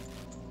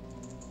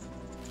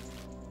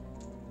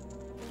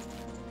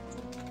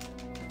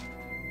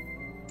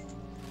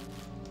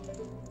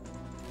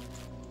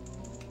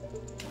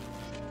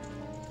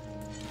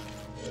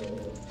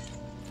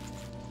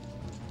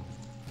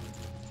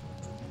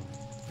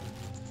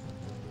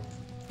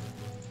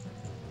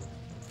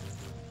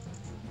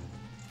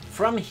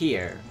 From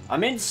here,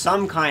 I'm in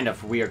some kind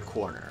of weird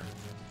corner.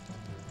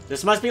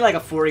 This must be like a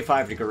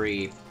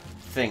 45-degree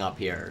thing up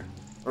here.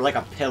 Or like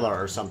a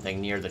pillar or something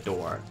near the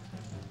door.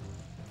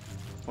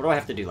 What do I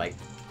have to do, like...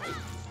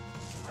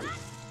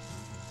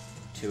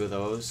 2 of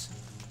those?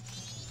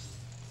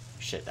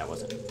 Shit, that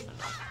wasn't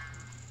enough.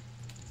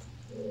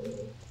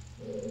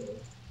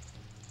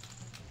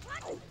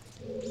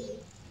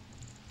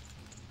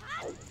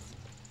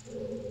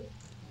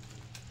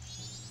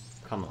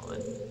 Come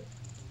on.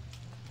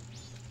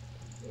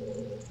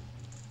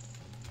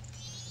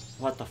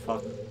 What the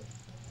fuck?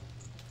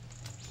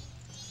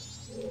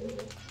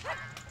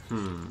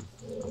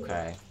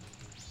 Okay.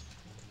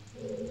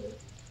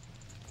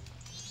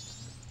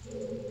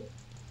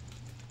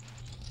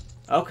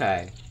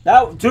 Okay.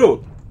 That,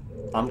 dude!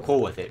 I'm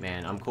cool with it,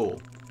 man. I'm cool.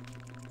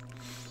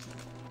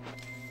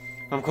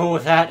 I'm cool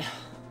with that.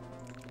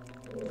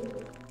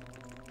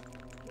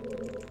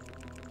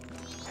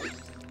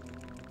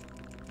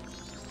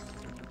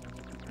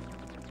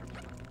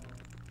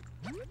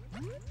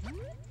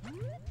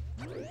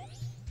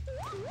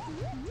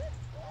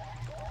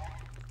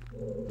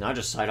 Now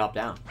just side hop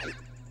down.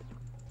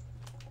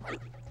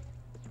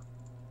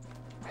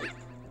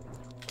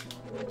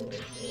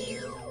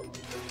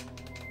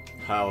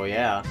 Oh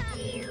yeah.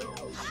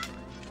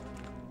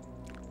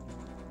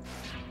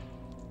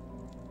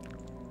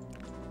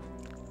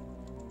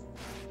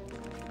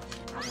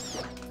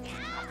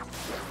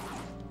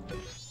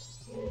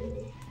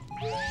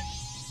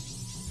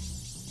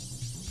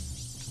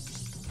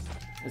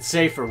 It's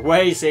safer,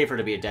 way safer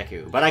to be a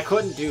Deku. But I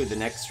couldn't do the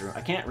next room.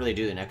 I can't really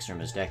do the next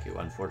room as Deku,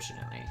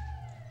 unfortunately.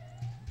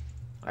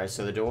 Alright,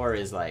 so the door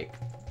is like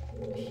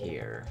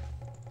here.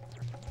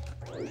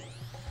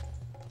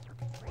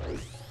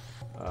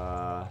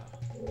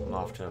 I'm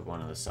off to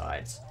one of the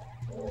sides.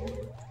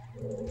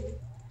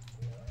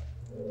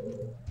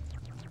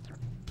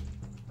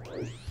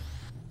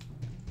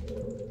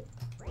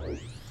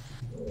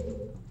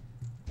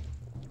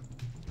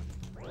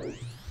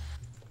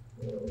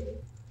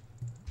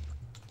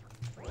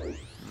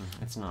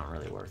 It's not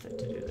really worth it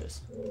to do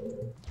this.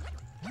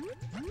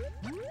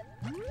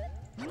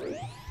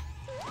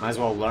 Might as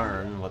well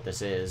learn what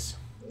this is.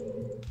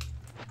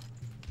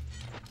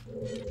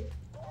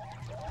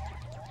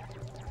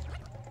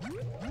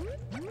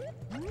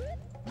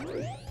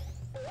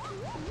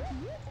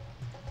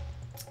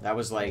 That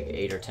was like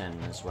 8 or 10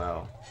 as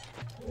well.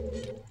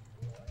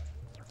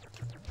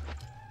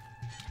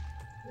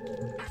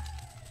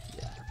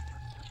 Yeah.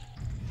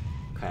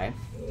 Okay.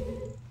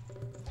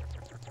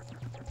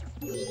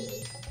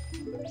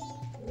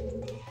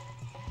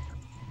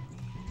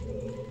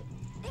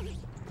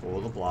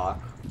 Pull the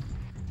block.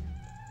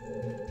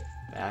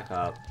 Back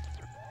up.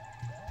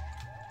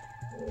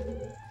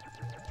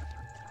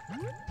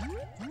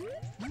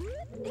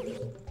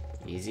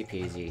 Easy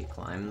peasy.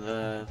 Climb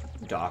the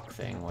dock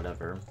thing,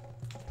 whatever.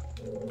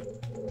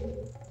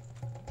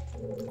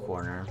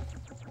 Corner.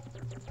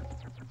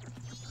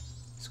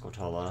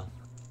 Scotola.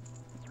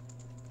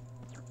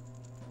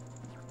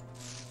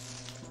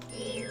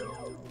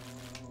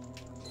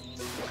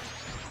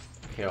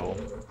 Kill.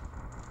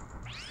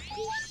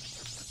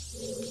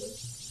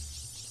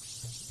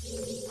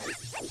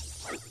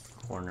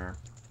 Corner.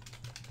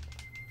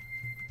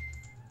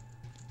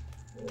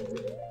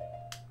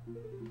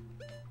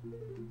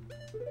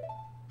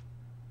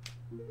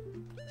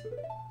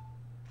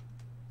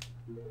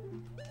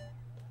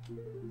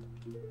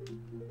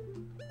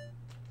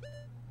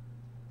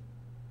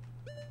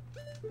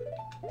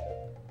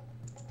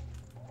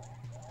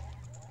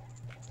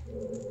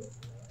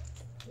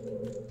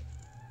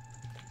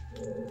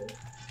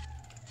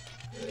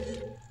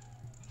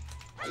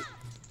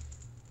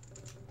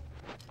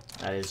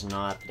 That is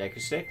not the Deku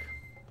Stick.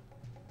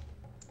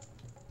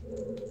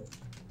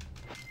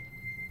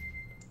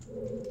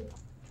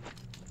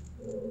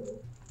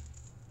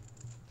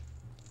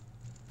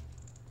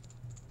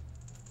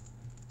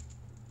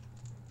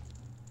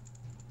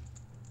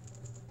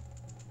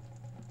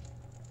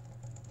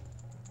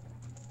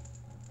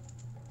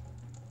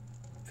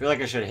 I feel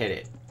like I should have hit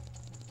it.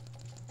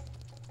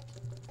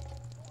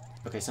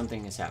 Okay,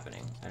 something is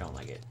happening. I don't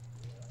like it.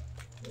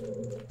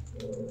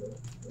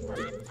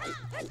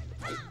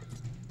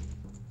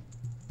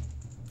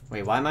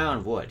 Wait, why am I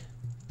on wood?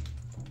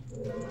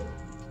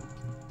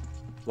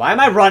 Why am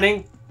I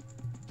running?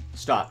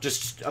 Stop.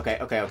 Just... Okay,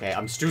 okay, okay.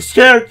 I'm too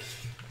scared!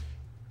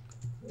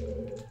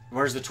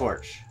 Where's the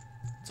torch?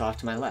 It's off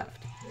to my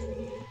left.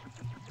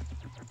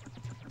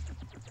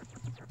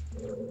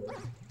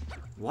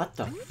 What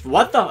the...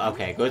 What the...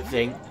 Okay, good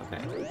thing.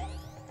 Okay.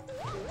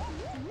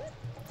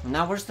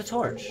 Now where's the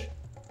torch?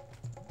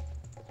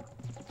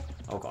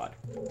 Oh god.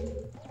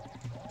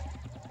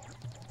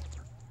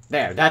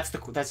 There,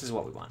 this is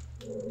what we want.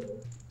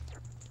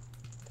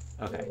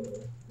 Okay.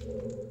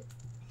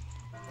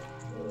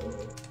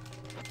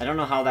 I don't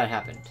know how that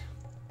happened.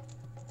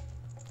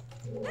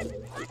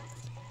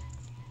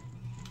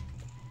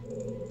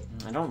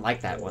 I don't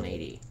like that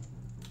 180.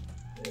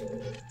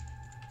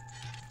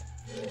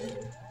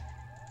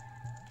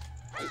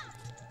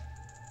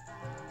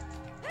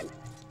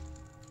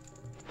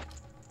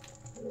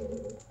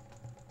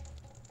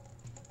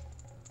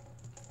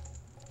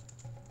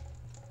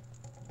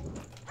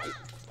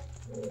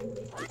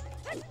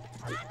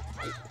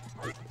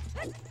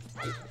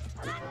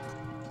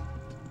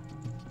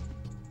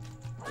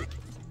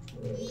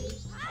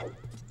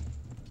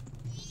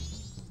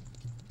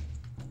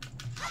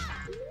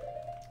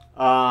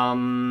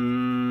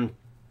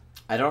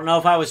 I don't know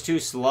if I was too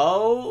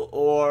slow,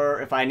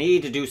 or if I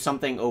need to do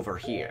something over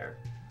here.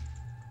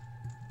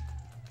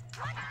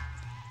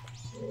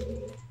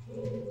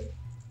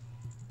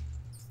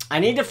 I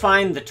need to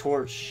find the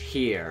torch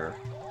here.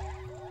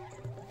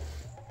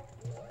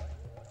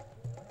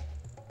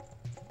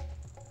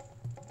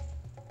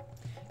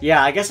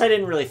 Yeah, I guess I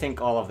didn't really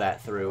think all of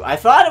that through. I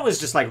thought it was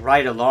just like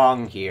right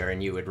along here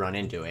and you would run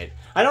into it.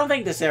 I don't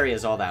think this area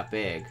is all that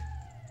big.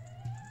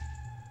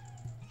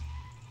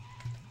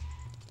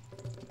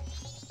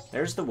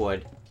 There's the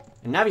wood.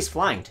 And now he's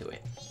flying to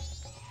it.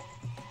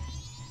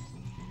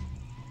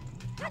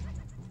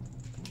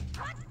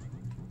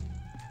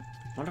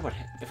 Wonder what...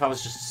 If I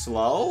was just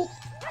slow?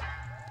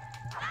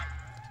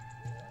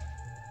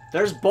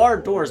 There's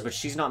barred doors, but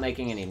she's not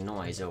making any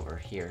noise over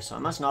here, so I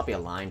must not be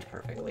aligned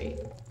perfectly.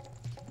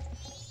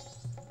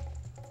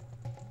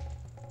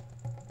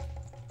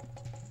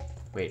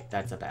 Wait,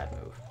 that's a bad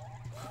move.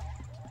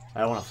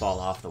 I don't want to fall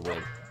off the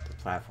wood, the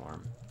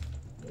platform.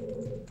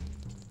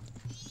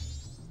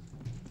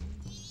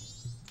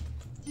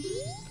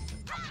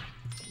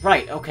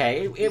 Right,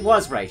 okay, it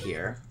was right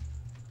here.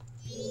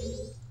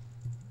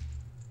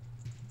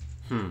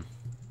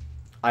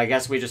 I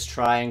guess we just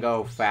try and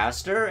go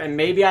faster, and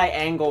maybe I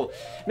angle...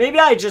 Maybe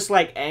I just,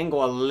 like,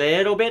 angle a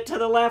little bit to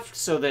the left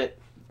so that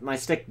my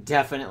stick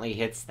definitely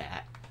hits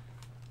that.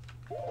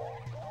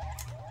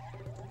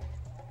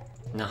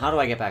 Now, how do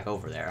I get back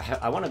over there?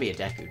 I want to be a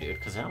Deku, dude,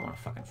 because I don't want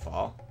to fucking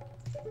fall.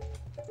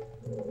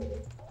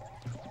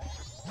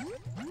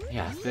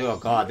 Yeah, oh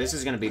god, this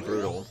is going to be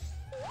brutal.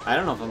 I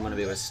don't know if I'm going to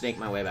be able to snake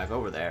my way back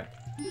over there.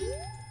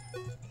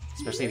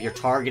 Especially if you're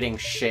targeting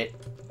shit.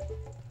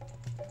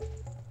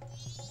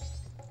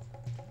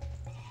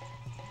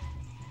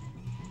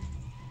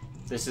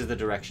 This is the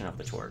direction of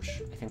the torch.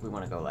 I think we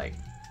want to go, like...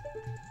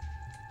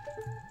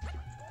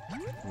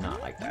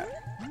 Not like that.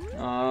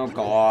 Oh,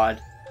 God.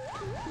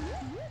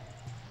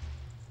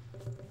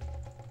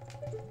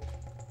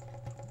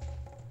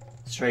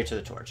 Straight to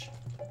the torch.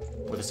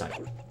 With a side.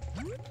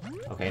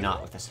 Okay,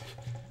 not with this.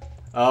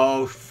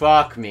 Oh,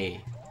 fuck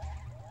me.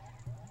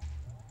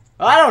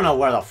 I don't know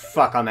where the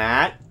fuck I'm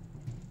at.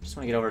 Just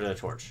want to get over to the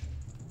torch.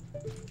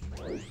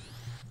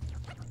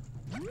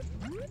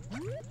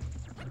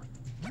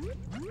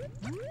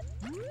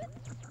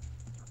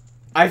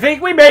 I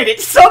think we made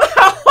it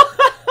somehow!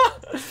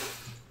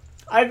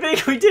 I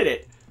think we did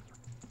it.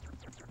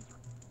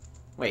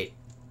 Wait.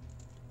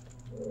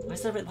 Why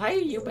are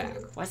you back?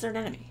 Why is there an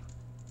enemy?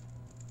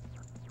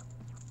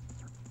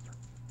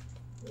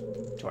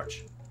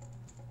 Torch.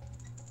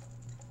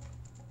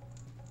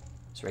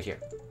 It's right here.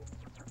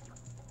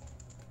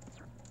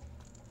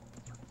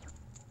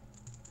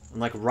 I'm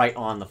like right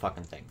on the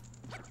fucking thing.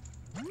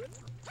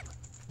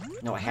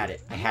 No, I had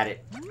it. I had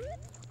it.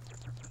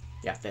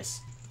 Yeah,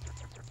 this.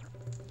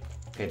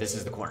 Okay, this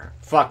is the corner.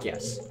 Fuck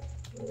yes.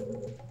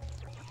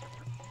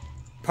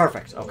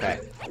 Perfect, okay.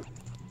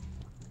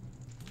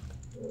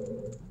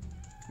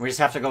 We just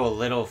have to go a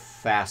little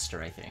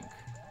faster, I think.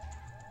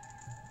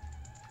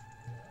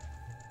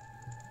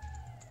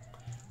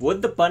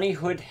 Would the bunny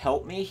hood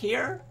help me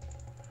here?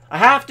 I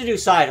have to do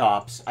side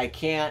hops. I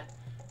can't,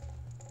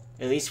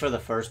 at least for the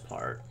first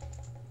part.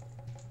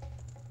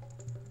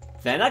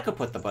 Then I could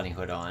put the bunny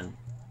hood on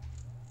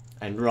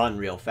and run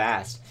real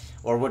fast.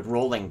 Or would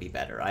rolling be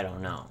better? I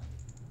don't know.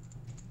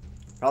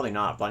 Probably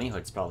not. Bunny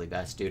hood's probably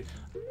best, dude.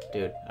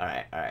 Dude,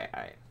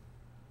 alright.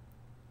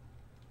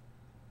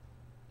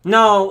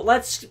 No,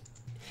 let's...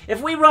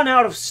 If we run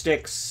out of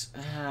sticks...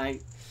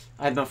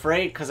 I'm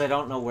afraid, because I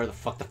don't know where the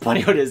fuck the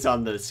bunny hood is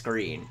on the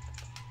screen.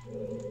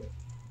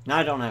 Now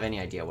I don't have any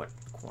idea what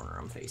corner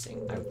I'm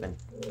facing. I've been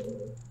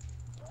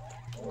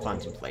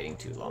contemplating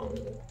too long.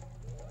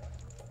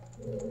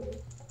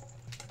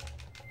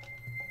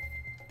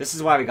 This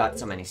is why we got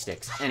so many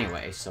sticks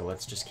anyway, so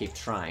let's just keep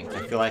trying.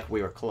 I feel like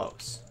we were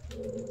close. I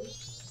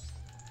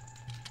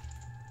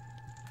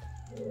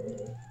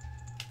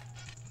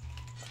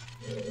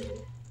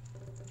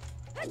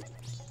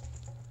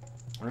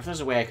wonder if there's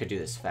a way I could do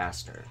this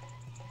faster.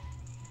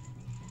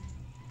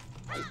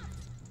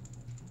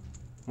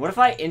 What if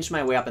I inch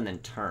my way up and then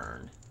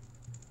turn?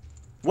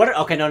 What?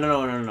 Okay,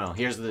 no.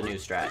 Here's the new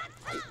strat.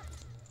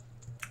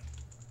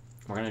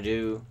 We're gonna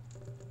do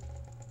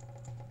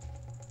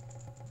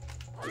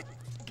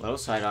a little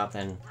side hop,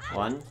 then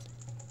 1,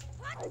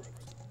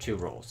 2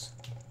 rolls.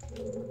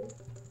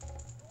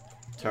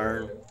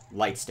 Turn,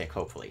 light stick,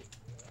 hopefully.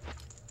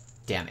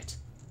 Damn it.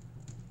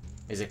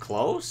 Is it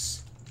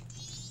close?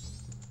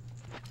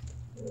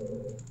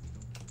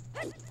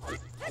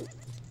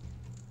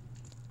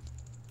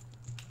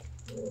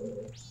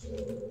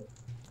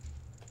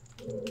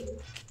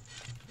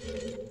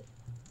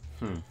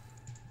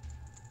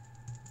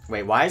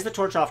 Wait, why is the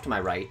torch off to my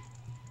right?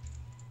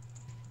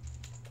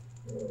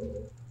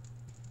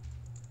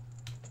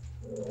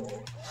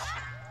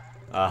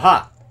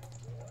 Aha!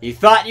 You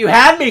thought you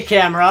had me,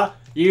 camera!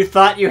 You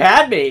thought you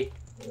had me!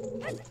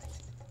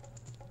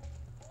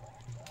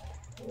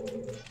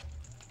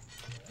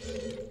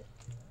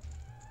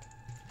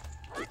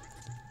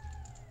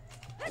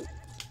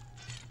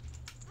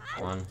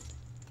 One,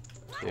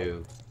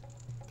 2,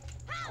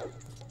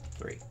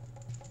 3.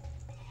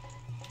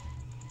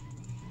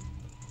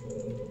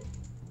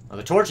 Well,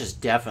 the torch is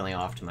definitely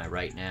off to my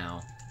right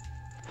now.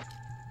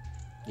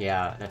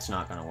 Yeah, that's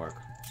not gonna work.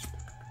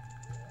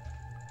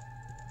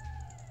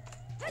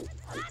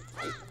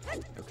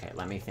 Okay,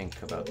 let me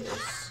think about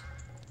this.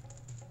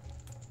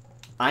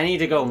 I need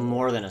to go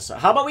more than a side.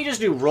 How about we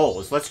just do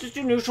rolls? Let's just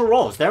do neutral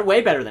rolls. They're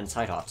way better than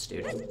side hops,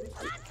 dude.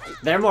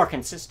 They're more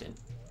consistent.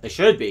 They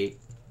should be.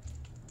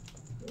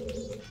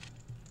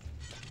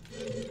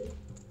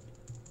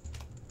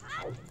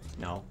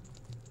 No.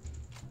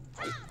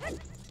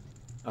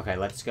 Okay,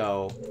 let's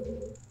go.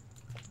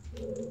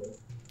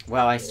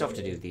 Well, I still have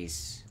to do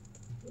these.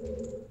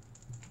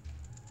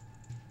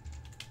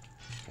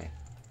 Okay.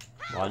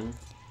 1,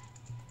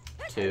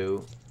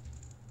 2.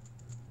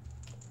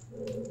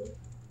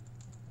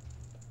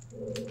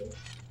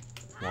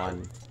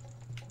 1,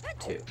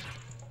 2.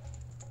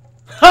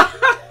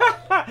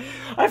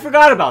 I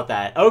forgot about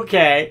that.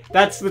 Okay,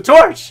 that's the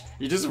torch.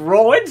 You just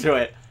roll into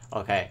it.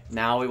 Okay,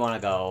 now we want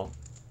to go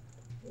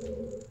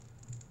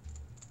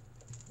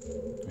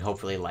and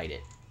hopefully light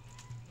it.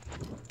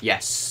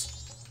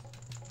 Yes.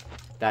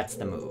 That's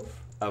the move.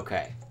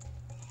 Okay.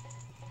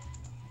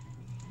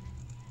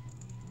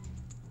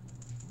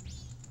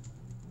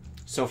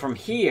 So from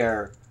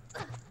here...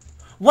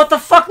 What the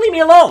fuck? Leave me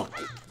alone!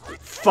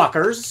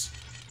 Fuckers.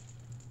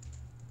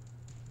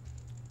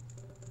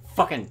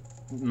 Fucking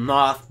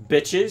moth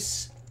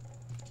bitches.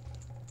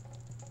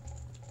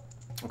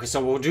 Okay,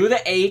 so we'll do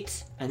the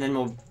 8, and then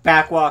we'll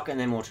backwalk, and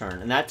then we'll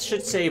turn. And that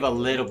should save a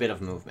little bit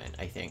of movement,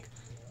 I think.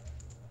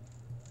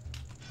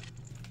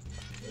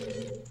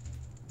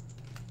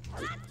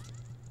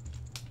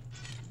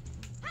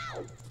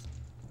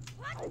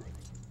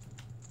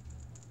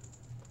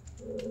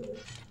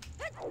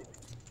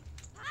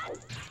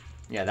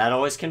 Yeah, that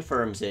always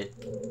confirms it.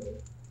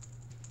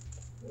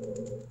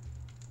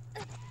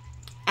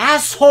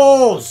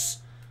 Assholes!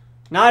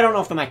 Now I don't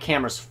know if my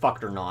camera's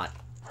fucked or not.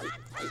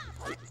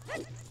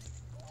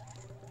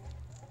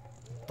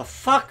 The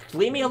fuck?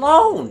 Leave me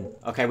alone!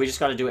 Okay, we just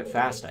gotta do it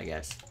fast, I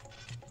guess.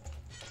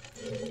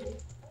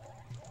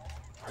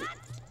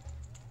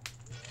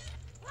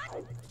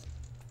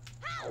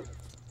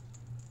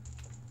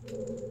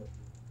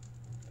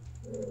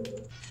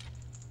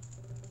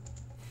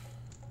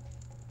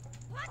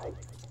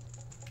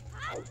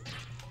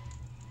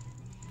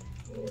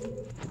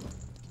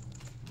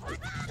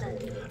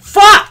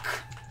 Fuck!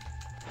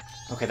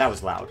 Okay, that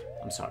was loud.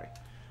 I'm sorry.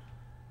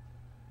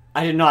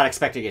 I did not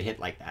expect to get hit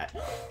like that.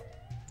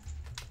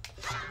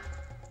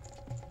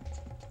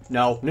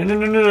 No. No, no,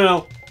 no, no, no,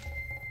 no.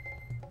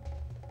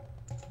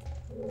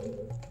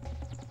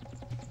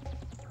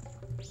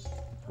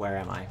 Where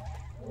am I?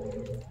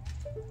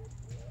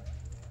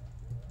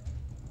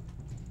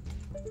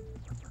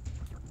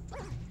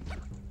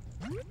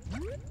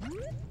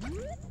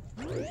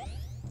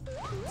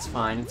 It's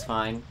fine, it's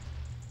fine.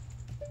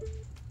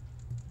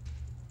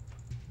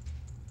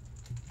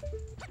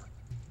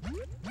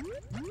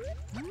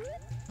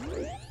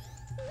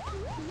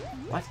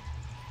 What?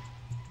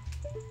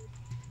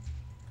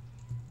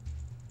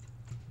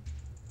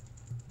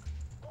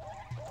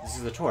 This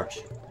is the torch.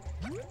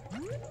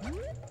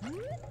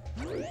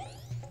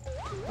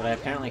 But I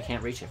apparently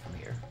can't reach it from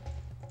here.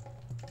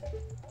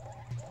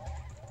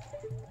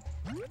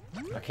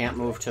 I can't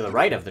move to the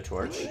right of the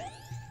torch.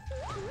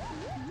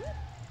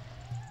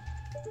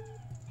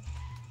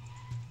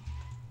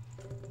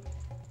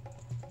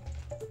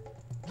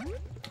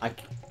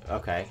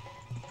 Okay.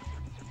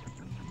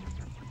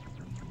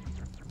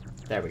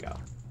 There we go.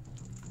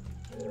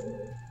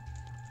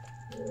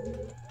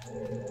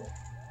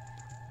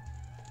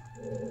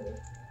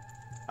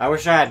 I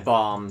wish I had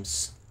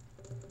bombs.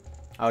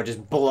 I would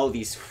just blow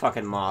these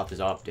fucking mobs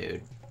up,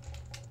 dude.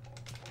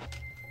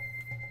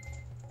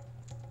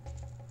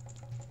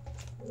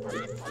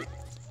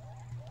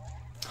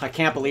 I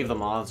can't believe the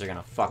mobs are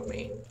gonna fuck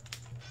me.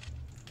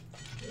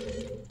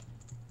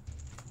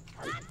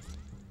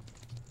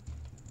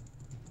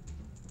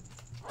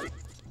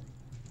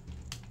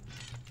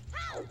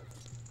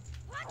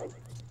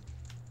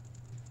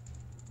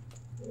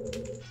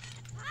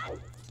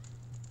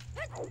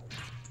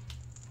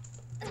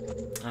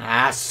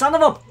 Ah, son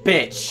of a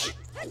bitch!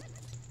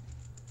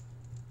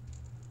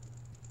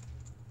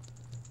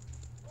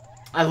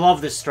 I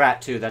love this strat,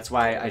 too. That's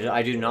why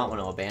I do not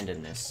want to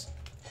abandon this.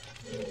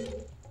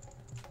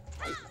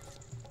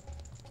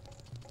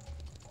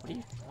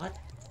 What?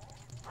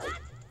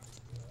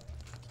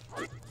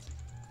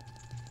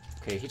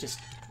 Okay, he just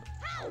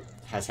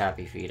has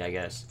happy feet, I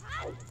guess.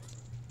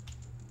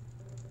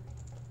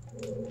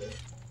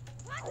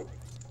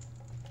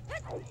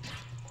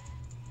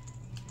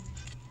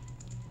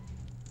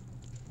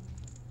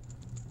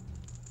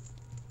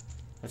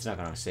 That's not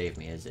gonna save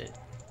me, is it?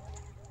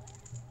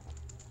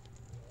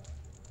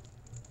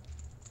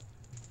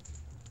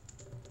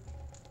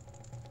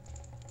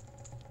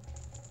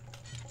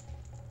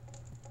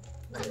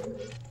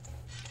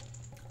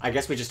 I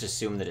guess we just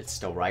assume that it's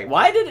still right.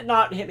 Why did it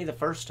not hit me the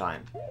first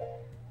time?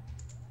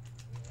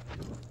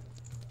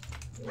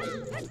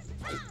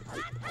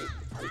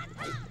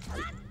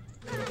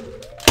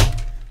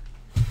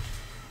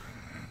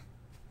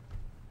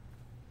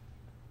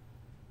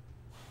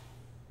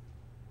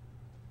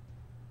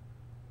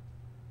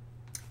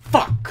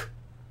 Fuck!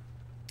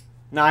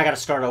 Now I gotta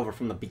start over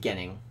from the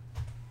beginning.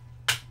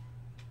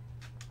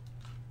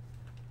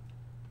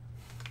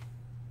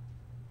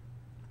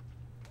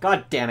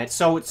 God damn it.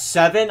 So it's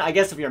 7? I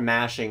guess if you're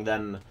mashing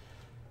them...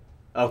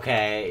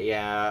 Okay,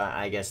 yeah,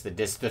 I guess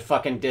the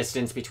fucking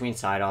distance between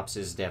side ops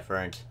is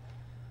different.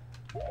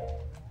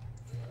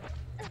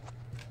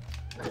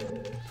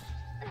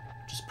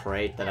 Just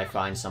pray that I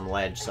find some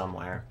ledge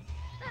somewhere.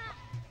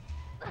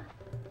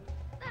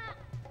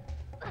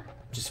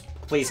 Just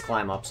please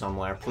climb up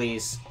somewhere.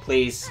 Please.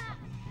 Please.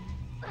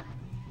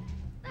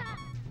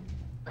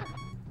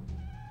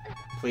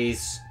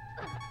 Please.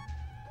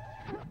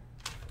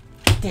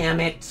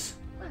 Damn it.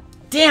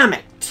 Damn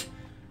it!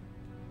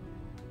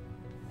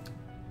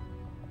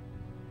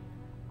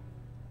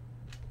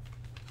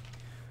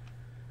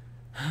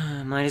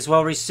 Might as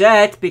well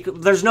reset, because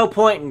there's no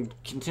point in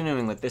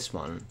continuing with this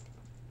one.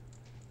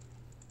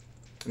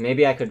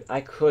 Maybe I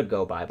could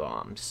go buy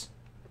bombs.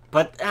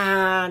 But,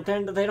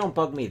 they don't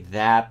bug me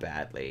that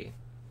badly.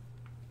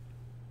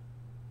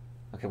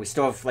 Okay, we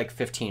still have, like,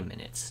 15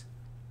 minutes.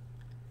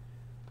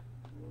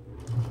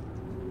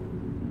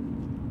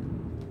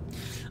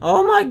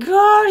 Oh my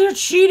god, you're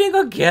cheating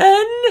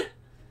again?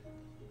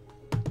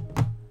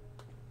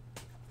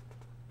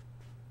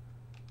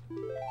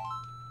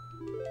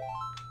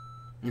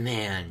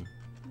 Man.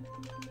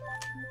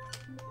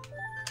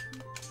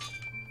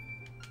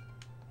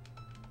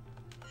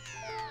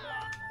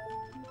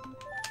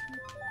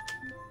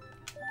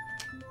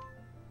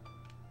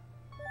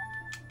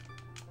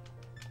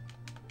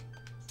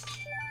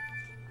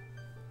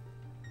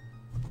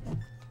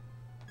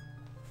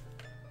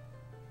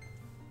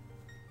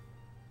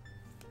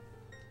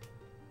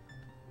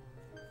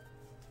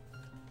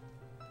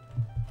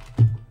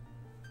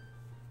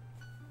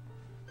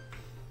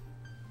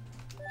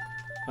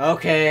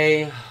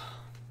 Okay.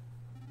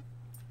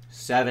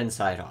 7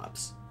 side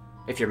hops.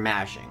 If you're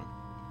mashing.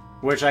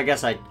 Which I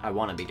guess I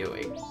want to be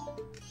doing.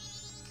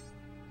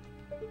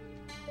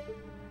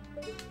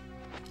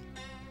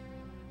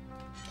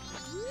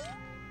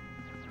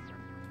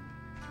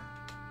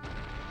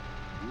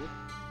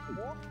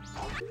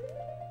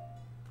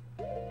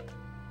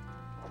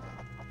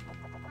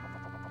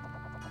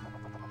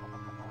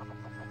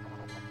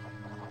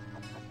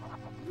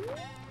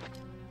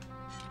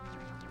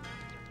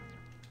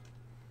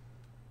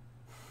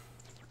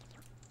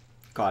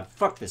 God,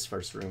 fuck this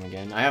first room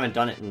again. I haven't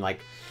done it in,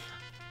 like...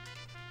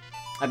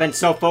 I've been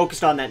so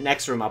focused on that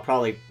next room, I'll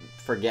probably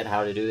forget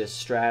how to do this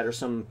strat or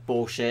some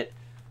bullshit.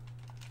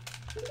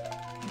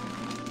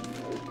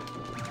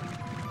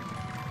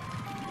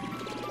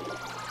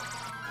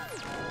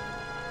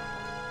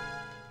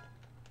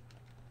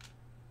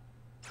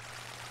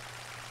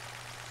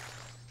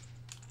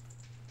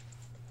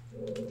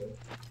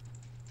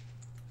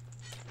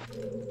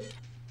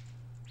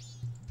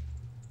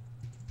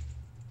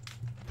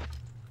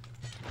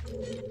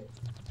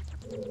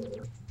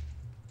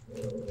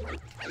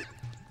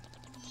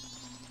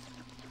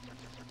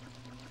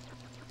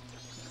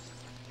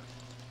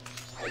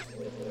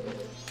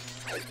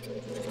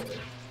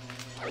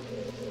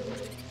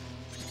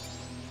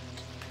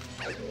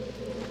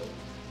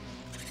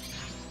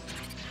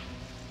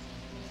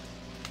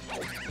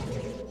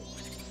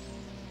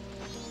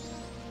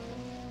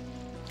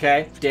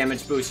 Okay,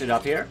 damage boosted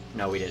up here.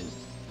 No, we didn't.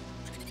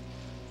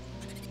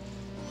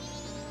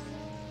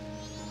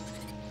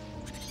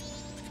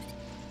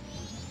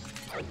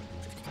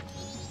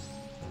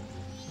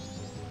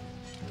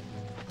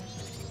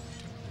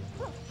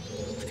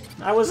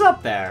 I was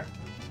up there.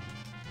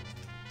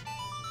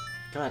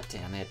 God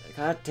damn it.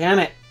 God damn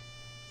it.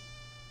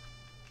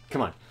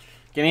 Come on.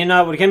 Give me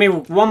another. Give me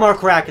one more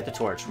crack at the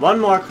torch. One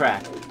more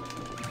crack.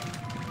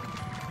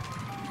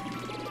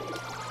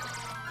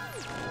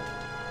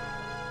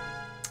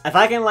 If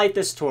I can light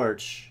this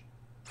torch,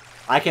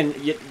 I can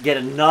get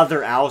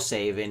another owl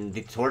save and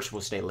the torch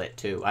will stay lit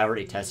too. I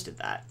already tested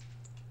that.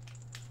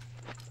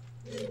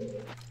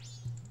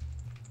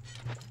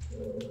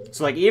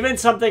 So like even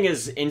something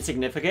as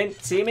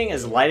insignificant seeming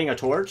as lighting a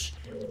torch,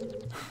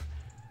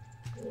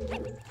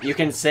 you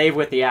can save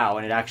with the owl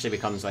and it actually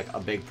becomes like a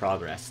big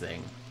progress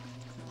thing.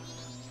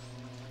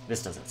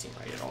 This doesn't seem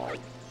right at all.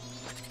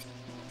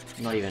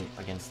 Not even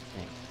against the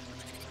thing.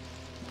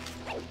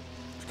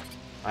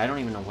 I don't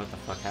even know what the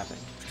fuck happened.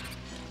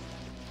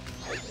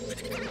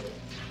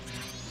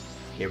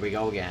 Here we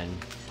go again.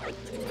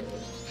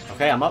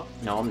 Okay, I'm up.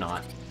 No, I'm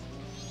not.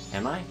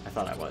 Am I? I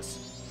thought I was.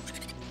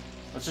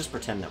 Let's just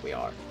pretend that we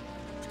are.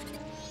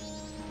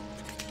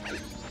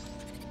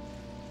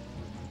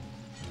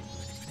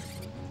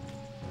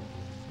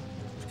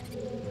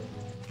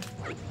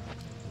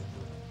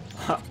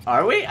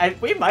 Are we?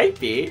 We might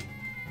be.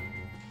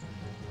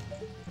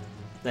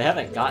 They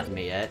haven't gotten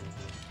me yet.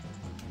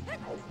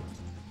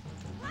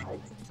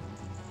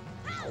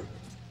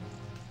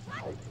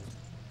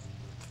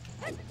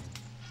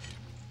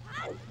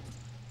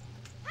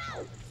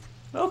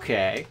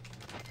 Okay.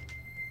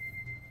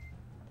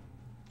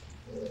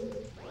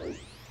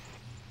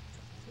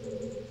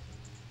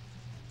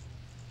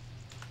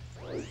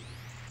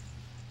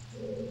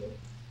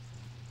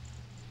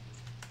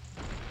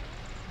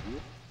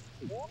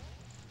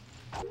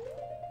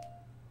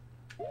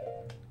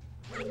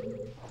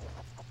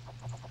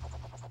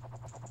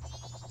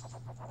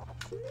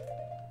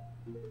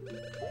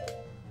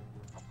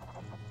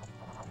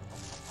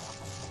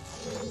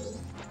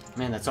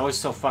 Man, that's always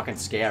so fucking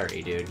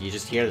scary, dude. You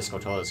just hear the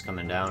Scotolas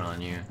coming down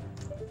on you.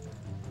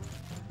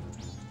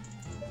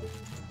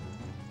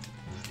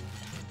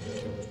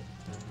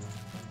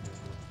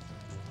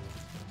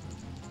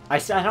 I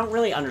don't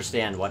really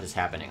understand what is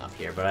happening up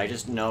here, but I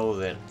just know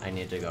that I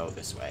need to go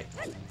this way.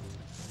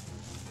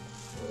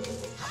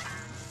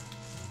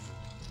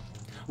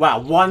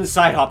 Wow, one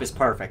side hop is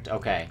perfect.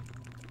 Okay.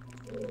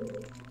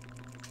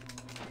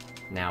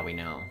 Now we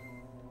know.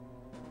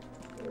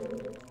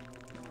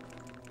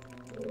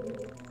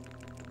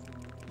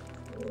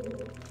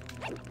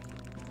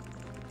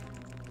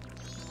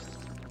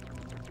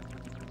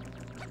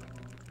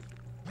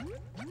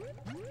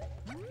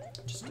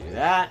 Just do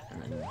that,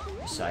 and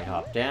then side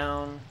hop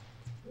down.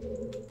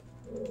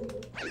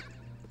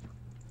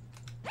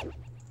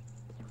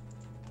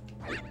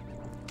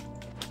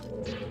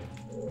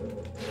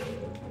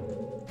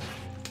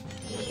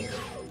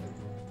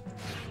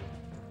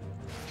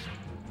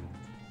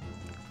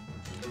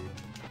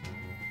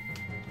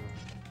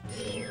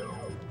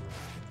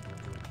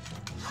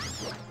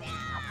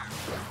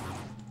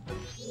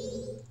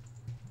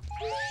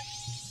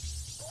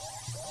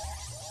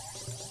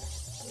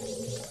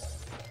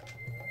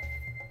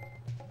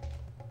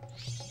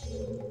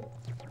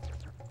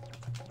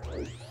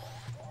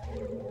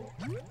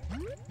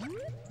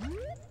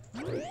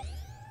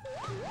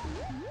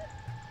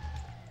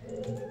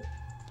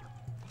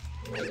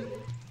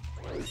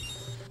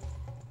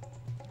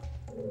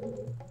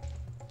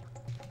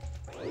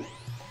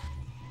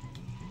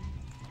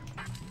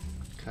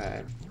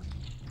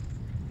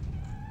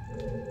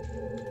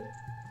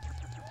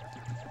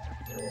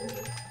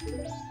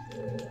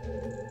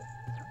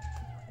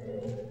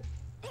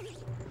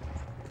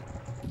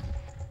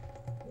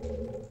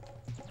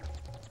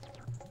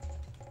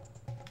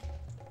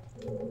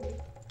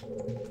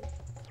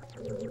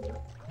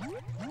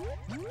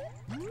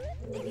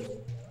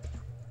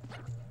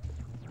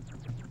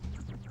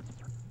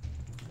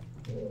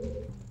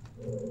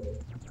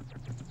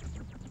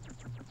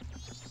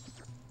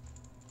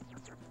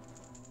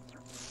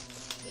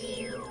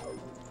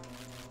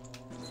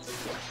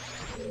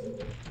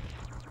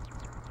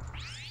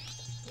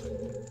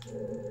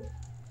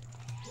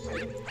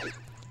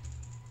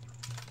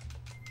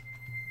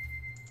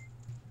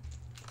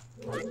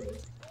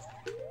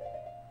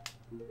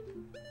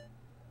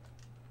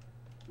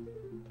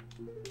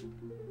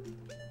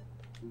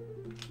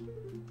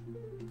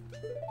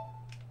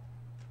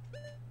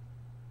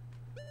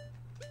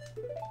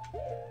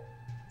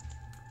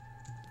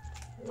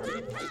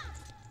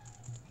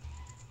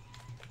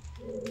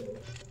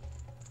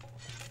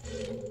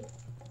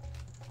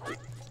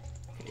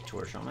 Okay,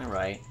 torch on my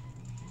right.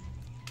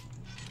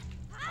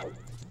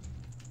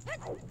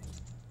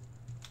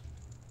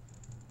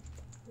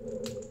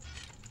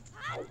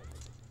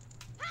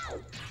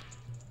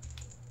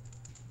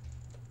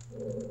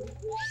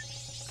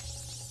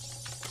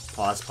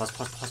 Pause, pause,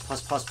 pause, pause,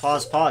 pause, pause,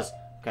 pause, pause.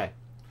 Okay.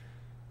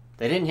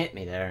 They didn't hit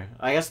me there.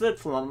 I guess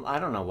that I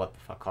don't know what the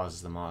fuck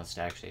causes the moths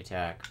to actually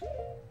attack.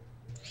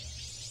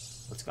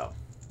 Let's go.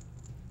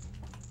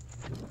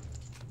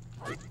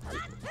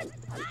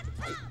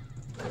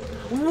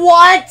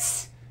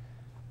 What?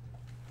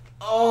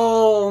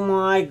 Oh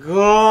my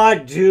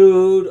god,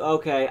 dude.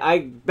 Okay, I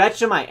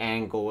bet you my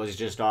angle was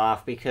just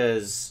off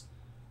because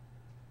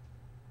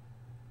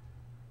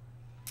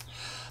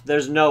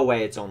there's no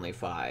way it's only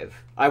 5.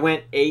 I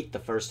went 8 the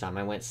first time.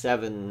 I went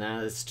 7.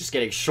 Now it's just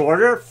getting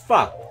shorter.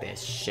 Fuck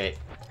this shit.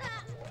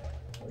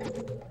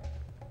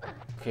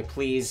 Okay,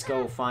 please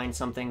go find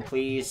something,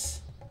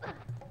 please.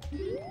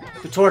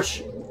 The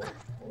torch.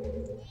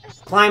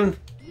 Climb.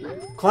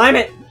 Climb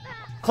it.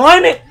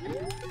 Climb it.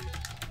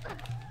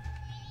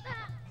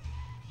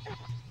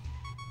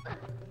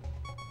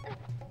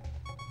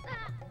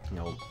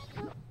 Nope.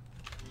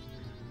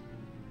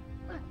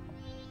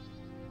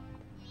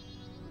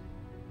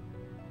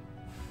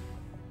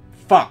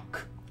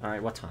 Fuck.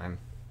 Alright, what time?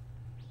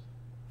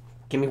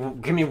 Give me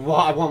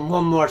I want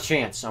one more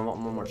chance. I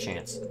want one more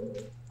chance.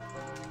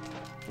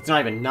 It's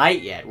not even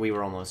night yet. We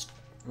were almost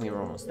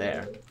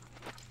there.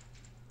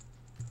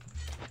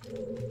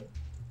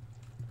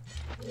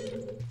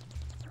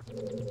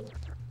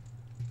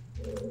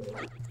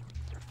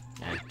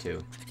 Act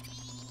 2.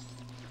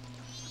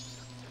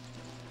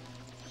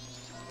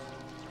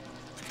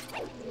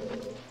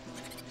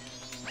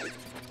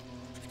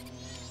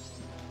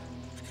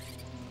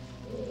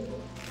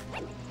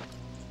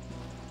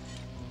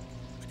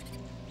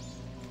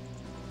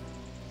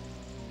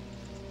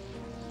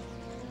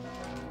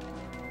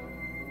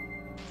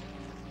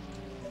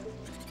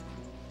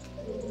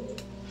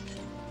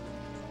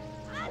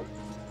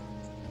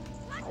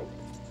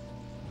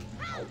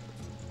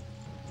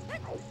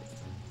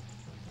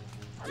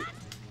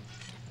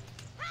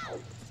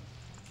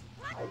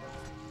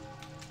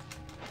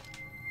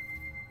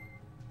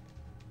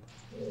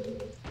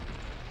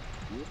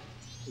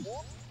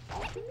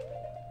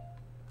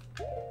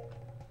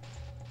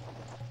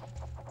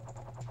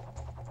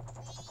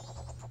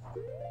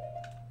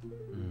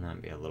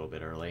 That'd be a little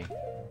bit early.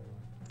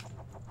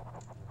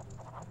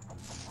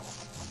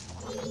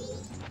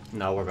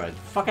 No, we're good.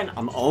 Fucking,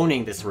 I'm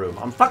owning this room.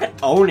 I'm fucking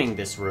owning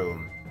this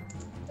room.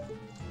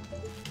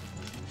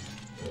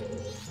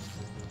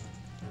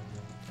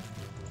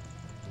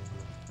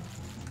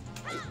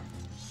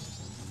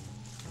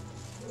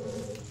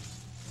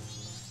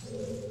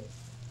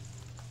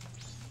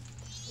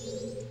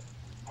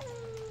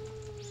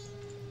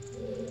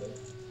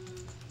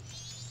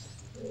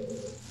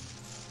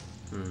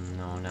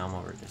 No, now I'm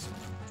over this one.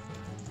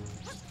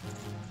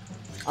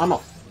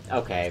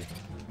 Okay.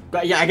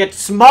 But yeah, I get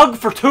smug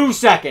for 2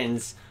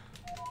 seconds.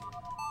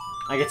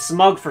 I get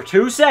smug for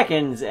 2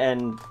 seconds,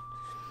 and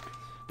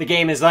the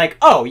game is like,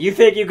 oh, you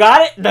think you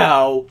got it?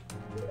 No.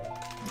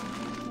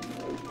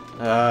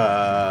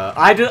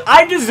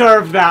 I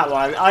deserved that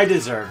one. I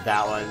deserved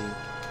that one.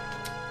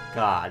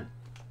 God.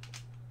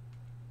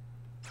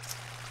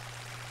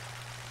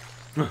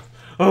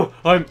 Oh,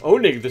 I'm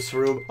owning this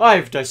room.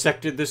 I've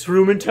dissected this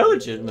room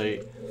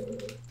intelligently.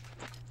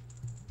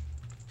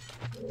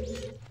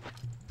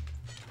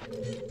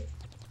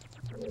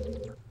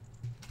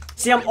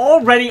 See, I'm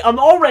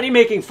already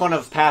making fun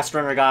of Past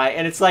Runner Guy,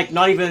 and it's like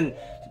not even,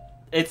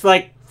 it's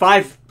like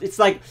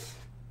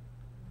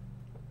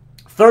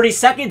 30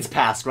 seconds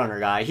past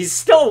Runner Guy. He's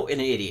still an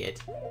idiot.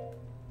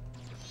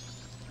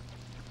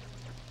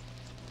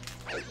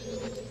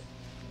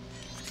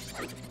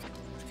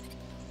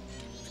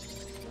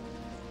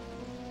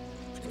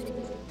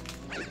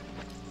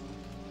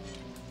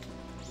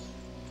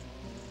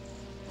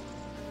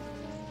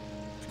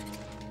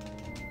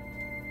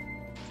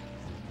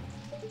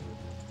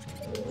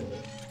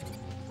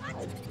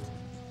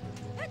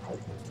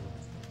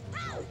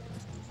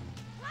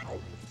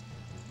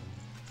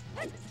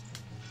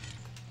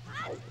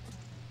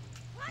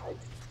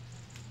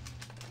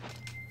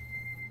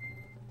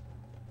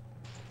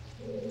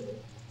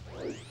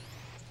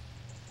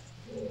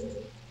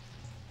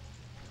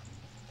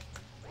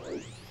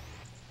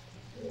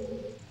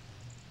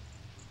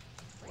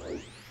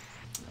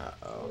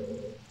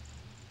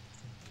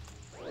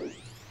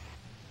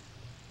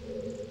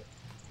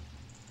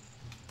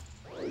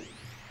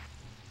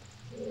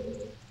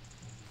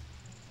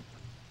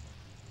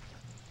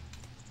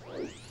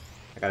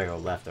 gotta go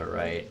left or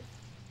right.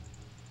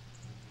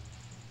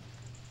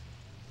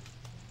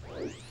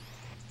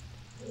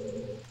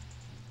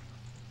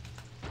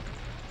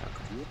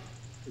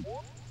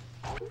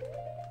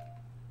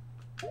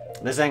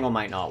 This angle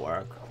might not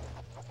work.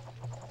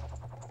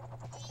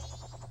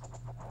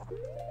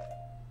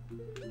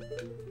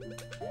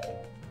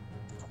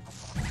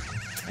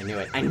 I knew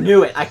it. I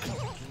knew it!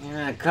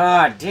 Yeah,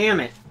 God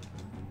damn it!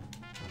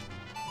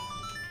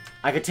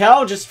 I could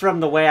tell just from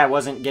the way I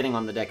wasn't getting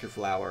on the Deku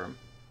Flower.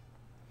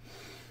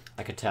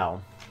 I could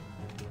tell.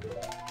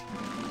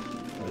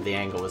 The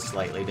angle was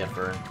slightly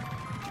different.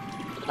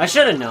 I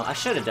should have known. I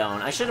should have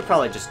done. I should have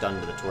probably just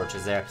done the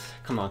torches there.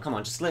 Come on, come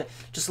on. Just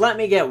let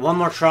me get one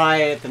more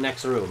try at the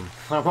next room.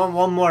 I want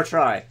one more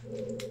try.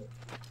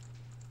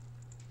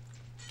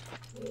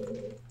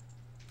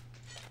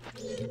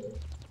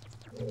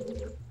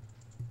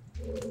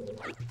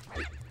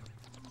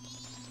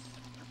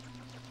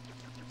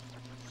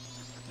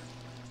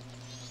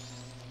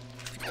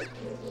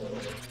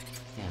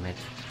 Damn it.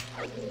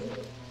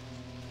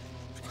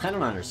 I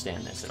don't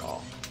understand this at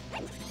all.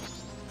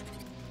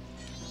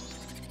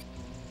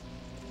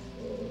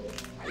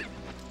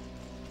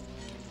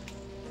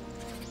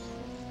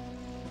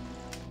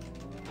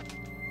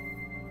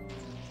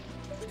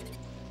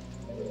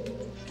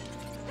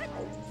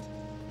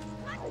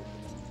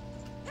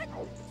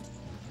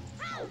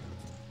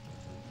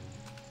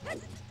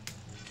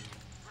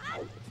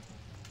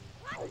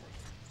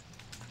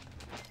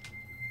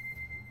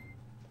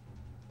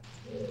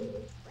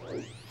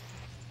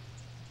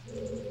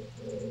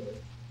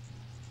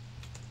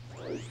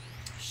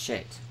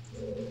 Shit.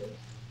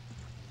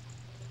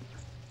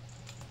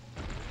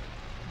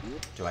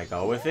 Do I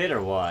go with it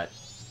or what?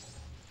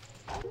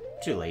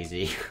 Too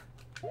lazy.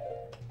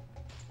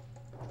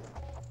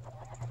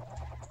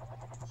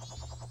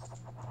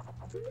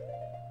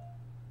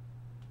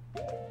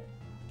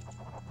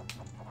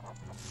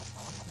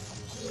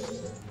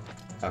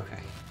 Okay.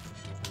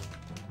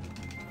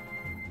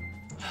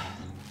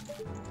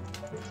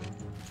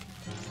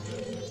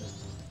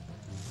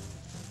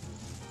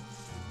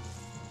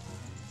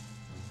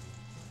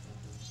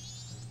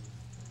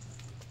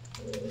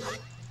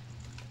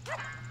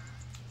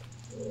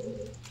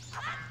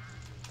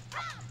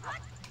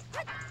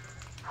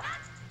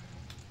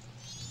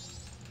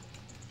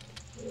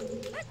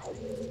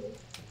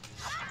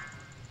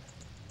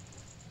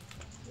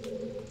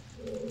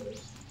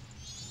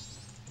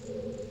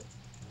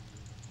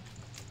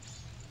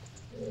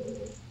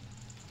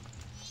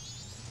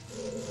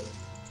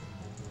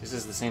 This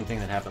is the same thing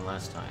that happened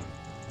last time.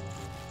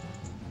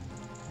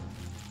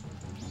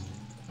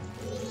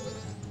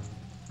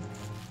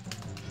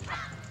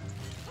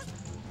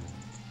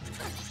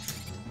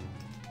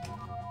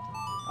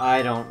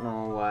 I don't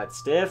know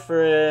what's different.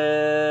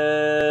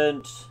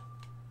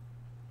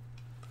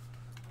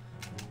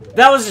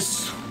 That was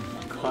just... Oh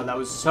my god, that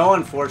was so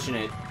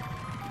unfortunate.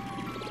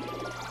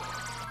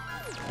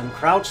 I'm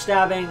crouch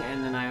stabbing,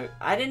 and then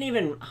I didn't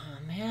even... Oh,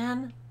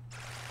 man.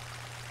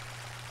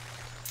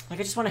 Like,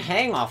 I just want to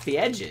hang off the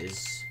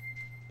edges.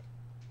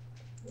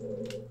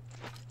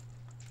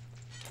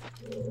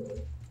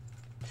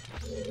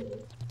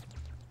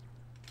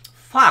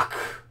 Fuck!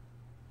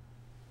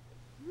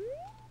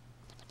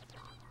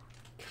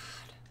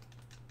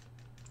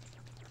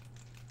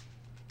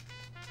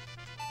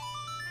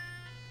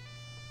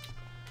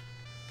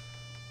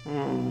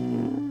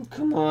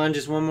 Come on,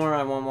 just one more.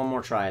 I want one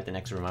more try at the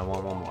next room. I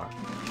want one more.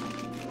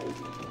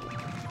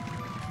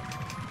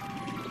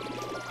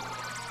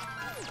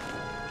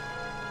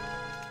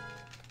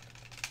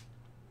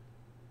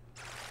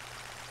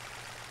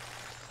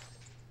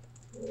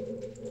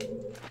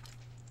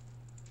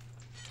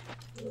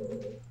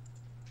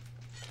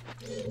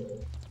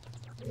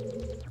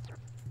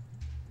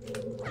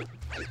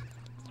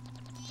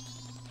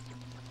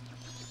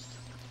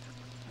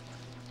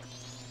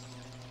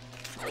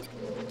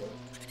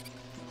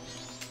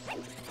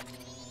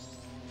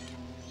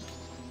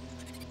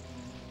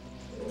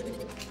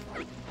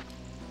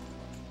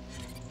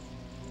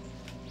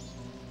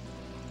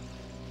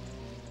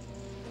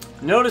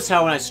 Notice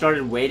how when I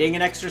started waiting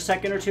an extra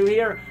second or two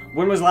here,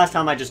 when was the last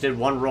time I just did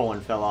one roll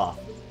and fell off?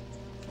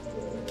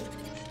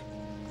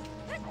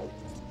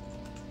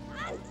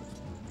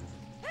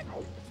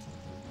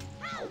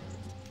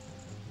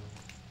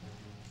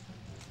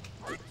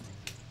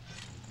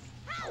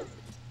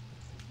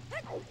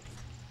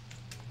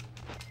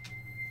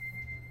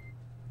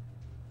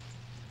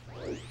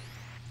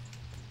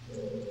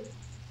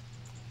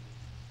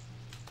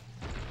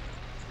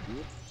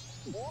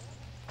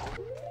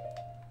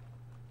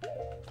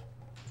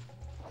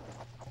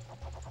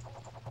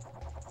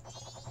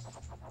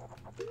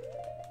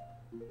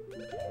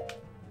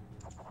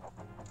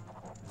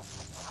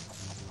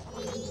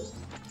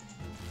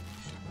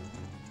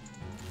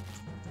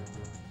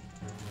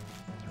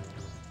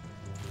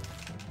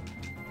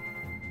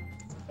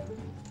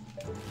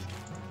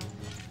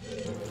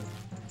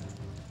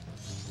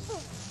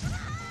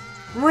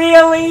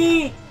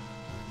 Really?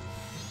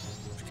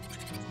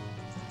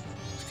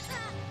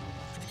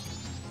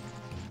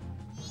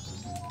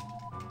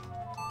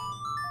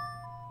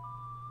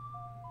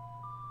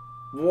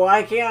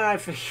 Why can't I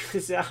figure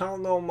this out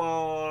no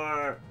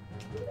more?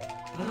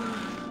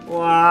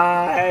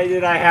 Why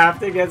did I have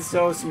to get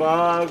so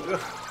smug?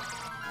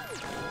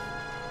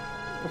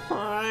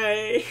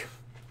 Why?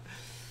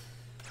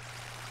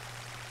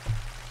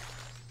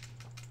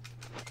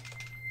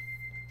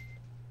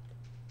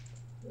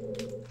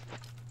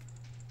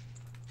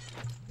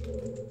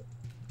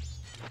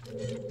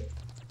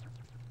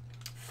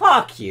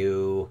 Fuck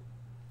you.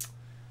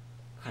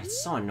 God,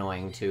 it's so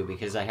annoying too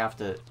because I have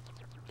to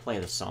play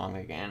the song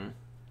again.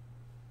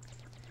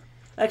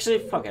 Actually,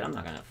 fuck it, I'm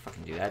not gonna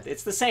fucking do that.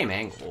 It's the same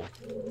angle.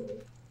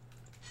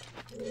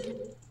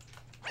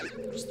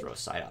 Just throw a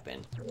side up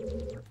in.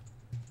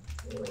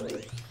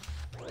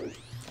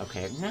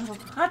 Okay, no,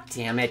 god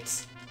damn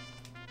it.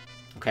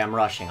 Okay, I'm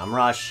rushing.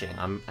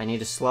 I need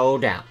to slow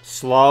down.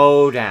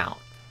 Slow down.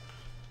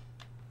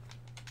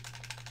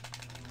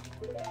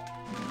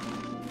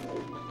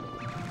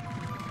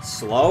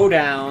 Slow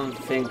down,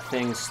 think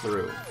things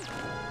through.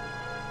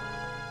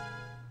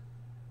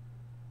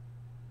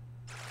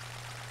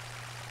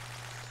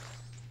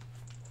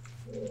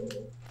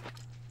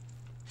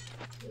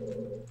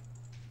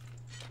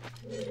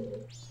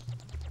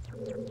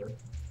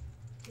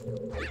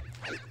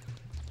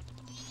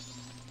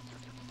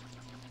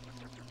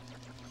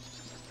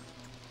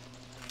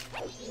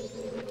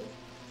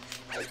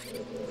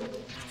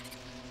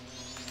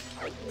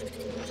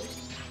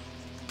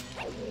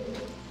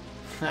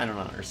 I don't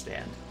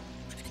understand.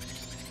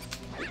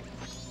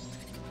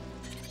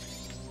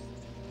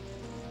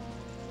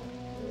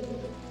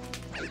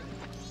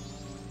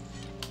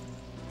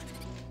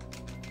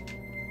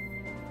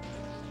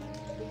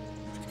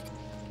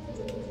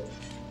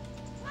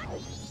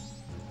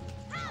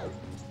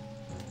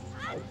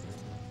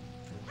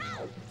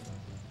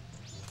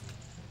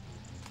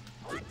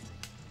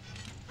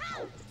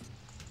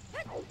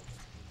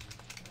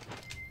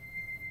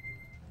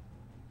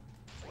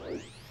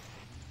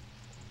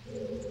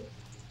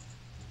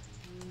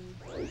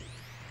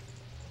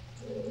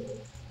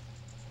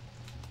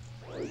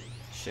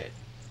 Shit.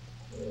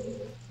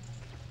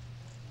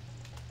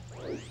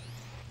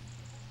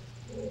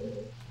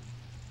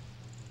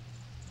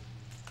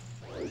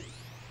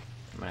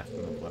 I might have to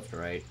move left or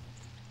right.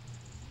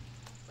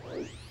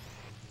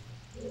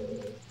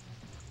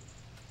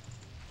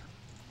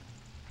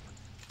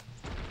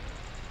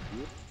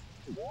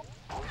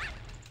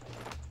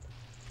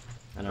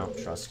 I don't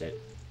trust it.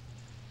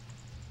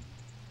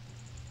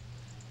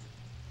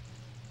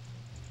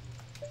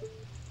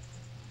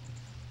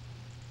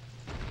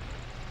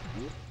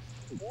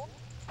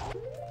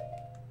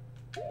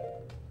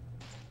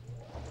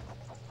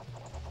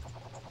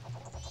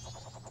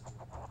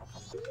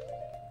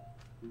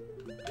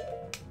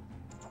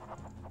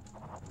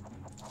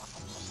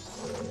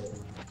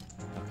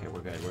 Okay,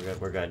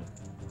 we're good.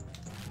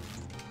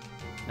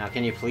 Now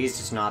can you please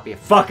just not be a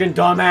fucking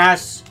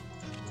dumbass?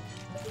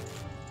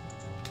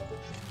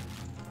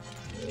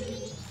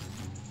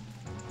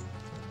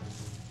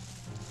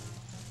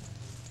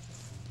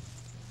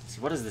 See,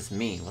 what does this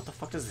mean? What the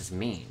fuck does this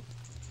mean?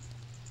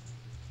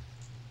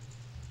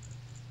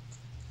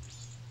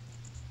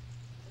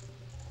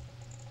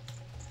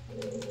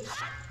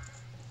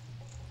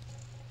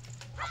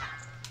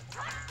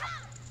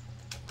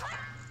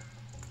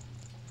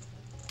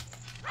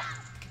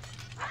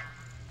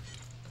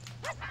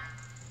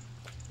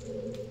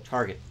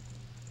 Target.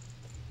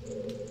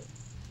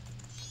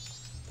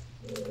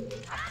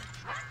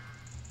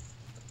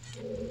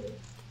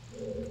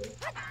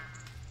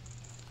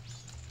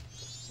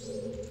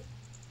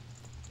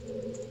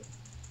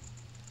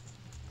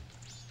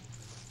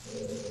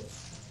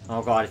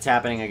 Oh god, it's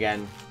happening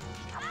again.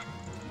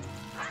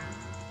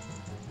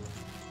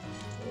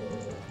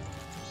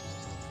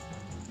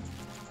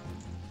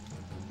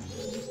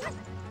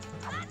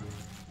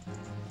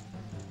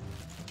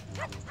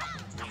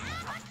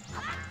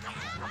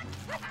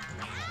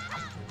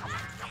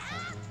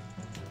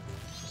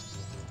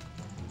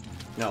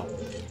 No.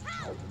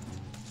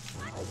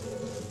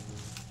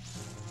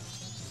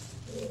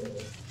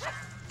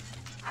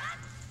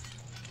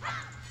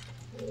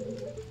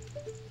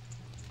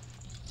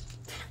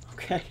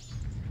 Okay.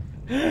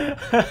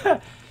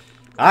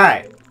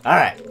 Alright,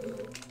 alright.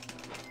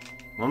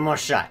 One more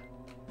shot.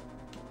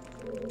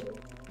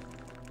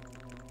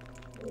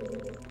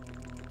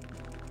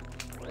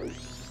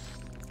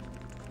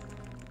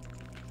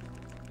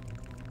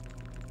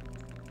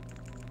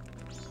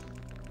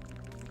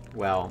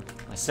 Well,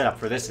 my setup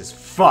for this is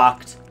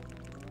fucked.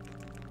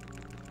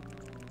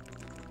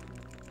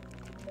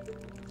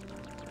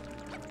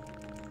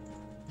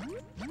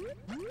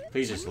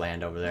 Please just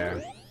land over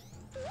there.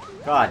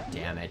 God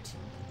damn it.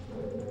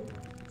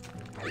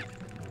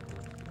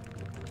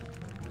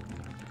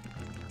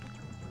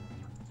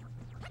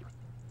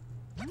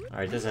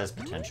 Alright, this has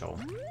potential.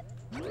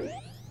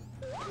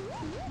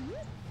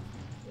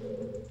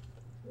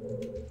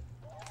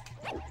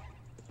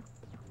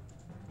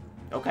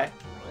 Okay.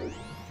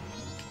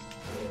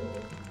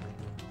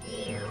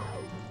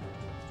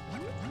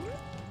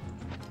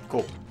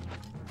 Cool.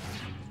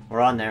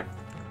 We're on there.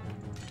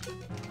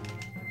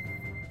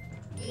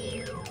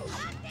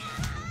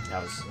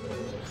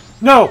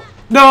 No!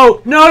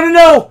 No! No, no,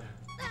 no!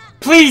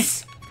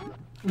 Please!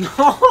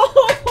 No!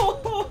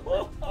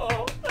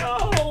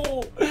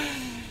 No!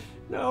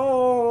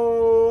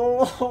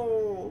 No!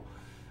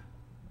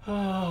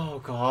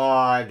 Oh,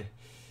 God.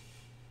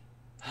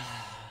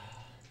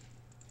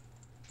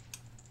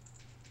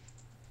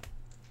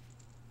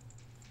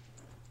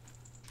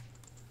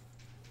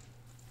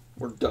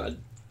 We're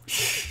done.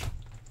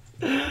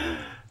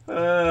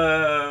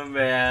 Oh,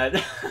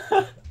 man.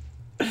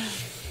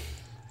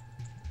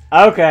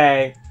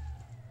 Okay.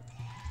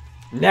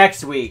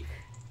 Next week.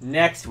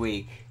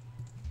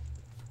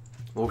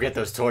 We'll get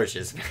those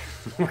torches.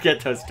 We'll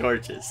get those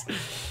torches.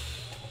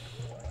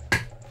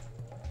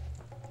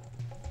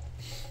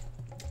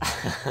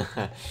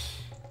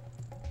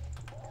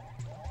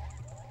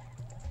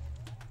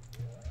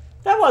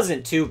 That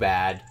wasn't too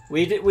bad.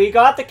 We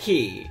got the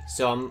key,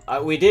 so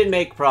we did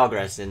make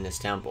progress in this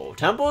temple.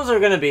 Temples are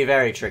gonna be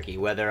very tricky,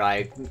 whether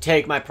I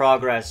take my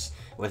progress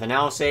with an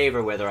now save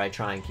or whether I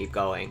try and keep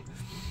going.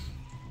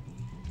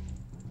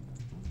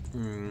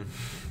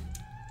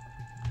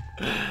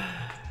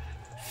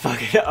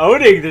 Fucking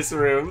owning this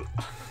room.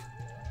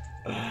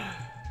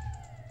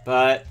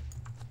 But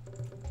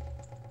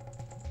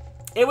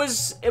it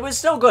was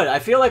still good. I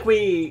feel like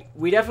we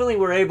definitely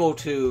were able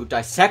to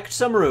dissect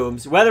some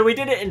rooms. Whether we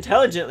did it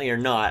intelligently or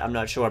not, I'm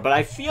not sure. But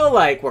I feel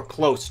like we're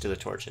close to the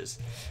torches.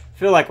 I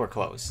feel like we're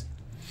close.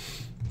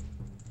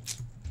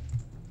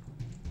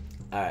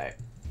 Alright.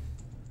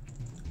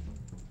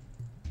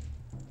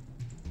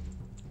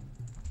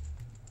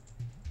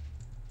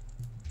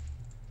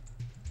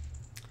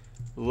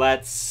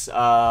 Let's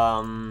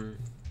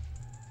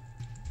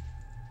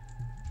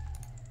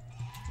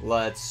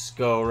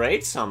go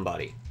raid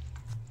somebody.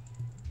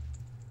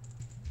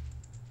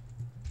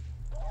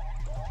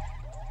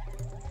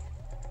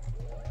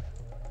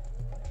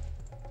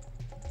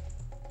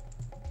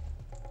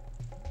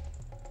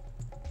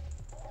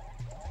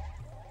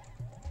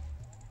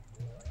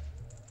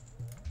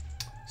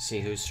 See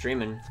who's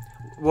streaming.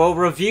 We'll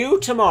review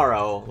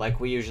tomorrow, like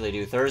we usually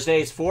do.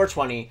 Thursdays,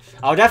 4:20.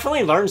 I'll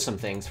definitely learn some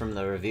things from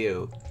the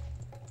review.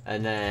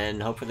 And then,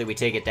 hopefully we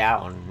take it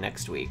down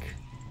next week.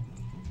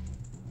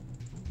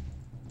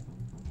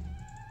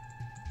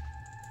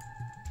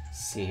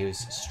 See who's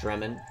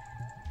streaming.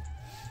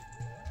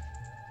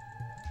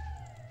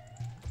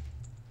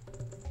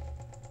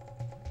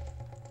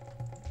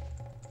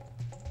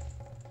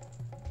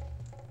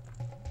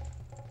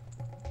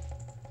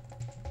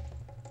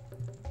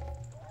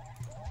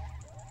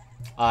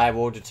 I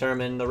will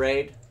determine the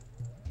raid.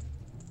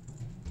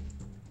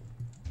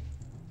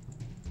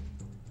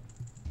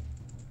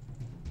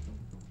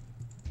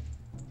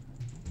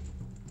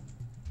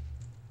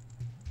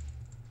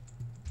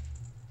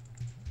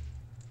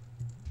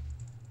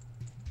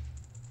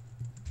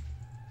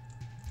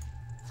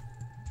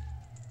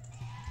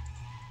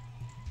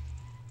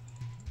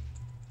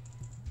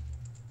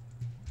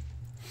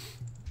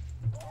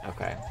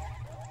 Okay.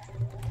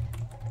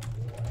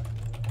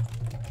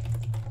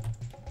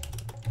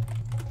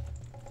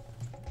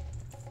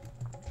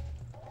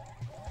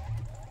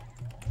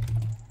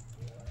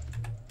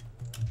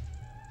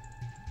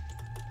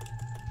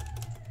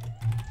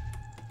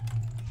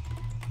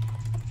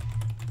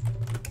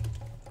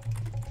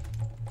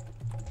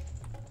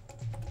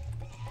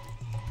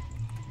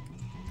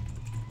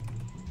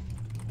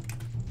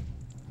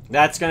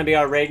 That's gonna be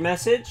our raid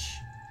message.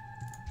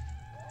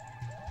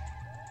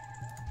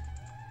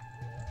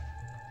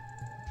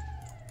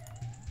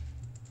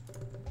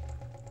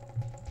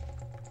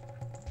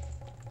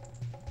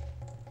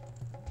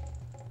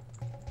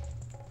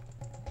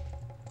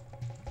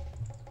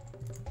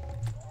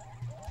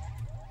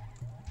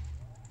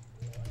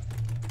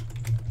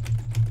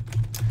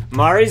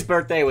 Mari's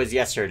birthday was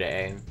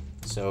yesterday,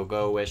 so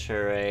go wish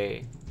her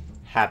a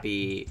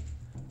happy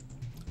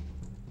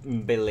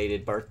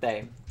belated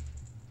birthday.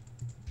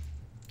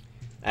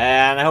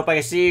 And I hope I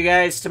can see you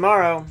guys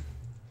tomorrow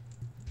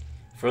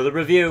for the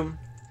review.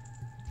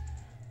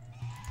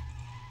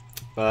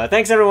 But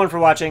thanks everyone for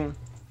watching.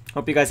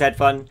 Hope you guys had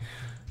fun.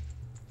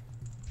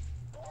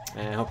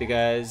 And I hope you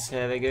guys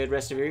have a good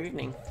rest of your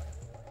evening.